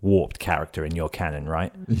deranged, warped character in your canon,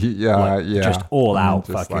 right? Yeah, just all out,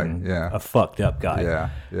 just fucking a fucked up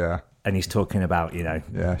guy. Yeah. And he's talking about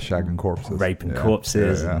shagging corpses, raping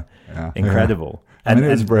corpses, incredible. Yeah. It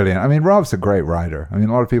was brilliant. I mean, Rob's a great writer. I mean,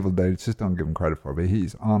 a lot of people they just don't give him credit for it, but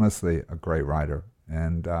he's honestly a great writer.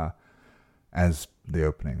 And as the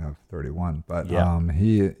opening of 31, but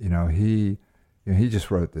he just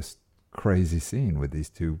wrote this crazy scene with these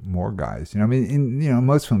two morgue guys. In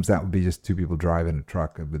most films that would be just two people driving a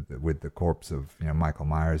truck with the corpse of Michael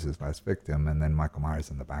Myers, his last victim, and then Michael Myers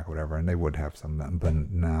in the back, or whatever, and they would have some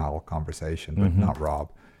banal conversation, but not Rob.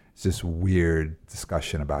 It's just weird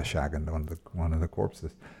discussion about shagging one of the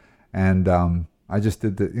corpses, and I just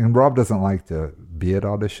did and Rob doesn't like to be at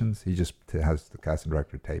auditions. He just has the casting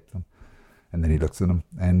director tape them, and then he looks at them,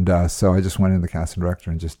 and so I just went in the casting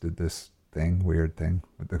director and just did this weird thing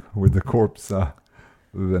with the corpse, the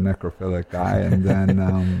necrophilic guy, and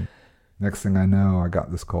then next thing I know, I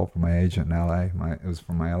got this call from my agent in LA. It was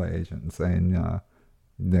from my LA agent, and saying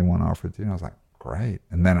they want to offer it to you. And I was like, great.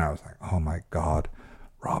 And then I was like, oh my God,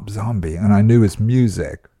 Rob Zombie, and I knew his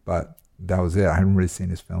music, but that was it. I hadn't really seen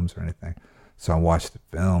his films or anything, so I watched the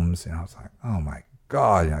films, and I was like, oh my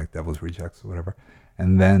God, like Devil's Rejects or whatever,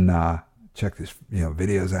 and then. Check his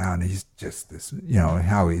videos out, and he's just this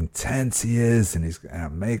how intense he is, and he's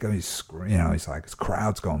makeup, he's he's like his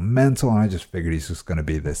crowd's going mental, and I just figured he's just going to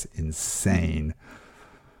be this insane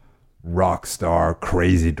rock star,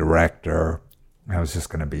 crazy director. It was just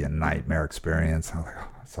going to be a nightmare experience. I was like,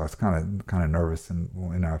 so I was kind of nervous,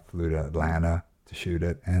 and I flew to Atlanta to shoot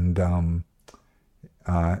it, and then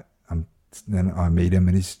I meet him,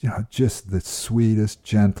 and he's just the sweetest,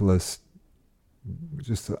 gentlest,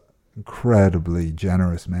 just incredibly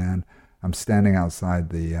generous man. I'm standing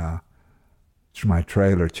outside my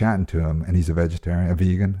trailer chatting to him, and he's a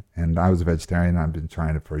vegan, and I was a vegetarian. I've been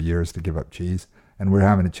trying for years to give up cheese, and we're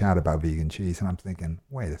having a chat about vegan cheese, and I'm thinking,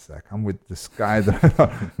 wait a sec, I'm with this guy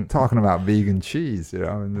that talking about vegan cheese,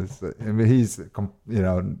 and he's in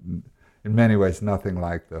many ways nothing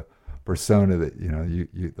like the persona that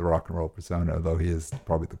the rock and roll persona, although he is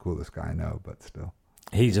probably the coolest guy I know, but still.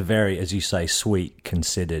 He's a very, as you say, sweet,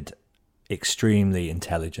 considered, extremely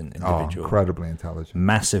intelligent individual. Oh, incredibly intelligent.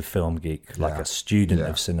 Massive film geek, like a student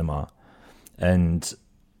of cinema. And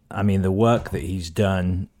I mean, the work that he's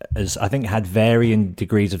done has, I think, had varying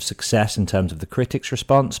degrees of success in terms of the critics'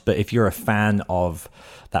 response. But if you're a fan of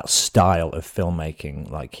that style of filmmaking,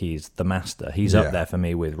 like he's the master. He's up there for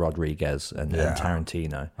me with Rodriguez and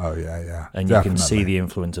Tarantino. Oh, yeah. And definitely. You can see the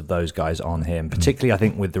influence of those guys on him, particularly, I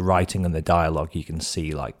think, with the writing and the dialogue. You can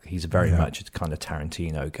see, like, he's very much a kind of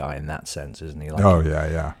Tarantino guy in that sense, isn't he? Like,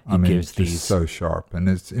 yeah. I mean, gives these so sharp. And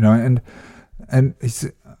it's, and he's,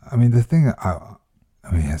 I mean, the thing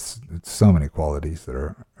he has so many qualities that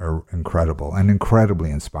are incredible and incredibly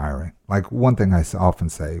inspiring. Like, one thing I often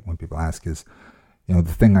say when people ask is, the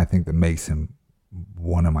thing I think that makes him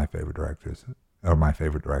one of my favorite directors, or my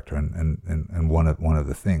favorite director, and one of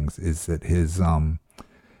the things is that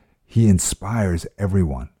he inspires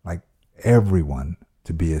everyone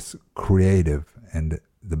to be as creative and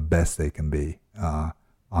the best they can be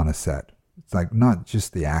on a set. It's like not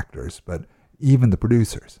just the actors, but even the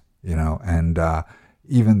producers, and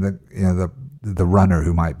even the runner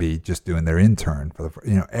who might be just doing their intern for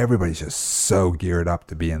the, everybody's just so geared up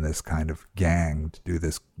to be in this kind of gang to do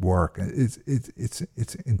this work. It's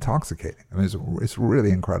intoxicating. I mean, it's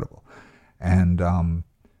really incredible. And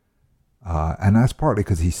And that's partly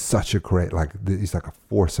because he's such a he's like a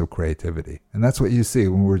force of creativity. And that's what you see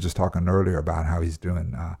when we were just talking earlier about how he's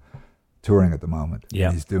doing touring at the moment.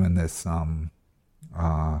 Yeah. He's doing this,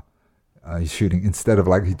 he's shooting, instead of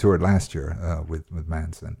like he toured last year with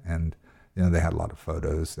Manson. And, you know, they had a lot of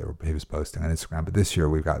photos he was posting on Instagram. But this year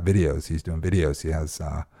we've got videos. He's doing videos. He has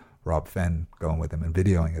Rob Fenn going with him and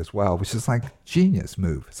videoing as well, which is like genius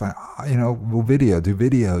move. It's like, you know, we'll do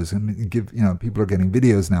videos and give, you know, people are getting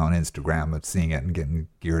videos now on Instagram of seeing it and getting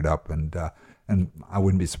geared up. And I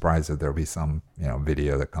wouldn't be surprised if there'll be some, you know,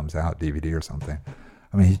 video that comes out, DVD or something.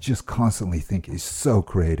 I mean, he's just constantly thinking. He's so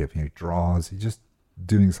creative. He draws. He's just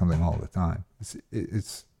doing something all the time.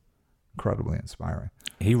 It's incredibly inspiring.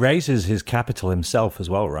 He raises his capital himself as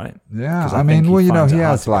well, right? Yeah. I mean, well, you know, he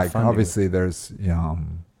has like, obviously with. There's, you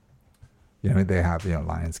know, they have, you know,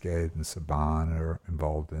 Lionsgate and Saban are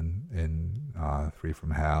involved in Free From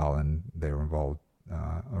Hell, and they were involved,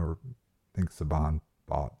 or I think Saban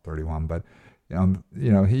bought 31, but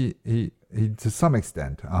you know, he to some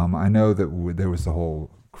extent, I know that there was the whole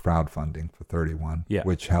crowdfunding for 31, yeah,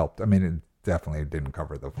 which helped. I mean, it definitely didn't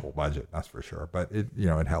cover the full budget, that's for sure, but it, you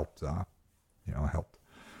know, it helped, helped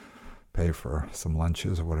pay for some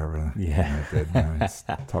lunches or whatever. Yeah, it did. You know, it's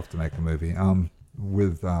tough to make a movie.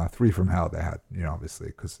 With Three From Hell, they had, you know, obviously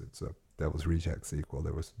because it's a Devil's Reject sequel,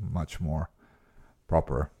 there was much more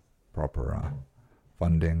proper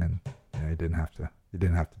funding, and you know, you didn't have to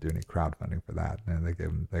do any crowdfunding for that. And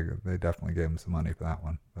they definitely gave him some money for that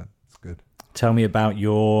one, but it's good. Tell me about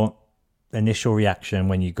your initial reaction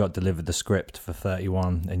when you got delivered the script for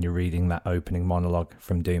 31 and you're reading that opening monologue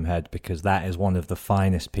from Doomhead, because that is one of the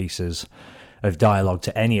finest pieces of dialogue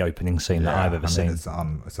to any opening scene that I've ever seen. It's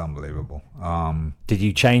unbelievable. Did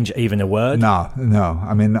you change even a word? No.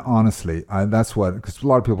 I mean, honestly, that's what, because a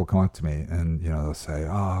lot of people come up to me and, you know, they'll say,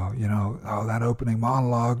 that opening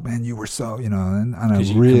monologue, man, you were so, you know, and I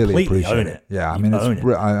really appreciate it. Yeah, I mean,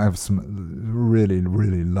 I have some really,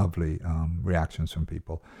 really lovely reactions from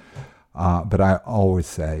people. But I always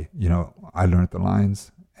say, you know, I learned the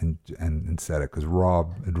lines and said it because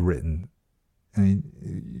Rob had written. I mean,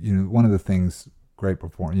 you know, one of the things great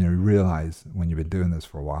performance, you know, you realize when you've been doing this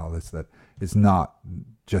for a while is that it's not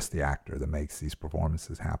just the actor that makes these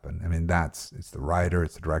performances happen. I mean, it's the writer,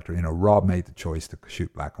 it's the director. You know, Rob made the choice to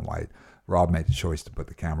shoot black and white. Rob made the choice to put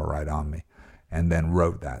the camera right on me, and then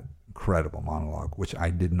wrote that incredible monologue, which I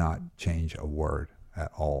did not change a word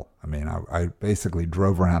at all. I mean, I basically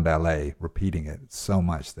drove around LA repeating it so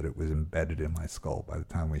much that it was embedded in my skull by the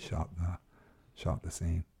time we shot the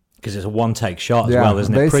scene. Because it's a one-take shot as well,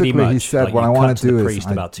 isn't it? Pretty much. He said, like, what I want to do is...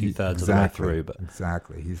 priest about two-thirds of the way through. But.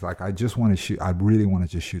 Exactly. He's like, I just want to shoot... I really want to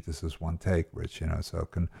just shoot this as one take, Rich, you know, so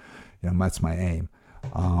it can... You know, that's my aim.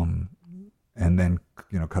 And then,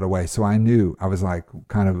 you know, cut away. So I knew, I was like,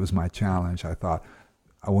 kind of, it was my challenge. I thought,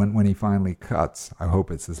 when he finally cuts, I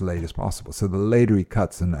hope it's as late as possible. So the later he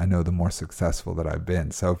cuts, and I know the more successful that I've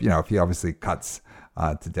been. So, you know, if he obviously cuts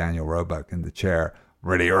to Daniel Roebuck in the chair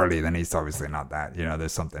really early, then he's obviously not that, you know,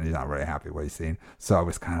 there's something, he's not really happy with what he's seen. So I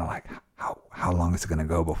was kind of like, how long is it going to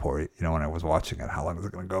go before he, you know, when I was watching it, how long is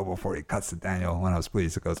it going to go before he cuts to Daniel? When I was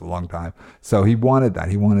pleased, it goes a long time. So he wanted that.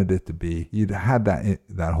 He wanted it to be, he'd had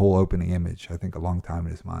that whole opening image, I think, a long time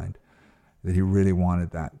in his mind, that he really wanted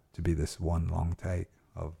that to be this one long take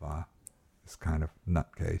of this kind of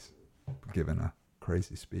nutcase giving a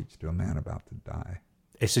crazy speech to a man about to die.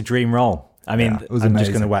 It's a dream role. I mean, it was I'm amazing.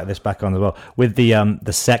 just going to whack this back on as well. With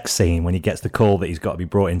the sex scene, when he gets the call that he's got to be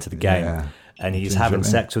brought into the game, and he's having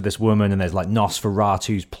sex with this woman, and there's like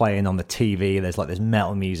Nosferatu's playing on the TV, there's like this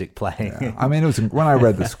metal music playing. Yeah. I mean, it was when I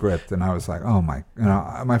read the script, and I was like, oh my, you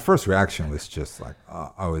know, my first reaction was just like,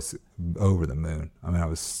 I was over the moon. I mean,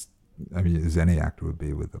 as any actor would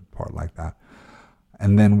be with a part like that.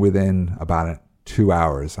 And then within about 2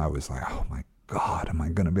 hours, I was like, oh my God, am I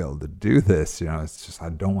going to be able to do this? You know, it's just, I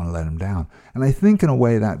don't want to let him down. And I think in a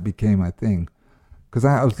way that became my thing. Because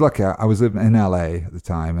I was lucky. I was living in LA at the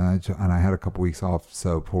time, and I had a couple weeks off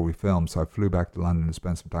before we filmed. So I flew back to London to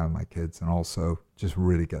spend some time with my kids and also just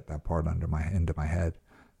really get that part into my head.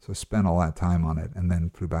 So I spent all that time on it and then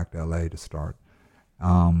flew back to LA to start.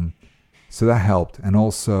 So that helped. And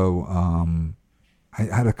also, I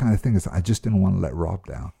had a kind of thing is I just didn't want to let Rob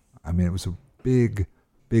down. I mean, it was a big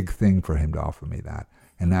thing for him to offer me that.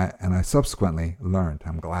 And I subsequently learned,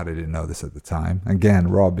 I'm glad I didn't know this at the time. Again,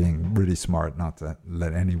 Rob being really smart, not to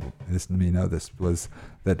let anyone listen to me know this, was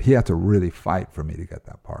that he had to really fight for me to get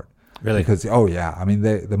that part. Really? Because, I mean,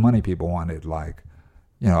 the money people wanted, like,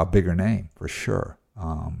 you know, a bigger name for sure.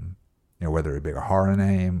 You know, whether a bigger horror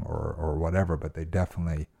name or whatever, but they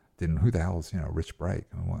definitely didn't, who the hell is, you know, Rich Brake,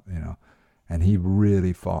 and what, you know. And he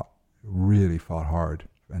really fought really fought hard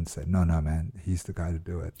and said, no, man, he's the guy to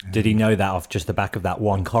do it. And did he know that off just the back of that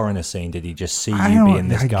one coroner scene? Did he just see you being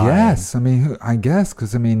this guy? I guess,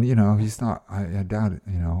 because, he's not, I doubt it,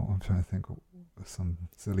 I'm trying to think of some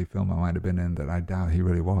silly film I might have been in that I doubt he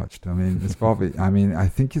really watched. It's probably, I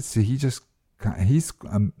think he's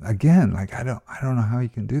again, like, I don't know how he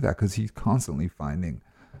can do that, because he's constantly finding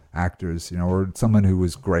actors, or someone who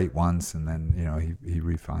was great once, and then he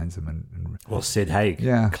refines them. And well, Sid Haig,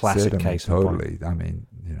 classic case. Totally.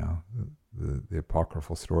 The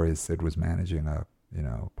apocryphal story is Sid was managing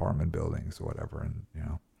apartment buildings or whatever,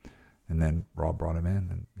 and then Rob brought him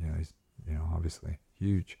in, and he's obviously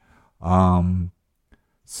huge.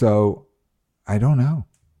 So I don't know.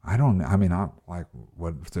 I'm like,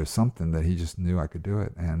 what if there's something that he just knew I could do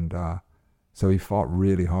it, and so he fought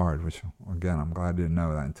really hard, which, again, I'm glad I didn't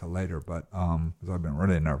know that until later, but because I've been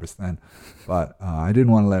really nervous then. But I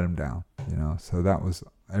didn't want to let him down, So that was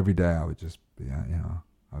every day. I would just be,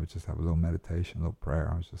 I would just have a little meditation, a little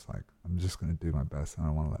prayer. I was just like, I'm just going to do my best. I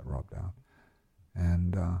don't want to let Rob down.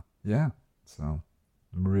 And so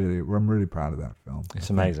I'm really proud of that film. It's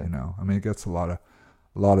amazing. It gets a lot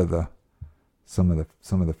of the. Some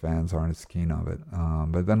of the fans aren't as keen of it,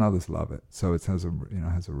 but then others love it. So it has a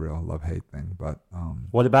real love-hate thing. But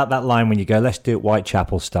what about that line when you go, "Let's do it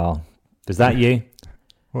Whitechapel style"? Is that you?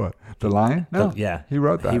 What, the line? No, yeah, he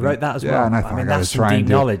wrote that. He wrote that as well. Yeah, and I thought that's some deep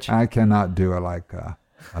knowledge. I cannot do a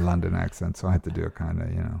London accent, so I had to do a kind of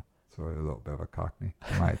sort of a little bit of a Cockney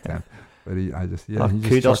in my attempt. But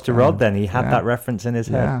kudos to Rob then. He had that reference in his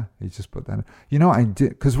head. Yeah, he just put that in. I did,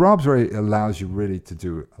 because Rob's really allows you really to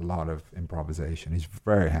do a lot of improvisation. He's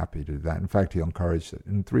very happy to do that. In fact, he encouraged it.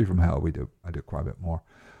 In 3 from Hell, I did quite a bit more.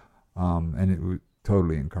 And it was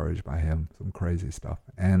totally encouraged by him, some crazy stuff.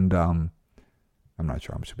 And I'm not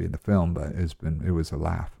sure how much should be in the film, but it was a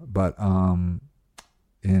laugh. But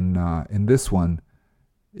in this one,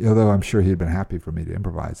 although I'm sure he'd been happy for me to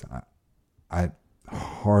improvise, I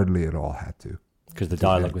hardly at all had to, because the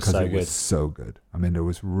dialogue was so good. It was so good. There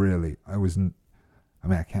was really, I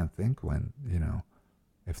can't think when,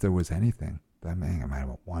 if there was anything that I might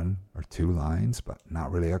have 1 or 2 lines, but not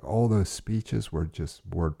really. Like, all those speeches were just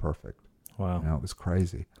word perfect. Wow. It was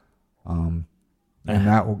crazy. And when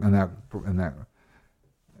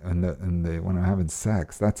I'm having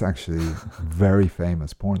sex, that's actually a very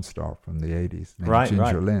famous porn star from the 80s named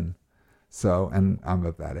Ginger Lynn. So, and I'm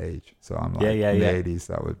of that age. So I'm like, in the 80s,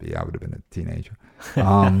 I would have been a teenager.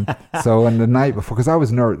 So, and the night before, because I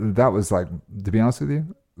was nervous, that was like, to be honest with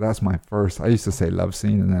you, that's my first, I used to say love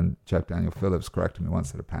scene, and then Jeff Daniel Phillips corrected me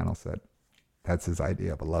once at a panel, said, that's his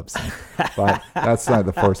idea of a love scene. But that's not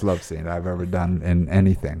the first love scene I've ever done in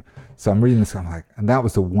anything. So I'm reading this, I'm like, and that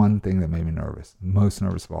was the one thing that made me nervous. Most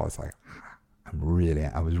nervous of all, it's like, I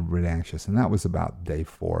was really anxious. And that was about day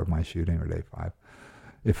 4 of my shooting, or day 5.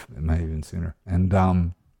 If it might even sooner. And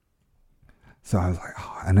so I was like,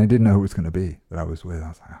 and I didn't know who it was going to be that I was with. I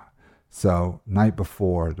was like, So night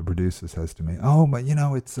before, the producer says to me, but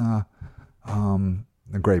it's a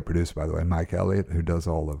great producer, by the way, Mike Elliott, who does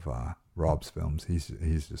all of Rob's films. He's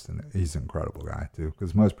an incredible guy too,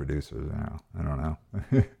 because most producers, I don't know,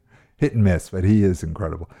 hit and miss, but he is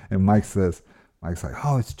incredible. And Mike's like,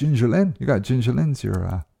 it's Ginger Lynn. You got Ginger Lynn's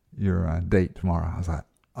your date tomorrow. I was like,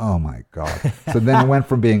 oh my God. So then it went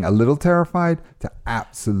from being a little terrified to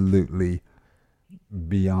absolutely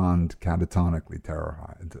beyond catatonically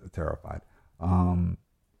terrified.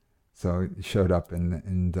 So he showed up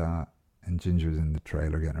and Ginger's in the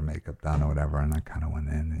trailer getting her makeup done or whatever, and I kind of went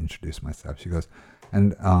in and introduced myself. She goes,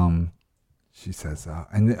 and she says,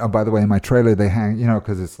 by the way, in my trailer they hang,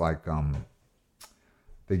 because it's like,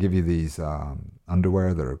 they give you these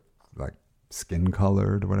underwear that are like skin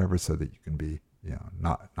colored or whatever, so that you can be,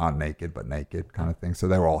 not naked, but naked kind of thing. So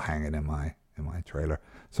they were all hanging in my trailer.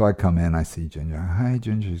 So I come in, I see Ginger. Hi,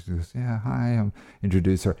 Ginger. She goes, yeah, hi.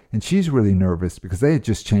 Introduce her. And she's really nervous because they had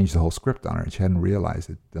just changed the whole script on her, and she hadn't realized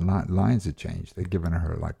that the lines had changed. They'd given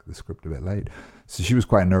her like the script a bit late. So she was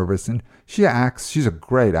quite nervous, and she acts. She's a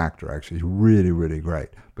great actor, actually. Really, really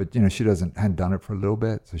great. But, she hadn't done it for a little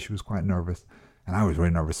bit, so she was quite nervous. And I was really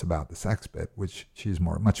nervous about the sex bit, which she's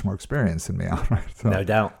much more experienced than me on, right? So no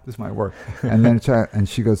doubt. This might work. And then and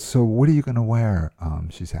she goes, so what are you going to wear?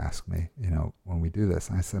 She's asked me, when we do this.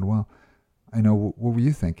 And I said, well, I know, what were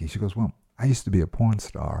you thinking? She goes, well, I used to be a porn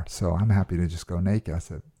star, so I'm happy to just go naked. I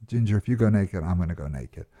said, Ginger, if you go naked, I'm going to go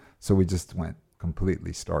naked. So we just went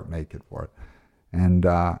completely stark naked for it. And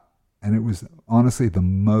it was honestly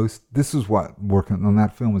this is what working on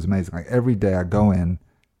that film was amazing. Like every day I go in,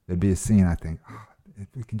 there'd be a scene, I think, if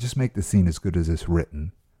we can just make the scene as good as it's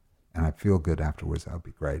written, and I feel good afterwards, that would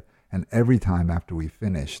be great. And every time after we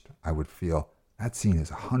finished, I would feel that scene is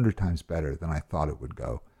 100 times better than I thought it would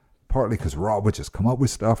go. Partly because Rob would just come up with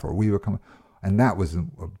stuff, or we would come, and that was a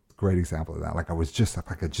great example of that. Like I was just, if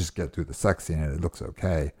I could just get through the sex scene and it looks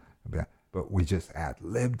okay, but we just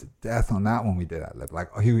ad-libbed death on that one. We did ad-lib.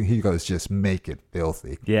 Like he goes, just make it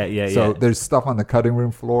filthy. Yeah. So there's stuff on the cutting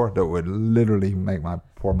room floor that would literally make my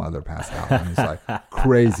poor mother pass out. And it's like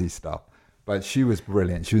crazy stuff. But she was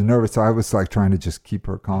brilliant. She was nervous, so I was like trying to just keep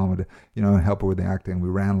her calm, and, you know, and help her with the acting. We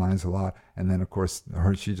ran lines a lot, and then of course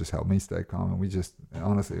she just helped me stay calm, and we just,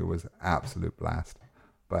 honestly, it was an absolute blast.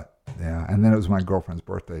 But yeah, and then it was my girlfriend's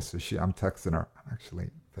birthday, so I'm texting her. I'm actually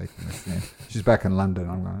faking this scene. She's back in London.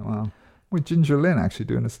 I'm going, well, with Ginger Lynn actually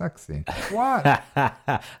doing a sex scene. What?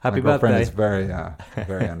 Happy my girlfriend birthday. is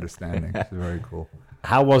very understanding. She's very cool.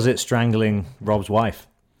 How was it strangling Rob's wife?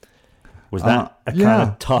 Was that a kind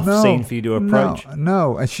of tough scene for you to approach?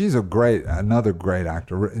 No, and she's another great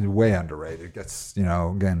actor, way underrated. Gets, you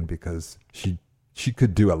know, again, because she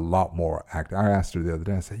could do a lot more acting. I asked her the other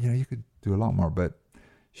day, I said, you know, you could do a lot more, but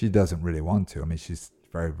she doesn't really want to. I mean, she's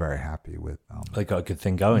very, very happy with. They got a good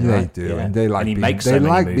thing going, they right? do, Yeah. and they like being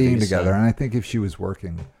being together. And I think if she was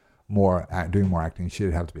working more, doing more acting,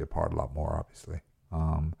 she'd have to be a part a lot more, obviously.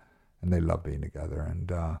 And they love being together,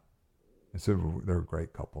 and they're a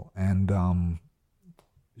great couple. And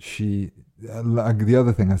the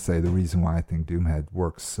other thing I say, the reason why I think Doomhead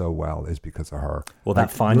works so well is because of her. Well,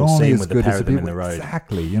 that final scene with the pair of them in the road.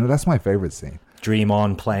 Exactly. You know, that's my favorite scene. Dream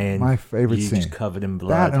On playing. My favorite you scene. Just covered in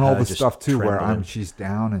blood. That and all the just stuff too, trembling. where she's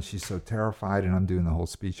down and she's so terrified, and I'm doing the whole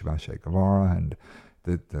speech about Che Guevara and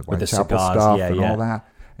the Whitechapel stuff and all that.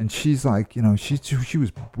 And she's like, you know, she was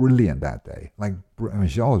brilliant that day. Like, I mean,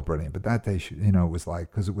 she's always brilliant, but that day, she, you know, it was like,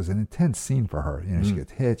 because it was an intense scene for her. You know, she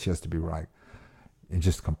gets hit, she has to be right, and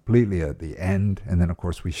just completely at the end. And then, of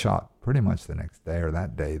course, we shot pretty much the next day or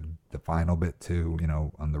that day, the final bit too, you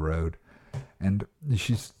know, on the road. And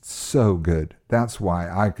she's so good. That's why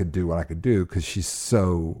I could do what I could do, because she's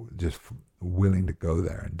so just willing to go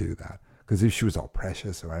there and do that. Because if she was all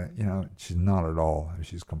precious, or, you know, she's not at all.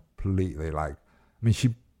 She's completely like, I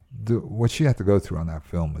mean, what she had to go through on that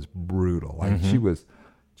film was brutal. Like she was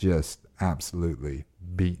just absolutely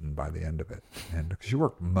beaten by the end of it, and she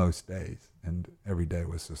worked most days, and every day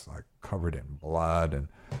was just like covered in blood, and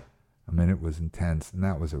I mean it was intense, and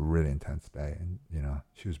that was a really intense day. And you know,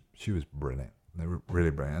 she was brilliant. They were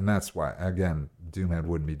really brilliant, and that's why, again, Doomhead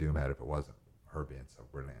wouldn't be Doomhead if it wasn't her being so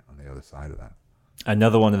brilliant on the other side of that.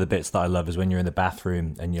 Another one of the bits that I love is when you're in the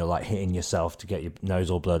bathroom and you're like hitting yourself to get your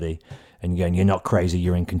nose all bloody, and you're going, "You're not crazy,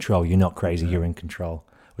 you're in control. You're not crazy, you're in control."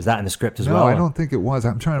 Was that in the script as well? No, I don't think it was.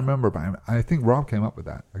 I'm trying to remember, but I think Rob came up with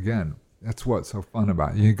that. Again, that's what's so fun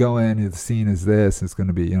about it. You go in, the scene is this, it's going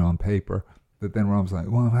to be, you know, on paper. But then Rob's like,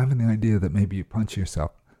 well, I'm having the idea that maybe you punch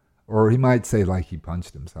yourself. Or he might say like he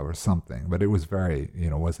punched himself or something. But it was very,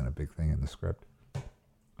 you know, wasn't a big thing in the script.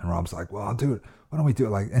 And Rob's like, well, I'll do it. Why don't we do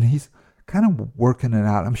it like, and he's kind of working it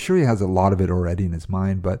out. I'm sure he has a lot of it already in his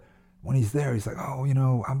mind, but when he's there, he's like, oh, you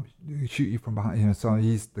know, I'm shoot you from behind, you know, so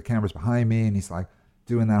the camera's behind me, and he's like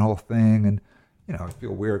doing that whole thing, and, you know, I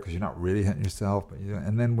feel weird because you're not really hitting yourself, but you know,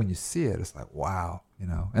 and then when you see it, it's like, wow, you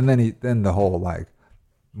know, and then the whole, like,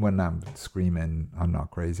 when I'm screaming, I'm not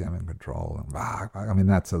crazy, I'm in control, and, I mean,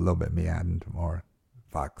 that's a little bit me adding more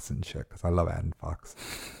fucks and shit, because I love adding fucks.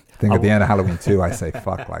 I think at the end of Halloween 2, I say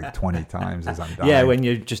fuck like 20 times as I'm dying. Yeah, when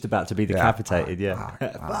you're just about to be decapitated,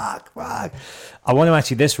 fuck. I want to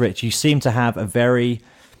ask you this, Rich. You seem to have a very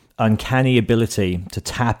uncanny ability to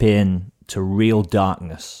tap in to real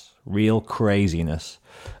darkness, real craziness.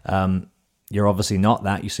 You're obviously not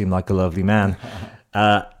that. You seem like a lovely man.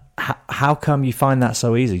 How come you find that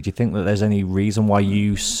so easy? Do you think that there's any reason why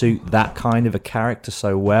you suit that kind of a character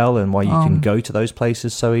so well, and why you can go to those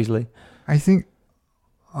places so easily? I think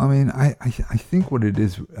what it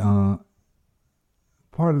is,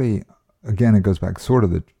 partly, again, it goes back sort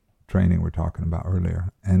of the training we're talking about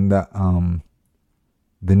earlier, and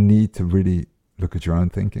the need to really look at your own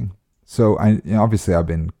thinking. So obviously I've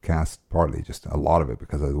been cast, partly just a lot of it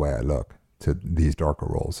because of the way I look, to these darker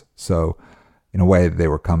roles. So in a way, they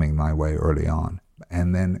were coming my way early on.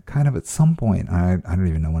 And then kind of at some point, I don't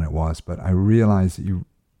even know when it was, but I realized that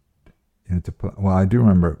I do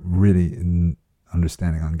remember really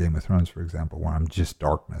understanding on Game of Thrones, for example, where I'm just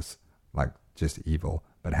darkness, like just evil,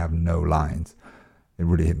 but have no lines. It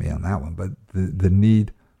really hit me on that one. But the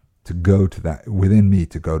need to go to that, within me,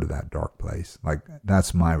 to go to that dark place, like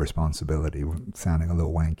that's my responsibility. Sounding a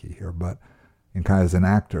little wanky here, but and kind of as an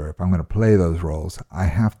actor, if I'm going to play those roles, I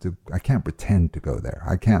can't pretend to go there.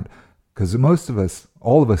 I can't, because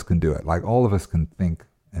all of us can do it. Like all of us can think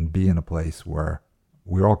and be in a place where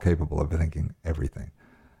we're all capable of thinking everything.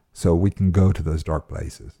 So we can go to those dark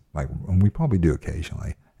places, like, and we probably do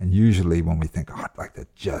occasionally. And usually when we think, oh, I'd like to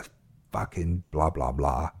just fucking blah, blah,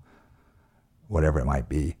 blah, whatever it might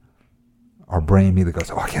be, our brain immediately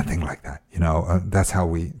goes, oh, I can't think like that. That's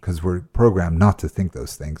how because we're programmed not to think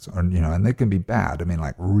those things, or, and they can be bad. I mean,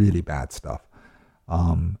 like really bad stuff.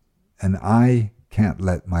 And I can't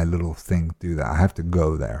let my little thing do that. I have to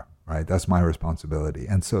go there, right? That's my responsibility.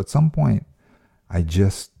 And so at some point, I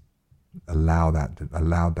just allowed that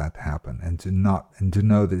to happen, and to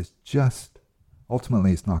know that it's just,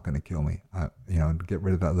 ultimately it's not going to kill me. Get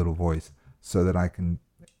rid of that little voice so that I can,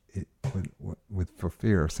 for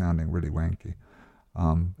fear of sounding really wanky,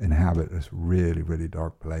 inhabit this really, really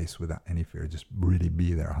dark place without any fear. Just really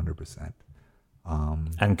be there 100%.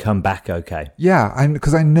 And come back okay. Yeah,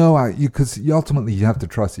 because I know because ultimately you have to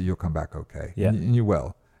trust that you'll come back okay. Yeah, and you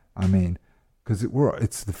will. I mean, because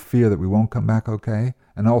it's the fear that we won't come back okay,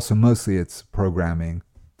 and also mostly it's programming,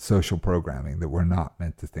 social programming, that we're not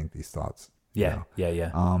meant to think these thoughts. Yeah.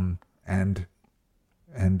 And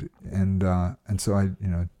so I,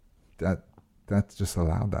 that just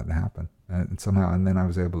allowed that to happen, and somehow, and then I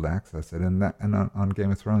was able to access it, and on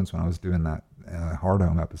Game of Thrones, when I was doing that Hard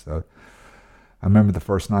Home episode, I remember the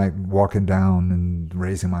first night walking down and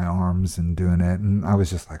raising my arms and doing it, and I was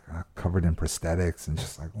just like covered in prosthetics, and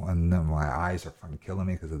just like, and then my eyes are fucking killing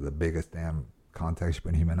me because of the biggest damn context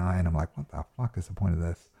between human eye, and I'm like, what the fuck is the point of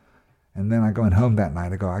this? And then I going home that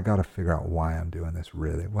night, I go, I got to figure out why I'm doing this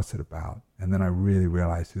really. What's it about? And then I really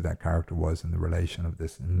realized who that character was in the relation of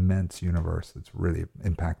this immense universe that's really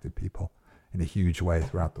impacted people in a huge way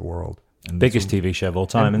throughout the world. And biggest TV show of all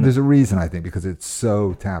time. And there's a reason, I think, because it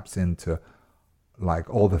so taps into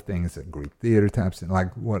like all the things that Greek theater taps in,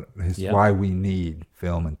 like why we need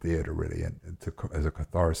film and theater really, as a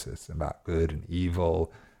catharsis about good and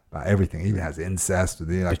evil, about everything. It even has incest,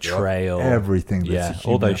 betrayal, everything. That's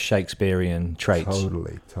all those Shakespearean traits.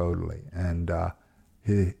 Totally. And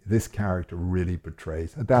this character really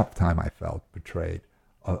portrays, at that time I felt, portrayed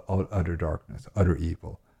utter darkness, utter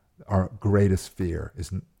evil. Our greatest fear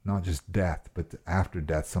is not just death, but after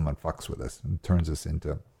death someone fucks with us and turns us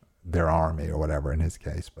into their army or whatever in his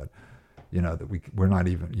case, but that we're not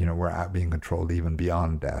even, we're being controlled even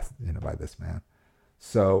beyond death, by this man.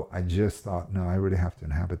 So I just thought, no, I really have to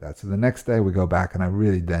inhabit that. So the next day we go back, and I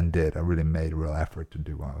really made a real effort to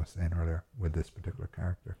do what I was saying earlier with this particular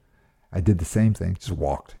character. I did the same thing, just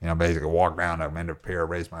walked, basically walked down, I'm in a pier,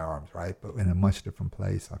 raised my arms, right? But in a much different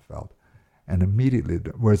place, I felt. And immediately,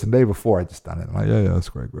 whereas the day before I just done it, like, yeah, that's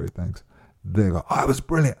great, thanks. They go, oh, it was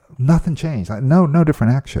brilliant. Nothing changed. Like, no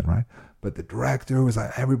different action, right? But the director was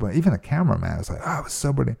like, everybody, even the cameraman was like, oh, it was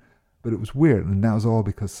so brilliant. But it was weird, and that was all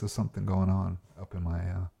because of something going on up in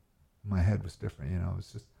my head was different. It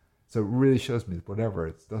was just, so it really shows me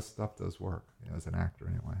whatever stuff does work. As an actor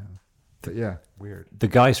anyway. But yeah, weird. The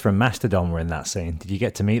guys from Mastodon were in that scene. Did you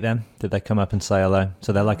get to meet them? Did they come up and say hello?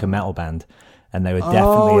 So they're like a metal band. And they were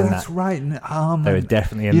definitely in that. Oh, that's right. They were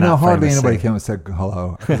definitely in that. Hardly anybody came and said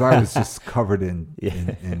hello, because I was just covered in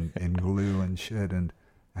glue and shit, and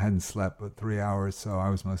I hadn't slept but 3 hours, so I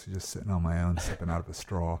was mostly just sitting on my own, sipping out of a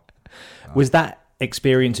straw. Was that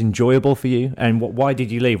experience enjoyable for you? And why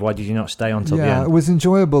did you leave? Why did you not stay on till the end? Yeah, it was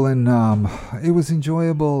enjoyable, and it was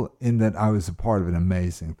enjoyable in that I was a part of an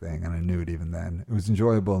amazing thing, and I knew it even then. It was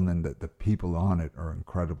enjoyable in that the people on it are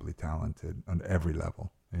incredibly talented on every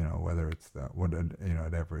level. Whether it's at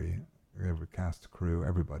every cast, crew,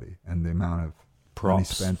 everybody, and the amount of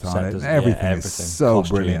props money spent on it, everything is so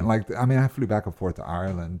costume. Brilliant. Like, I flew back and forth to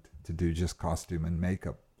Ireland to do just costume and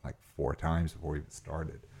makeup like 4 times before we even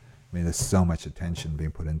started. There's so much attention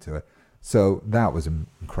being put into it. So that was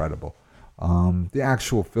incredible. The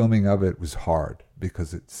actual filming of it was hard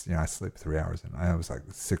because it's, I slept 3 hours, and I was like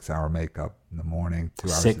 6-hour makeup in the morning, 2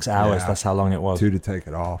 hours. 6 hours, that's how long it was. 2 to take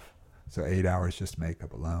it off. So 8 hours just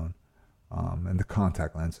makeup alone. And the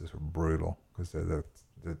contact lenses were brutal because they're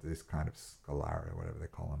this kind of scalari or whatever they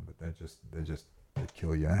call them, but they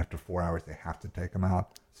kill you. And after 4 hours, they have to take them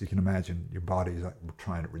out. So you can imagine your body's like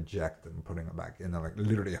trying to reject them and putting them back in. They're like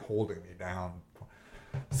literally holding me down.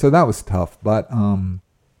 So that was tough. But, and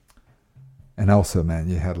also, man,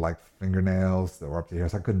 you had like fingernails that were up to here.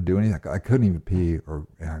 So I couldn't do anything. I couldn't even pee, or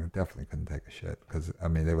I definitely couldn't take a shit because,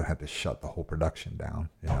 they would have to shut the whole production down,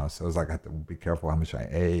 So it was like I had to be careful how much I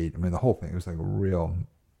ate. The whole thing, it was like a real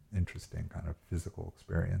interesting kind of physical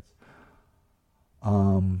experience.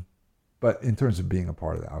 But in terms of being a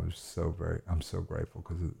part of that, I'm so grateful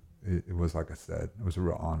because it was, like I said, it was a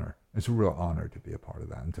real honor. It's a real honor to be a part of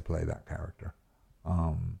that and to play that character.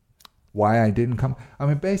 Why I didn't come,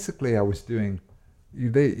 basically I was doing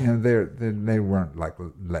they weren't like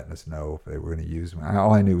letting us know if they were going to use him.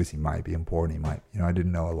 All I knew was he might be important. He might, I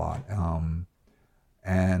didn't know a lot.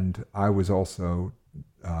 And I was also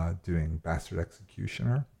doing Bastard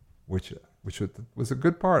Executioner, which was a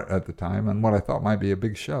good part at the time, and what I thought might be a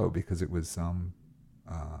big show because it was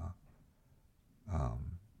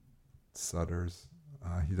Sutter's.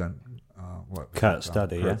 He done what? Kurt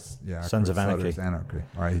Sutter, yeah. Sons of Anarchy. All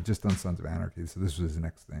right, he'd just done Sons of Anarchy, so this was his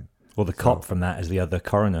next thing. Well, the cop from that is the other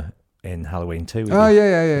coroner in Halloween 2. Oh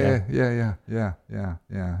yeah.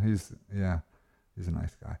 He's a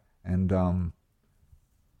nice guy, and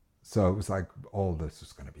so it was like all this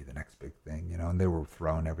was going to be the next big thing, and they were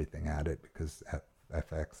throwing everything at it because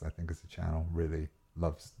FX, I think, is a channel really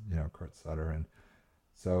loves Kurt Sutter, and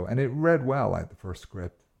it read well like the first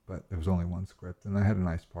script, but there was only one script, and I had a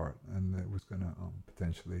nice part, and it was going to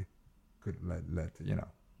potentially could lead to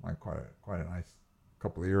like quite a nice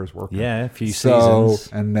couple of years working. Yeah, a few seasons.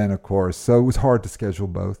 And then, of course, so it was hard to schedule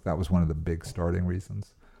both. That was one of the big starting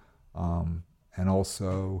reasons. And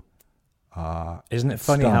also... isn't it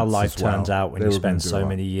funny how life turns out when you spend so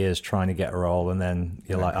many years trying to get a role, and then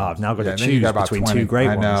you're like, I've now got to choose between 2 great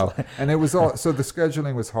ones. I know. And it was all... So the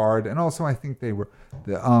scheduling was hard. And also, I think they were...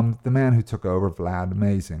 The man who took over, Vlad,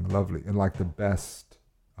 amazing, lovely, and like the best...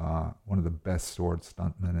 one of the best sword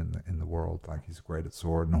stuntmen in the world. Like, he's great at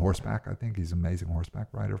sword and horseback. I think he's an amazing horseback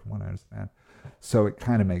rider, from what I understand. So it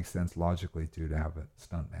kind of makes sense logically to have a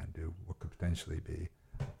stuntman do what could potentially be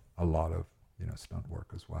a lot of stunt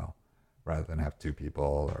work as well, rather than have 2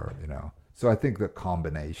 people or So I think the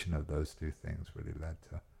combination of those 2 things really led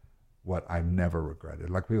to what I've never regretted.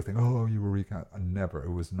 Like, people think, oh, you were recast. Never.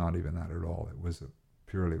 It was not even that at all. It was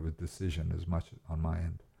purely a decision as much on my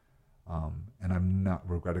end. And I'm not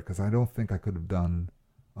regretted because I don't think I could have done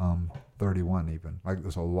 31 even. Like,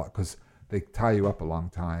 there's a lot, because they tie you up a long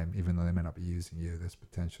time, even though they may not be using you. There's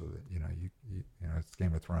potential that it's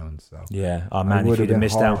Game of Thrones. So yeah, oh man, if you'd have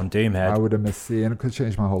missed out on Doomhead, I would have missed and it could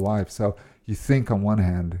change my whole life. So you think on one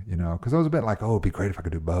hand, because I was a bit like, oh, it'd be great if I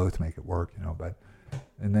could do both, make it work, but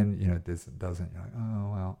and then it doesn't. You're like,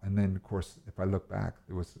 oh well. And then of course, if I look back,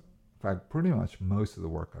 there was. In fact, pretty much most of the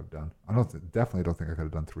work I've done, definitely don't think I could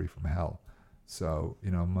have done 3 from Hell. So,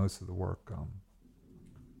 most of the work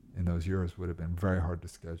in those years would have been very hard to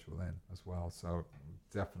schedule in as well. So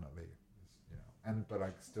definitely, but I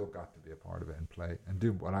still got to be a part of it and play and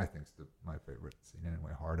do what I think is my favorite scene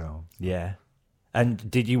anyway, Hard Home. So. Yeah. And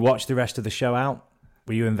did you watch the rest of the show out?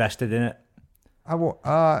 Were you invested in it? No.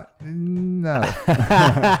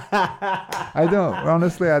 I don't.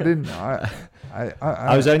 Honestly, I didn't.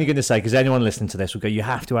 I was only going to say, because anyone listening to this will go, you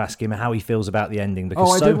have to ask him how he feels about the ending.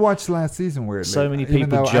 Because I did watch the last season weirdly. So many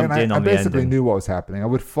people jumped in on the ending. I basically knew what was happening. I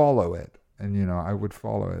would follow it, and I would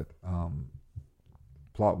follow it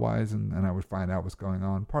plot-wise, and I would find out what's going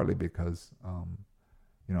on, partly because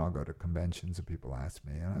I'll go to conventions and people ask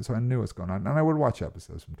me, and so I knew what's going on, and I would watch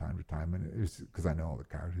episodes from time to time, and it was because I know all the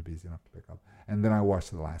characters, it'd be easy enough to pick up. And then I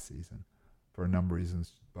watched the last season for a number of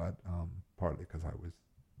reasons, but partly because I was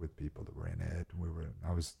with people that were in it.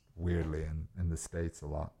 I was weirdly in the States a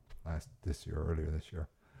lot earlier this year,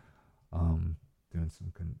 doing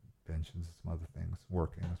some conventions and some other things,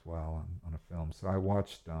 working as well on a film. So I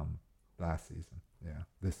watched last season,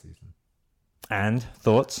 this season. And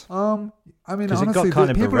thoughts? I mean, honestly, it got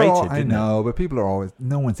kind of berated, I know, but people are always.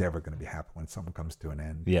 No one's ever going to be happy when something comes to an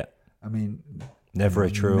end. Yeah. I mean, never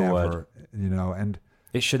a true word. And.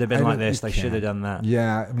 It should have been like this. They should have done that.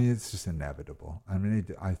 Yeah, I mean, it's just inevitable. I mean,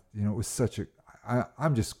 it was such a.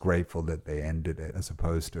 I'm just grateful that they ended it as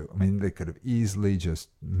opposed to. I mean, they could have easily just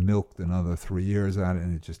milked another 3 years out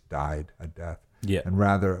and it just died a death. Yeah. And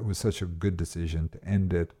rather, it was such a good decision to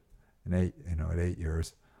end it in 8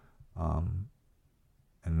 years. And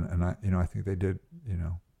I think they did.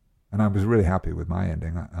 And I was really happy with my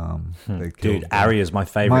ending. Dude, Arya's my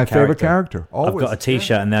favorite character. My favorite character. Always. I've got a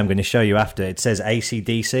T-shirt and then I'm going to show you after. It says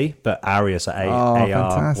ACDC, but Arya's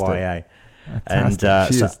ARYA. And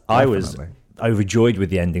so I was overjoyed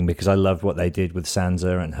with the ending because I loved what they did with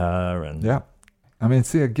Sansa and her. And yeah. I mean,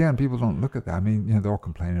 see, again, people don't look at that. I mean, they're all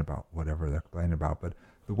complaining about whatever they're complaining about, but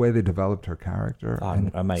the way they developed her character,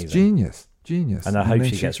 amazing. Genius. And I hope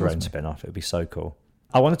she gets her own spin-off. It would be so cool.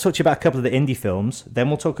 I want to talk to you about a couple of the indie films, then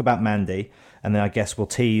we'll talk about Mandy, and then I guess we'll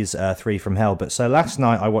tease 3 from Hell. But so last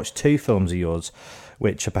night I watched 2 films of yours,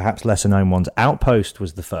 which are perhaps lesser known ones. Outpost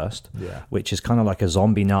was the first, which is kind of like a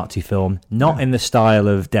zombie Nazi film, not in the style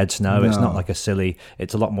of Dead Snow. No. It's not like it's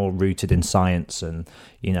a lot more rooted in science and,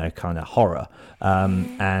 kind of horror.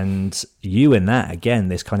 And you in that, again,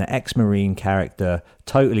 this kind of ex-Marine character,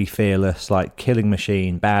 totally fearless, like killing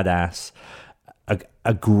machine, badass.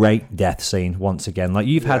 a great death scene once again. Like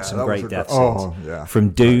you've had some great death scenes. From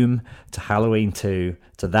Doom to Halloween 2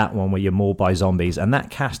 to that one where you're mauled by zombies, and that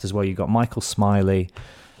cast as well. You got Michael Smiley.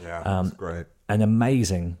 Yeah, that's great. An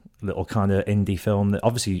amazing little kind of indie film that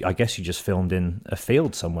obviously I guess you just filmed in a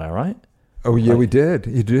field somewhere, right? Oh yeah, we did.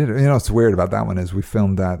 You did. You know, what's weird about that one is we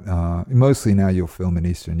filmed that. Mostly now you'll film in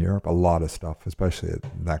Eastern Europe. A lot of stuff, especially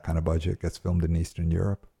at that kind of budget, gets filmed in Eastern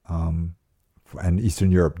Europe. And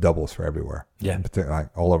Eastern Europe doubles for everywhere. Yeah, in particular,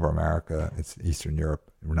 like all over America, it's Eastern Europe.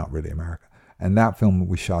 We're not really America. And that film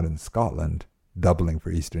we shot in Scotland, doubling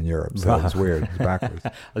for Eastern Europe. So it was weird. It was backwards.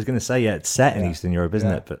 I was going to say, it's set in Eastern Europe, isn't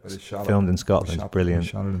it? But it's filmed in Scotland. Brilliant. We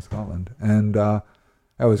shot it in Scotland, and that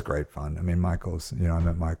was great fun. I mean, Michael's. I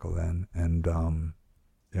met Michael then, and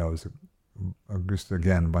it was just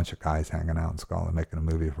again a bunch of guys hanging out in Scotland making a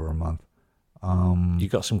movie for a month. You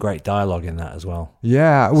got some great dialogue in that as well.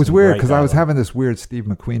 Yeah, it was weird because I was having this weird Steve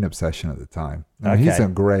McQueen obsession at the time. I mean, he's a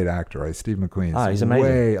great actor, right? Steve McQueen. He's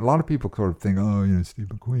amazing. A lot of people sort of think, Steve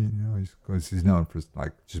McQueen, he's known for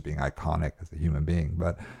like just being iconic as a human being.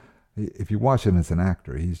 But if you watch him as an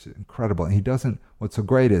actor, he's incredible. And he doesn't. What's so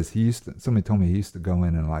great is somebody told me he used to go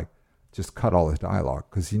in and like just cut all his dialogue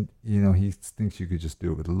because he thinks you could just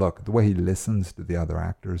do it with a look. The way he listens to the other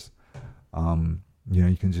actors.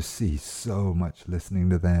 You can just see so much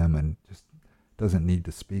listening to them and just doesn't need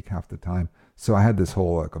to speak half the time. So I had this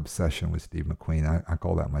whole like obsession with Steve McQueen. I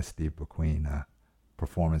call that my Steve McQueen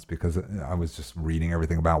performance because I was just reading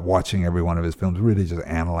everything about, watching every one of his films, really just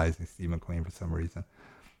analyzing Steve McQueen for some reason.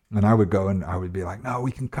 And I would go and I would be like, no,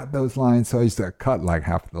 we can cut those lines. So I used to cut like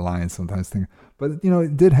half of the lines sometimes thinking, but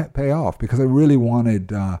it did pay off because I really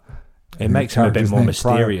wanted... it makes him a bit more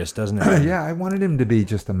mysterious, doesn't it? Yeah, I wanted him to be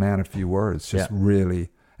just a man of few words, really.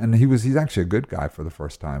 And he's actually a good guy for the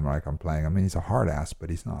first time, like I'm playing. I mean, he's a hard ass, but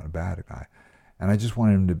he's not a bad guy. And I just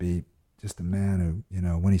wanted him to be just a man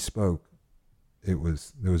who, when he spoke, there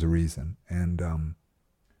was a reason. And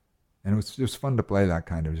it was fun to play that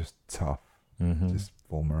kind of just tough, just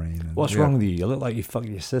full Marine. And, what's wrong with you? You look like you fucked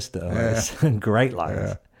your sister. Great lines.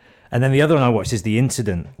 Yeah. And then the other one I watched is The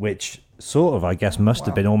Incident, which sort of, I guess, must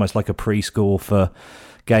have been almost like a preschool for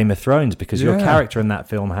Game of Thrones because your character in that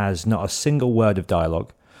film has not a single word of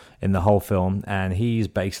dialogue in the whole film, and he's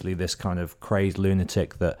basically this kind of crazed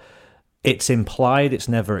lunatic that it's implied, it's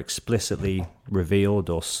never explicitly revealed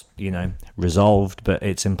or, resolved, but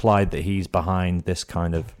it's implied that he's behind this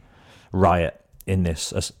kind of riot in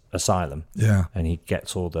this asylum. Yeah. And he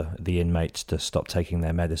gets all the inmates to stop taking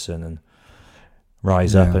their medicine and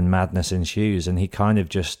rise up, and madness ensues, and he kind of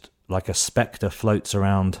just like a specter floats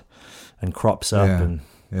around and crops up.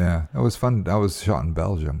 It was fun. That was shot in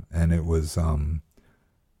Belgium, and it was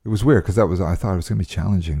weird because I thought it was going to be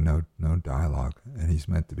challenging, no dialogue, and he's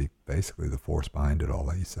meant to be basically the force behind it all,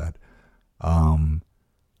 like you said. And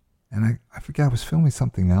I forget, I was filming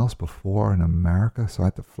something else before in America, so I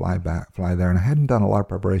had to fly there, and I hadn't done a lot of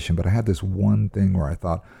preparation, but I had this one thing where I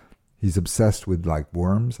thought, he's obsessed with like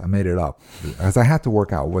worms. I made it up because I had to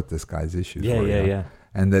work out what this guy's issues were. Yeah.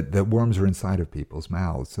 And that worms are inside of people's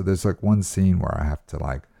mouths. So there's like one scene where I have to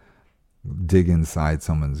like dig inside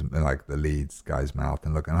someone's, like the lead guy's mouth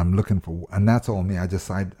and look, and I'm looking for, and that's all me.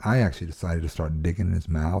 I actually decided to start digging in his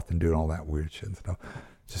mouth and doing all that weird shit and stuff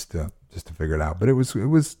just to figure it out. But it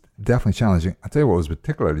was definitely challenging. I'll tell you what was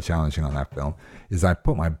particularly challenging on that film is I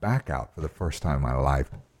put my back out for the first time in my life.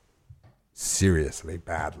 Seriously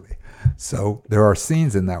badly. So there are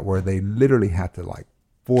scenes in that where they literally had to like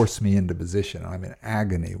force me into position. I'm in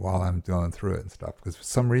agony while I'm going through it and stuff because for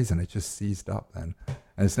some reason it just seized up then,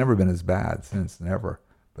 and it's never been as bad since, never.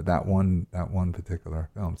 But that one particular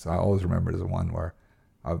film, so I always remember it as the one where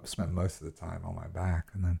I spent most of the time on my back,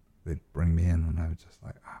 and then they'd bring me in, and I was just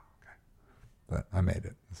like, okay. But I made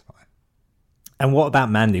it. It's fine. And what about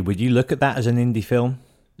Mandy? Would you look at that as an indie film?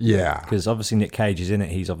 Yeah, because obviously Nick Cage is in it.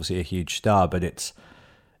 He's obviously a huge star, but it's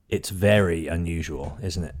very unusual,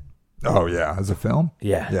 isn't it? Oh yeah, as a film.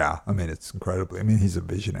 Yeah. I mean, it's incredibly. I mean, he's a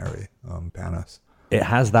visionary. Panos. It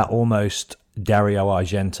has that almost Dario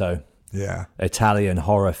Argento, Italian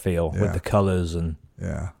horror feel with the colors and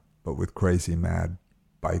but with crazy mad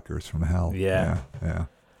bikers from hell. Yeah.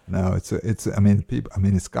 No, it's. I mean,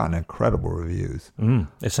 it's gotten incredible reviews.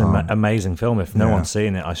 It's an amazing film. If no one's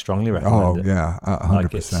seen it, I strongly recommend it. Oh yeah,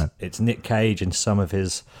 100%. It's Nick Cage in some of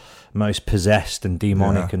his most possessed and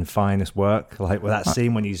demonic and finest work. Like with that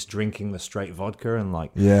scene when he's drinking the straight vodka and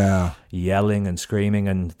like yelling and screaming,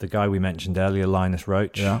 and the guy we mentioned earlier, Linus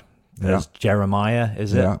Roach. There's Jeremiah,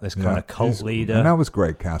 is it? This kind of cult leader. And that was a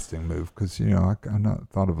great casting move because I not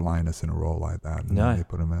thought of Linus in a role like that. And they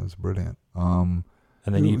put him. It was brilliant.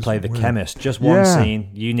 And then you play the chemist. Just one scene.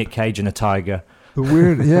 You, Nick Cage, and a tiger The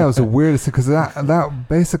weird, yeah, it was the weirdest because that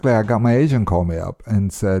basically I got my agent call me up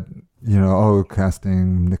and said, you know, oh,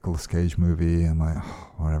 casting Nicolas Cage movie. I'm like,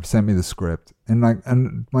 oh, whatever. Sent me the script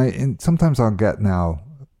and sometimes I'll get now,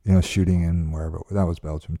 you know, shooting in wherever that was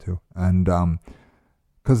Belgium too, and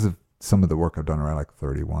because of some of the work I've done around like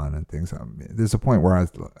 31 and things, there's a point where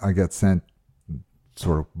I get sent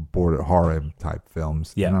sort of bored at horror type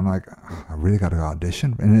films, and I'm like, oh, I really got to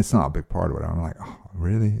audition, and it's not a big part of it. I'm like, oh,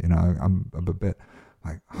 really? You know, I'm a bit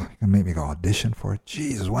like, oh, you're gonna make me go audition for it?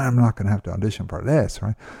 Jesus, when I'm not gonna have to audition for this,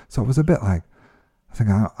 right? So it was a bit like, I think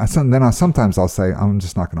sometimes I'll say I'm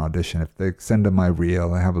just not gonna audition. If they send them my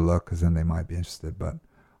reel, I have a look because then they might be interested. But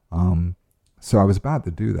so I was about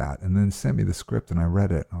to do that, and then they sent me the script, and I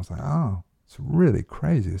read it, and I was like, oh, it's really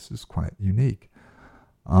crazy. This is quite unique.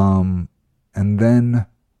 And then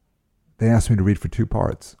they asked me to read for 2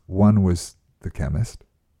 parts. One was the chemist,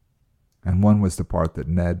 and one was the part that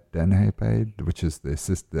Ned Denhay played, which is the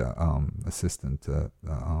assistant to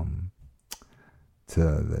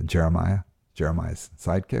Jeremiah's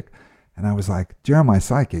sidekick. And I was like, Jeremiah's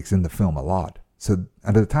sidekick's in the film a lot. So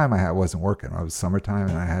at the time I wasn't working. It was summertime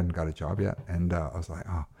and I hadn't got a job yet. And I was like,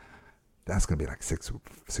 oh, that's going to be like six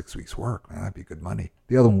weeks work. Man, that'd be good money.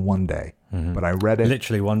 The other one day. Mm-hmm. But I read it.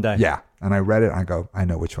 Literally one day. Yeah. And I read it and I go, I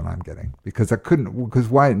know which one I'm getting. Because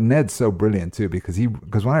why Ned's so brilliant too, because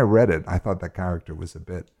when I read it, I thought that character was a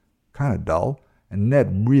bit kind of dull. And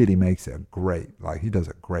Ned really makes it he does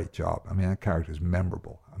a great job. I mean, that character is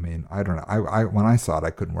memorable. I mean, I don't know. I when I saw it, I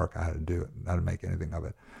couldn't work out how to do it, how to make anything of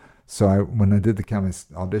it. So when I did the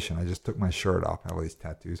chemist audition, I just took my shirt off. I have all these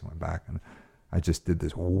tattoos on my back, and I just did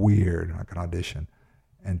this weird like an audition.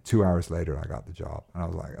 And 2 hours later, I got the job. And I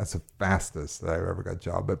was like, that's the fastest that I ever got a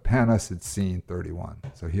job. But Panos had seen 31,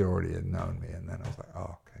 so he already had known me. And then I was like,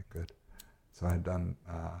 oh, okay, good. So I had done.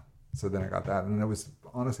 So then I got that, and it was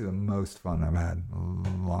honestly the most fun I've had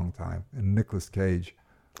in a long time. And Nicolas Cage,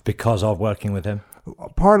 because of working with him,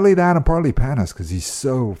 partly that and partly Panos, because he's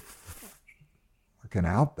so fucking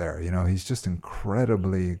out there. You know, he's just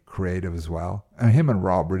incredibly creative as well. And him and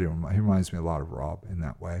Rob he reminds me a lot of Rob in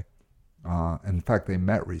that way. In fact, they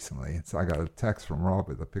met recently, so I got a text from Rob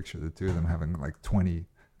with a picture of the two of them having like 20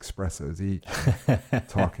 espressos each,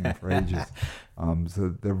 talking for ages. So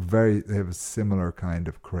they have a similar kind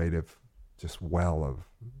of creative, just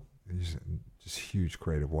huge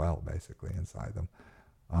creative well basically inside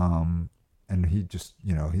them. And he just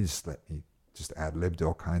ad-libbed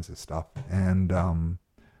all kinds of stuff. And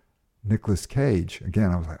Nicolas Cage,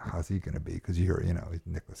 again, I was like, how's he going to be? Because he's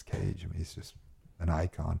Nicolas Cage. I mean, he's just an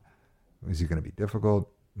icon. Is he going to be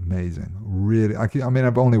difficult? Amazing. Really,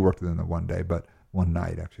 I've only worked with him one day, but one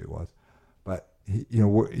night actually it was. But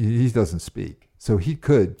he doesn't speak, so he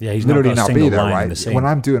could literally not be there, right? When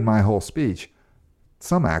I'm doing my whole speech,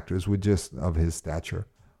 some actors would just of his stature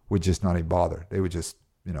would just not even bother. They would just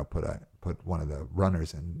put one of the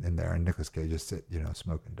runners in there, and Nicolas Cage just sit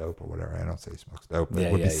smoking dope or whatever. I don't say he smokes dope,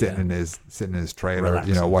 but would be sitting in his trailer,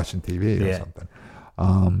 relaxing, watching TV or something.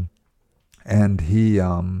 And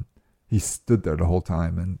he stood there the whole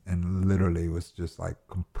time and literally was just like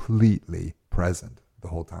completely present the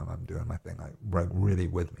whole time I'm doing my thing, like really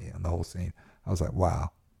with me on the whole scene. I was like,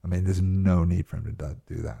 wow. I mean, there's no need for him to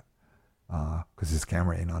do that because his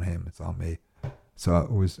camera ain't on him, it's on me. So I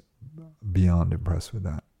was beyond impressed with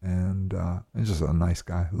that. And he's just a nice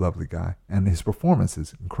guy, lovely guy. And his performance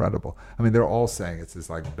is incredible. I mean, they're all saying it's his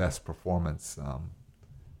like best performance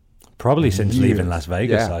probably since leaving Las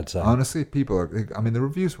Vegas, I'd say. Honestly, the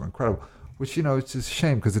reviews were incredible, which, it's just a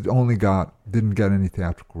shame because it didn't get any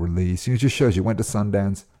theatrical release. It just shows you went to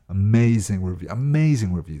Sundance, amazing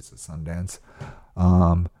reviews at Sundance.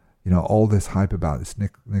 All this hype about this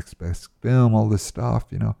Nick's best film, all this stuff,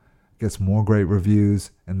 gets more great reviews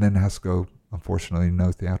and then has to go, unfortunately,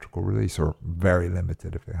 no theatrical release or very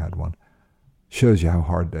limited if it had one. Shows you how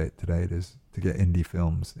hard today it is to get indie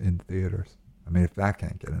films in theaters. I mean, if that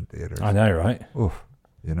can't get in theaters. I know, right? Oof.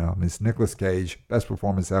 It's Nicolas Cage, best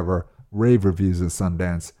performance ever, rave reviews at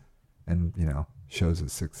Sundance, and, shows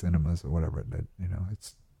at 6 Cinemas or whatever it did.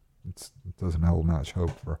 It doesn't hold much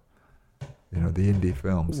hope for, the indie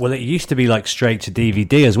films. Well, it used to be like straight to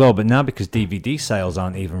DVD as well, but now because DVD sales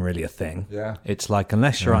aren't even really a thing, it's like,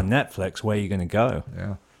 unless you're on Netflix, where are you going to go?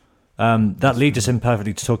 Yeah. That leads us in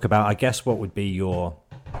perfectly to talk about, I guess, what would be your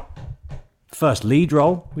first lead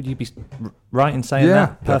role? Would you be right in saying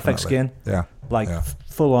that? Perfect Skin? Yeah.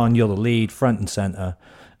 Full on, you're the lead, front and center,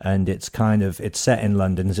 and it's set in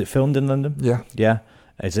London. Is it filmed in London? Yeah. Yeah.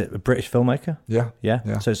 Is it a British filmmaker? Yeah.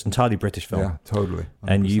 Yeah? So it's an entirely British film. Yeah, totally. 100%.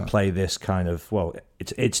 And you play this kind of,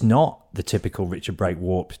 it's not the typical Richard Brake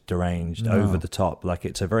warped, deranged, over the top. Like,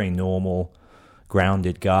 it's a very normal,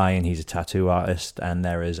 grounded guy, and he's a tattoo artist. And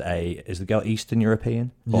there is the girl Eastern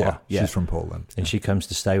European? Yeah, she's from Poland. And she comes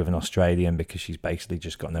to stay with an Australian because she's basically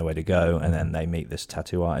just got nowhere to go. And then they meet this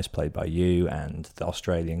tattoo artist played by you, and the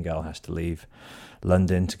Australian girl has to leave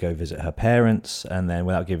London to go visit her parents. And then,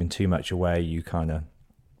 without giving too much away, you kind of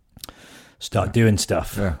start doing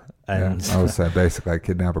stuff. Yeah. And I would say basically I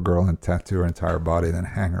kidnap a girl and tattoo her entire body, then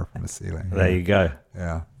hang her from the ceiling. There you go.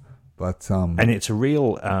 Yeah. But and it's a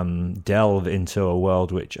real delve into a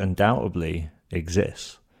world which undoubtedly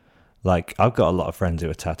exists. Like, I've got a lot of friends who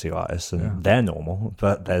are tattoo artists, and they're normal,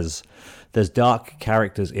 but there's dark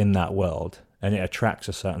characters in that world, and it attracts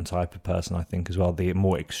a certain type of person, I think, as well, the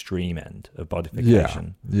more extreme end of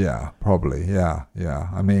bodification. Yeah, probably. Yeah.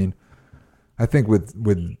 I mean, I think with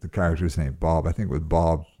the character's name Bob, I think with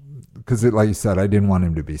Bob, because like you said, I didn't want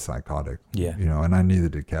him to be psychotic. Yeah. You know, and I neither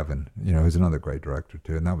did Kevin. You know, he's another great director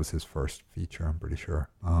too, and that was his first feature, I'm pretty sure.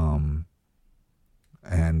 One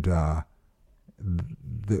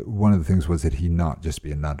of the things was that he not just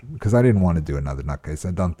be a nut, because I didn't want to do another nutcase.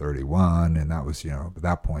 I'd done 31, and that was, at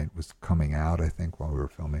that point was coming out, I think, while we were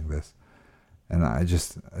filming this. And I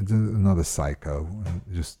did another psycho,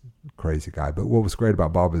 just crazy guy. But what was great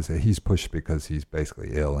about Bob is that he's pushed because he's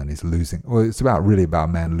basically ill and he's losing. Well, it's really about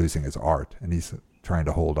a man losing his art, and he's trying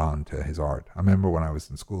to hold on to his art. I remember when I was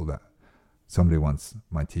in school that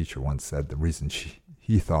my teacher once said the reason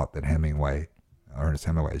he thought that Ernest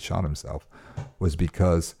Hemingway had shot himself was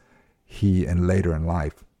because he, and later in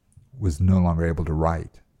life, was no longer able to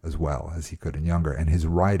write as well as he could in younger, and his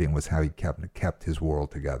writing was how he kept his world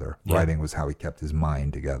together. Yeah. Writing was how he kept his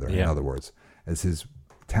mind together. Yeah. In other words, as his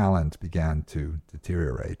talent began to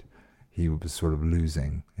deteriorate, he was sort of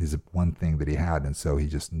losing his one thing that he had, and so he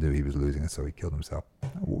just knew he was losing it, so he killed himself.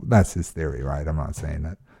 That's his theory, right? I'm not saying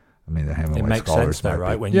that. I mean, the Hemingway it makes scholars sense, though,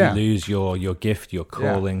 right? When you lose your gift, your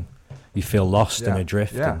calling. Yeah. You feel lost and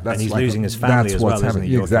adrift, and he's like losing his family as well, isn't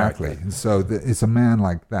he? Exactly. And so it's a man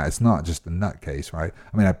like that. It's not just a nutcase, right?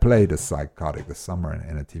 I mean, I played a psychotic this summer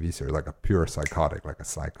in a TV series, like a pure psychotic, like a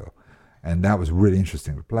psycho. And that was really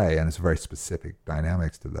interesting to play, and it's very specific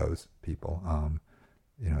dynamics to those people,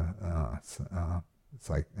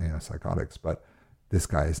 psychotics. But this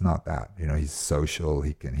guy is not that. He's social.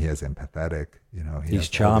 He has empathetic. He's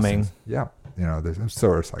charming. Yeah. There's so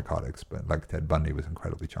are psychotics, but like Ted Bundy was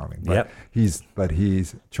incredibly charming. But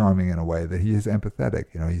he's charming in a way that he is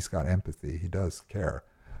empathetic. He's got empathy. He does care.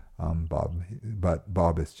 Bob, but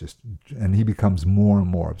Bob is just, and he becomes more and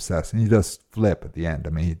more obsessed, and he does flip at the end.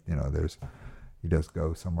 I mean, he does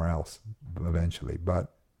go somewhere else eventually.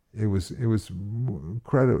 But it was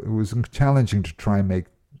incredible. It was challenging to try and make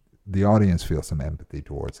the audience feel some empathy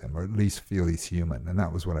towards him, or at least feel he's human, and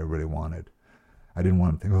that was what I really wanted. I didn't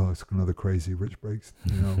want him to think, it's another crazy Rich Breaks,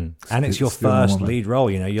 And it's your first lead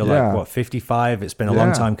role, you're like, what, 55? It's been a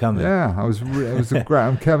long time coming. Yeah, it was a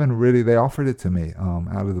great. Kevin really, they offered it to me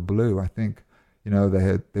out of the blue. I think,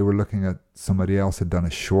 they were looking at somebody else had done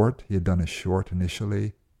a short. He had done a short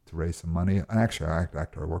initially to raise some money. And actually, an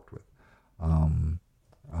actor I worked with,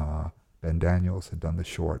 Ben Daniels, had done the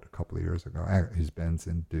short a couple of years ago. Ben's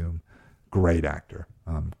in Doom. Great actor.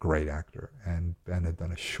 And Ben had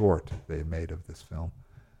done a short they had made of this film,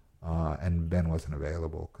 and Ben wasn't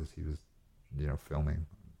available because he was, filming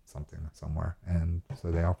something somewhere, and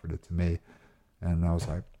so they offered it to me, and I was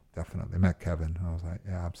like, definitely. Met Kevin, and I was like,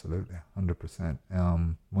 yeah, absolutely, 100%.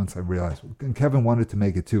 Once I realized, and Kevin wanted to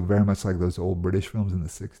make it too, very much like those old British films in the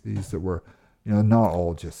 60s that were, not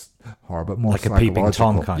all just horror, but more like psychological. A Peeping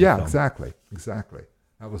Tom kind of film. Yeah, exactly.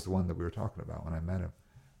 That was the one that we were talking about when I met him,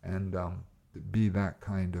 and be that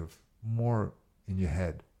kind of more in your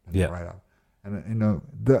head and right out. And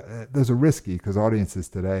those are risky because audiences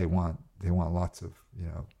today want lots of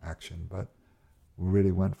action, but we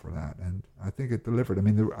really went for that, and I think it delivered. I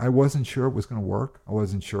mean, I wasn't sure it was going to work. I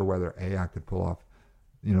wasn't sure whether I could pull off,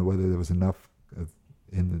 whether there was enough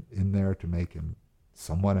in there to make him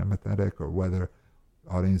somewhat empathetic, or whether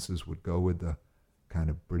audiences would go with the kind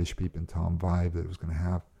of British Peeping Tom vibe that it was going to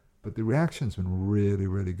have. But the reaction's been really,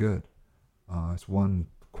 really good. It's won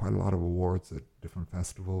quite a lot of awards at different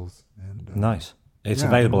festivals, and nice. It's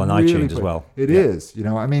available on iTunes as well. It is.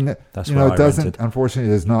 I mean, that's it doesn't. Unfortunately,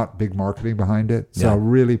 there's not big marketing behind it. So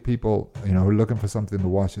really, people, who are looking for something to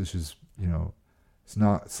watch, this is, it's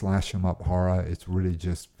not slash 'em up horror. It's really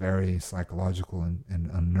just very psychological and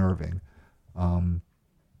unnerving. I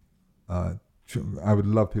would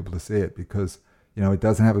love people to see it because it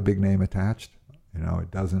doesn't have a big name attached.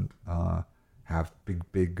 It doesn't have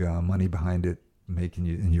big money behind it, making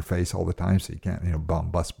you in your face all the time, so you can't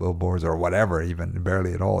bust billboards or whatever, even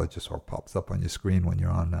barely at all. It just sort of pops up on your screen when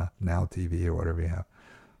you're on Now TV or whatever you have.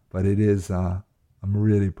 But it is I'm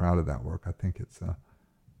really proud of that work. I think it's a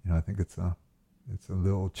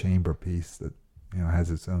little chamber piece that,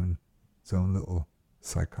 has its own little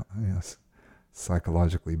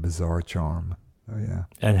psychologically bizarre charm. So yeah.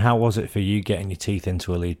 And how was it for you getting your teeth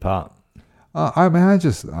into a lead part? I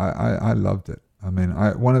loved it. I mean,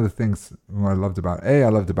 one of the things I loved about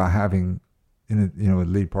having in a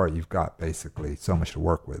lead part, you've got basically so much to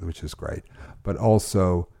work with, which is great. But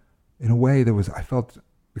also, in a way, I felt,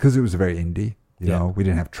 because it was very indie. You know, we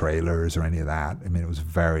didn't have trailers or any of that. I mean, it was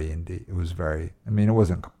very indie. It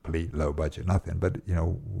wasn't complete low budget, nothing. But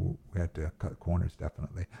we had to cut corners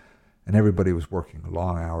definitely, and everybody was working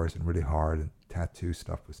long hours and really hard. And tattoo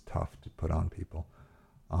stuff was tough to put on people.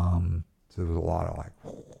 So there was a lot of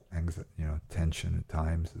tension at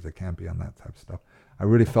times, as it can be on that type of stuff. I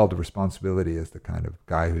really felt a responsibility as the kind of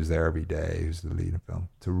guy who's there every day, who's the lead in film,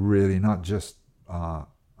 to really not just.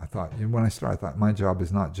 I thought when I started, I thought my job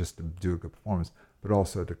is not just to do a good performance, but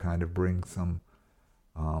also to kind of bring some,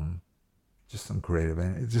 just some creative,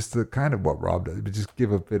 and just the kind of what Rob does, but just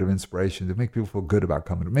give a bit of inspiration to make people feel good about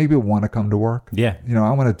coming. Maybe want to come to work. Yeah.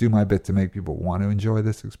 I want to do my bit to make people want to enjoy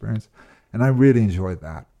this experience, and I really enjoyed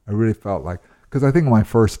that. I really felt like, because I think on my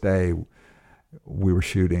first day, we were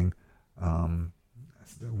shooting.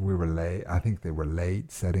 We were late. I think they were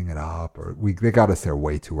late setting it up, or they got us there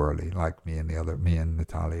way too early. Like me and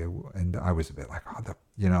Natalia, and I was a bit like,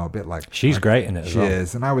 a bit like she's great in it. She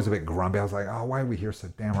is, and I was a bit grumpy. I was like, oh, why are we here so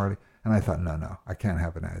damn early? And I thought, no, I can't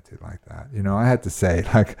have an attitude like that. I had to say,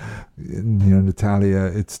 Natalia,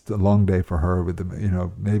 it's a long day for her. With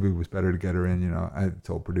maybe it was better to get her in. I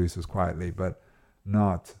told producers quietly, but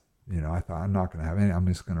not. I thought I'm not going to have any. I'm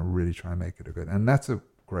just going to really try and make it a good. And that's a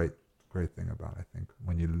great thing about, I think,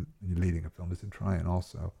 when you're leading a film, is to try and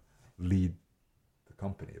also lead the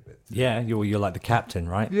company a bit. Yeah, you're like the captain,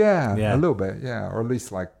 right? Yeah, a little bit, yeah, or at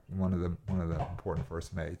least like one of the important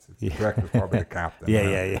first mates. The director's probably the captain.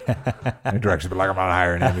 Yeah. And the director's be like, I'm not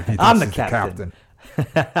hiring him if he I'm thinks the he's captain.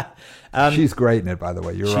 She's great in it, by the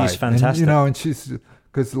way. You're right. She's fantastic. And she's,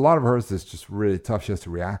 because a lot of hers is just really tough. She has to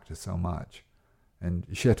react to so much, and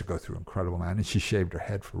she had to go through incredible, man. And she shaved her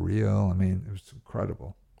head for real. I mean, it was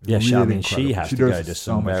incredible. Yeah, really she has to go to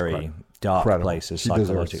some very dark places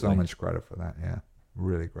psychologically. She deserves so much credit for that. Yeah,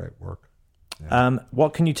 really great work. Yeah.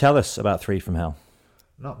 What can you tell us about Three from Hell?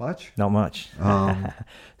 Not much.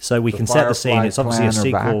 So we can set the scene. It's obviously a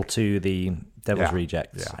sequel back. to the Devil's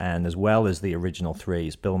Rejects, and as well as the original three,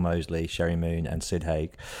 it's Bill Moseley, Sherry Moon, and Sid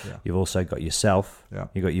Haig. Yeah. You've also got yourself. Yeah.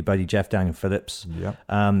 You've got your buddy Jeff Daniel Phillips. Yeah.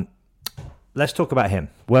 Let's talk about him.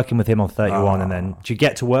 Working with him on 31, and then do you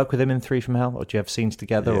get to work with him in Three from Hell, or do you have scenes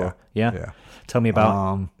together? Yeah. Or, yeah. Tell me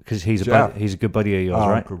about, because he's a good buddy of yours,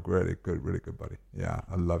 right? Really good buddy. Yeah,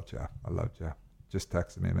 I love Jeff. Just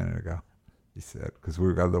texted me a minute ago. He said, because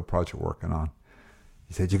we've got a little project working on.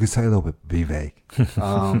 He said, you could say a little bit, be vague.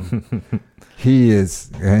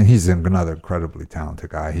 He's another incredibly talented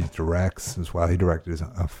guy. He directs as well. He directed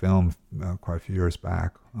a film quite a few years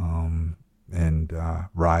back, and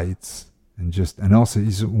writes. And also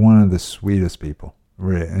he's one of the sweetest people,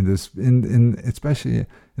 really. And especially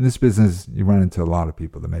in this business, you run into a lot of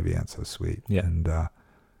people that maybe aren't so sweet, and are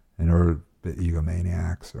a bit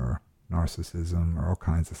egomaniacs or narcissism or all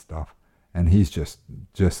kinds of stuff. And he's just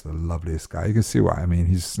the loveliest guy. You can see why. I mean,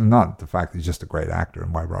 he's not the fact that he's just a great actor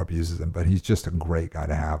and why Rob uses him, but he's just a great guy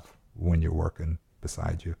to have when you're working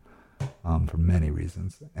beside you, for many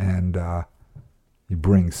reasons. And he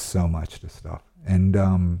brings so much to stuff.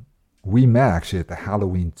 And we met actually at the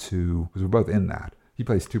Halloween 2, because we're both in that. He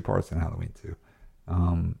plays two parts in Halloween 2.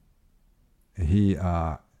 He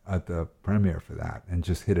at the premiere for that, and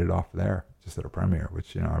just hit it off there, just at a premiere,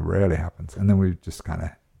 which rarely happens. And then we just kind of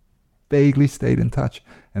vaguely stayed in touch.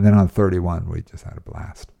 And then on 31, we just had a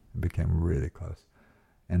blast and became really close.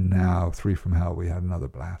 And now Three from Hell, we had another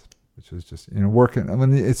blast, which was just working. I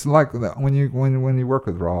mean, it's like when you work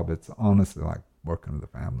with Rob, it's honestly like working with a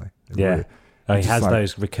family. Really, he has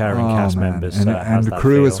those recurring cast members, and the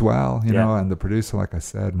crew as well. And the producer, like I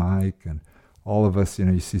said, Mike, and all of us.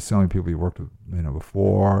 You see so many people you worked with,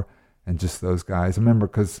 before, and just those guys. I remember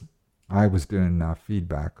because I was doing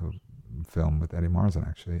feedback of film with Eddie Marzan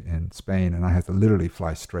actually in Spain, and I had to literally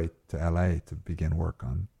fly straight to LA to begin work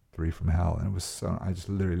on Three from Hell. And it was so, I just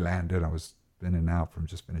literally landed. I was in and out from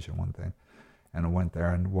just finishing one thing, and I went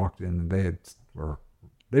there and walked in, and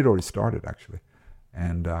they'd already started actually.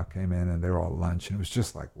 And came in, and they were all at lunch, and it was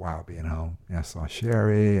just like, wow, being home. I saw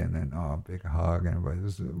Sherry, and then big hug, and everybody. It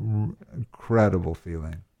was an incredible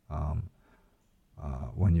feeling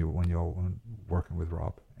when you're working with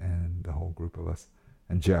Rob and the whole group of us,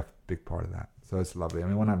 and Jeff, big part of that. So it's lovely. I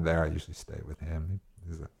mean, when I'm there, I usually stay with him.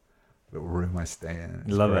 He's a little room I stay in.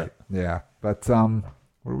 It's Love great. it. Yeah. But what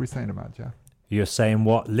were we saying about Jeff? You're saying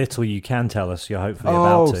what little you can tell us. You're hopefully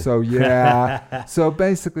about to. Oh, so yeah. So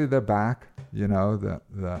basically, they're back. You know, the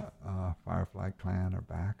Firefly Clan are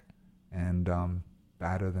back, and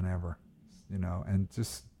badder than ever. You know, and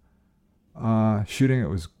just shooting it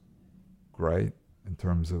was great in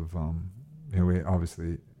terms of you know, we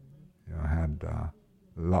obviously had a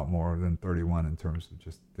lot more than 31 in terms of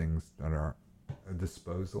just things that are at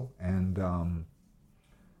disposal, and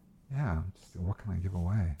yeah, just, what can I give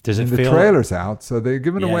away? Does it the feel trailer's out, so they're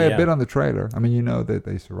giving away yeah. a bit on the trailer. I mean, you know that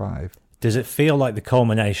they survived. Does it feel like the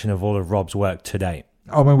culmination of all of Rob's work to date?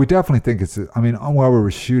 Oh, I mean, we definitely think it's. I mean, while we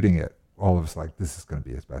were shooting it, all of us like, this is going to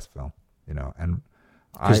be his best film, you know. And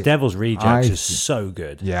because Devil's Rejects is so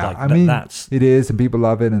good. Yeah, like, I mean, that's it is, and people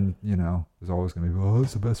love it, and you know, there's always going to be, oh,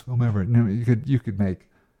 it's the best film ever. You know, you could make,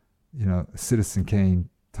 you know, Citizen Kane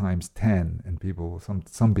times 10, and people,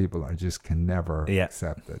 some people are just can never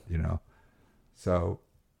accept it, you know. So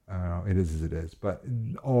it is as it is. But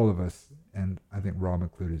all of us, and I think Rob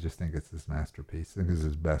included, just think it's his masterpiece. I think it's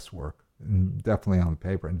his best work, and definitely on the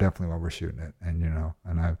paper, and definitely while we're shooting it. And you know,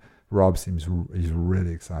 and Rob seems he's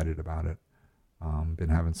really excited about it. Been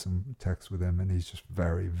having some texts with him, and he's just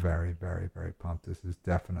very, very, very, very pumped. This is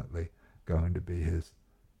definitely going to be his,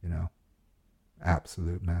 you know,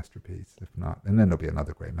 absolute masterpiece, if not. And then there'll be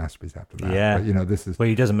another great masterpiece after that. Yeah. But, you know, this is... Well,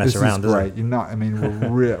 he doesn't mess around, does he? Great. You know, I mean,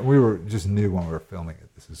 we were just knew when we were filming it,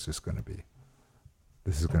 this is just going to be...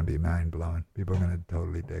 This is going to be mind-blowing. People are going to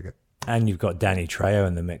totally dig it. And you've got Danny Trejo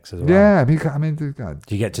in the mix as well. Yeah, I mean, God.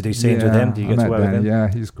 Do you get to do scenes with him? Do you get to work with him?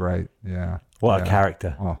 Yeah, he's great. Yeah. What a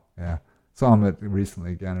character. Oh, yeah. Saw him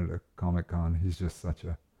recently again at a Comic-Con. He's just such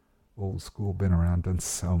a old school, been around, done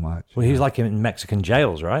so much. Well, he was like in Mexican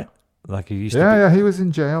jails, right? Like he used to Yeah, he was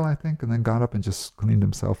in jail, I think, and then got up and just cleaned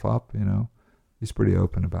himself up, you know. He's pretty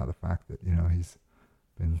open about the fact that, you know, he's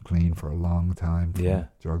been clean for a long time from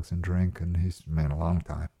drugs and drink, and he's been a long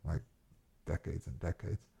time, like decades and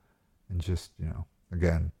decades. And just, you know,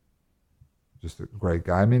 again, just a great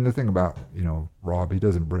guy. I mean, the thing about, you know, Rob, he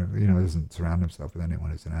doesn't surround himself with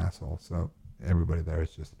anyone who's an asshole. So everybody there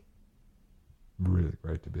is just really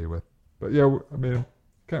great to be with. But yeah, I mean,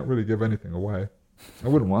 can't really give anything away. I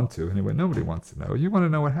wouldn't want to anyway. Nobody wants to know. You want to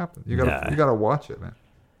know what happened. You gotta watch it, man.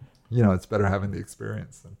 You know, it's better having the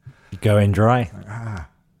experience than go in dry. Like,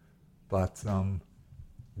 but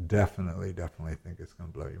definitely think it's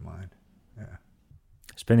gonna blow your mind. Yeah.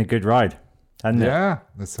 It's been a good ride. Yeah,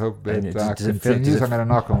 let's hope it continues. I'm going to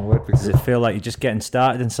knock on wood. Does it feel like you're just getting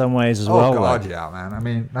started in some ways as well? Oh, God, yeah, man. I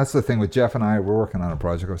mean, that's the thing with Jeff and I. We're working on a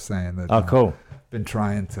project. I was saying that. Oh, cool. Been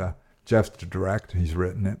trying to, Jeff's to direct. He's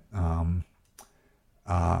written it.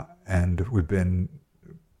 And we've been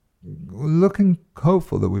looking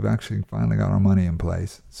hopeful that we've actually finally got our money in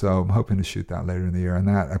place. So I'm hoping to shoot that later in the year. And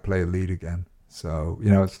that I play a lead again. So,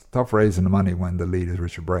 you know, it's tough raising the money when the lead is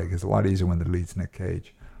Richard Brake. It's a lot easier when the lead's Nick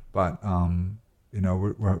Cage. But, you know,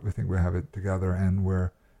 we think we have it together, and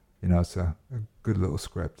we're, you know, it's a good little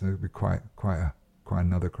script. It'll be quite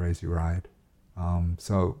another crazy ride.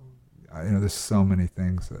 So, you know, there's so many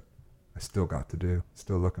things that I still got to do,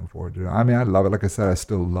 still looking forward to. I mean, I love it. Like I said, I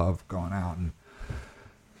still love going out and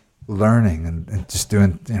learning and just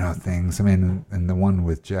doing, you know, things. I mean, and the one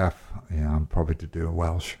with Jeff, you know, I'm probably to do a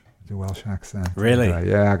Welsh accent. Really?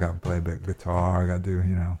 Yeah, I got to play a bit of guitar. I got to do,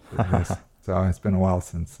 you know, this. So it's been a while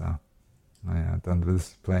since I've done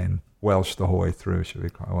this, playing Welsh the whole way through. Should be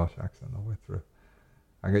quite a Welsh accent the whole way through.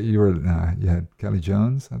 You had Kelly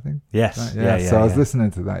Jones, I think. Yes. Yeah. So I was listening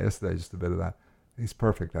to that yesterday, just a bit of that. He's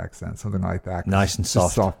perfect accent, something like that. Nice and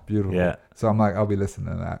soft. Soft, beautiful. Yeah. So I'm like, I'll be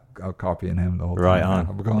listening to that. I'll copying him the whole time. Right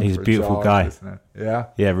on. He's a beautiful guy. Yeah.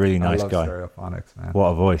 Yeah, really nice guy. I love Stereophonics, man. What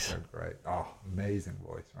a voice. They're great. Oh, amazing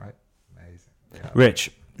voice, right? Amazing. Yeah.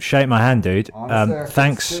 Rich, shake my hand, dude. Honestly,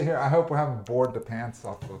 thanks. I hope we haven't bored the pants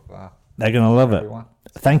off of they're going to love everyone.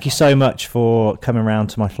 It. Thank you so much for coming around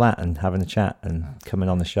to my flat and having a chat and coming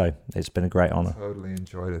on the show. It's been a great honor. Totally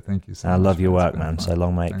enjoyed it. Thank you so much. I love your work, Fun. man. So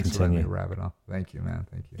long may it Thanks continue. For letting me wrap it up. Thank you, man.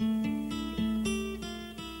 Thank you.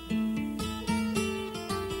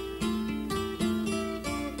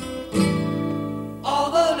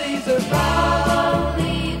 All the leaves are brown.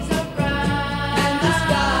 And the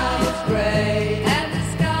sky is gray.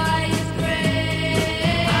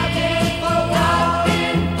 I've been for a walk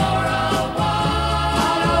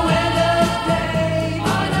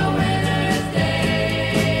on a winter's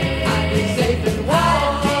day. I'd be safe and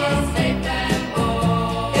warm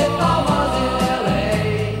if I was in LA.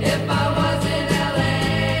 If I was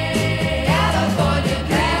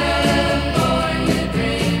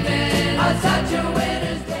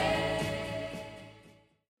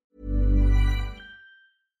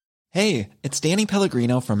Hey, it's Danny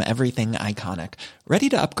Pellegrino from Everything Iconic. Ready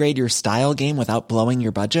to upgrade your style game without blowing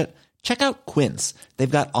your budget? Check out Quince. They've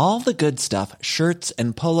got all the good stuff, shirts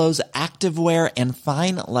and polos, activewear, and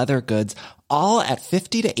fine leather goods, all at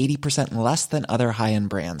 50 to 80% less than other high-end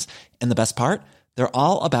brands. And the best part? They're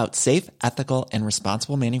all about safe, ethical, and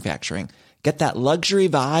responsible manufacturing. Get that luxury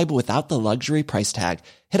vibe without the luxury price tag.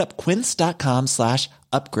 Hit up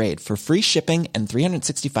quince.com/upgrade for free shipping and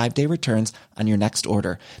 365-day returns on your next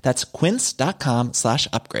order. That's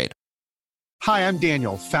quince.com/upgrade. Hi, I'm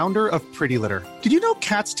Daniel, founder of Pretty Litter. Did you know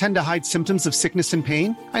cats tend to hide symptoms of sickness and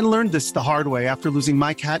pain? I learned this the hard way after losing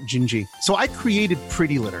my cat, Gingy. So I created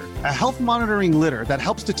Pretty Litter, a health monitoring litter that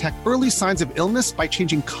helps detect early signs of illness by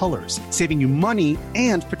changing colors, saving you money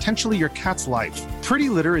and potentially your cat's life. Pretty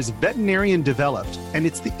Litter is veterinarian developed, and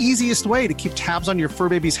it's the easiest way to keep tabs on your fur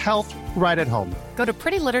baby's health right at home. Go to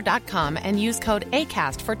prettylitter.com and use code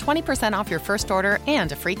ACAST for 20% off your first order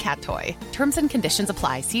and a free cat toy. Terms and conditions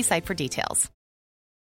apply. See site for details.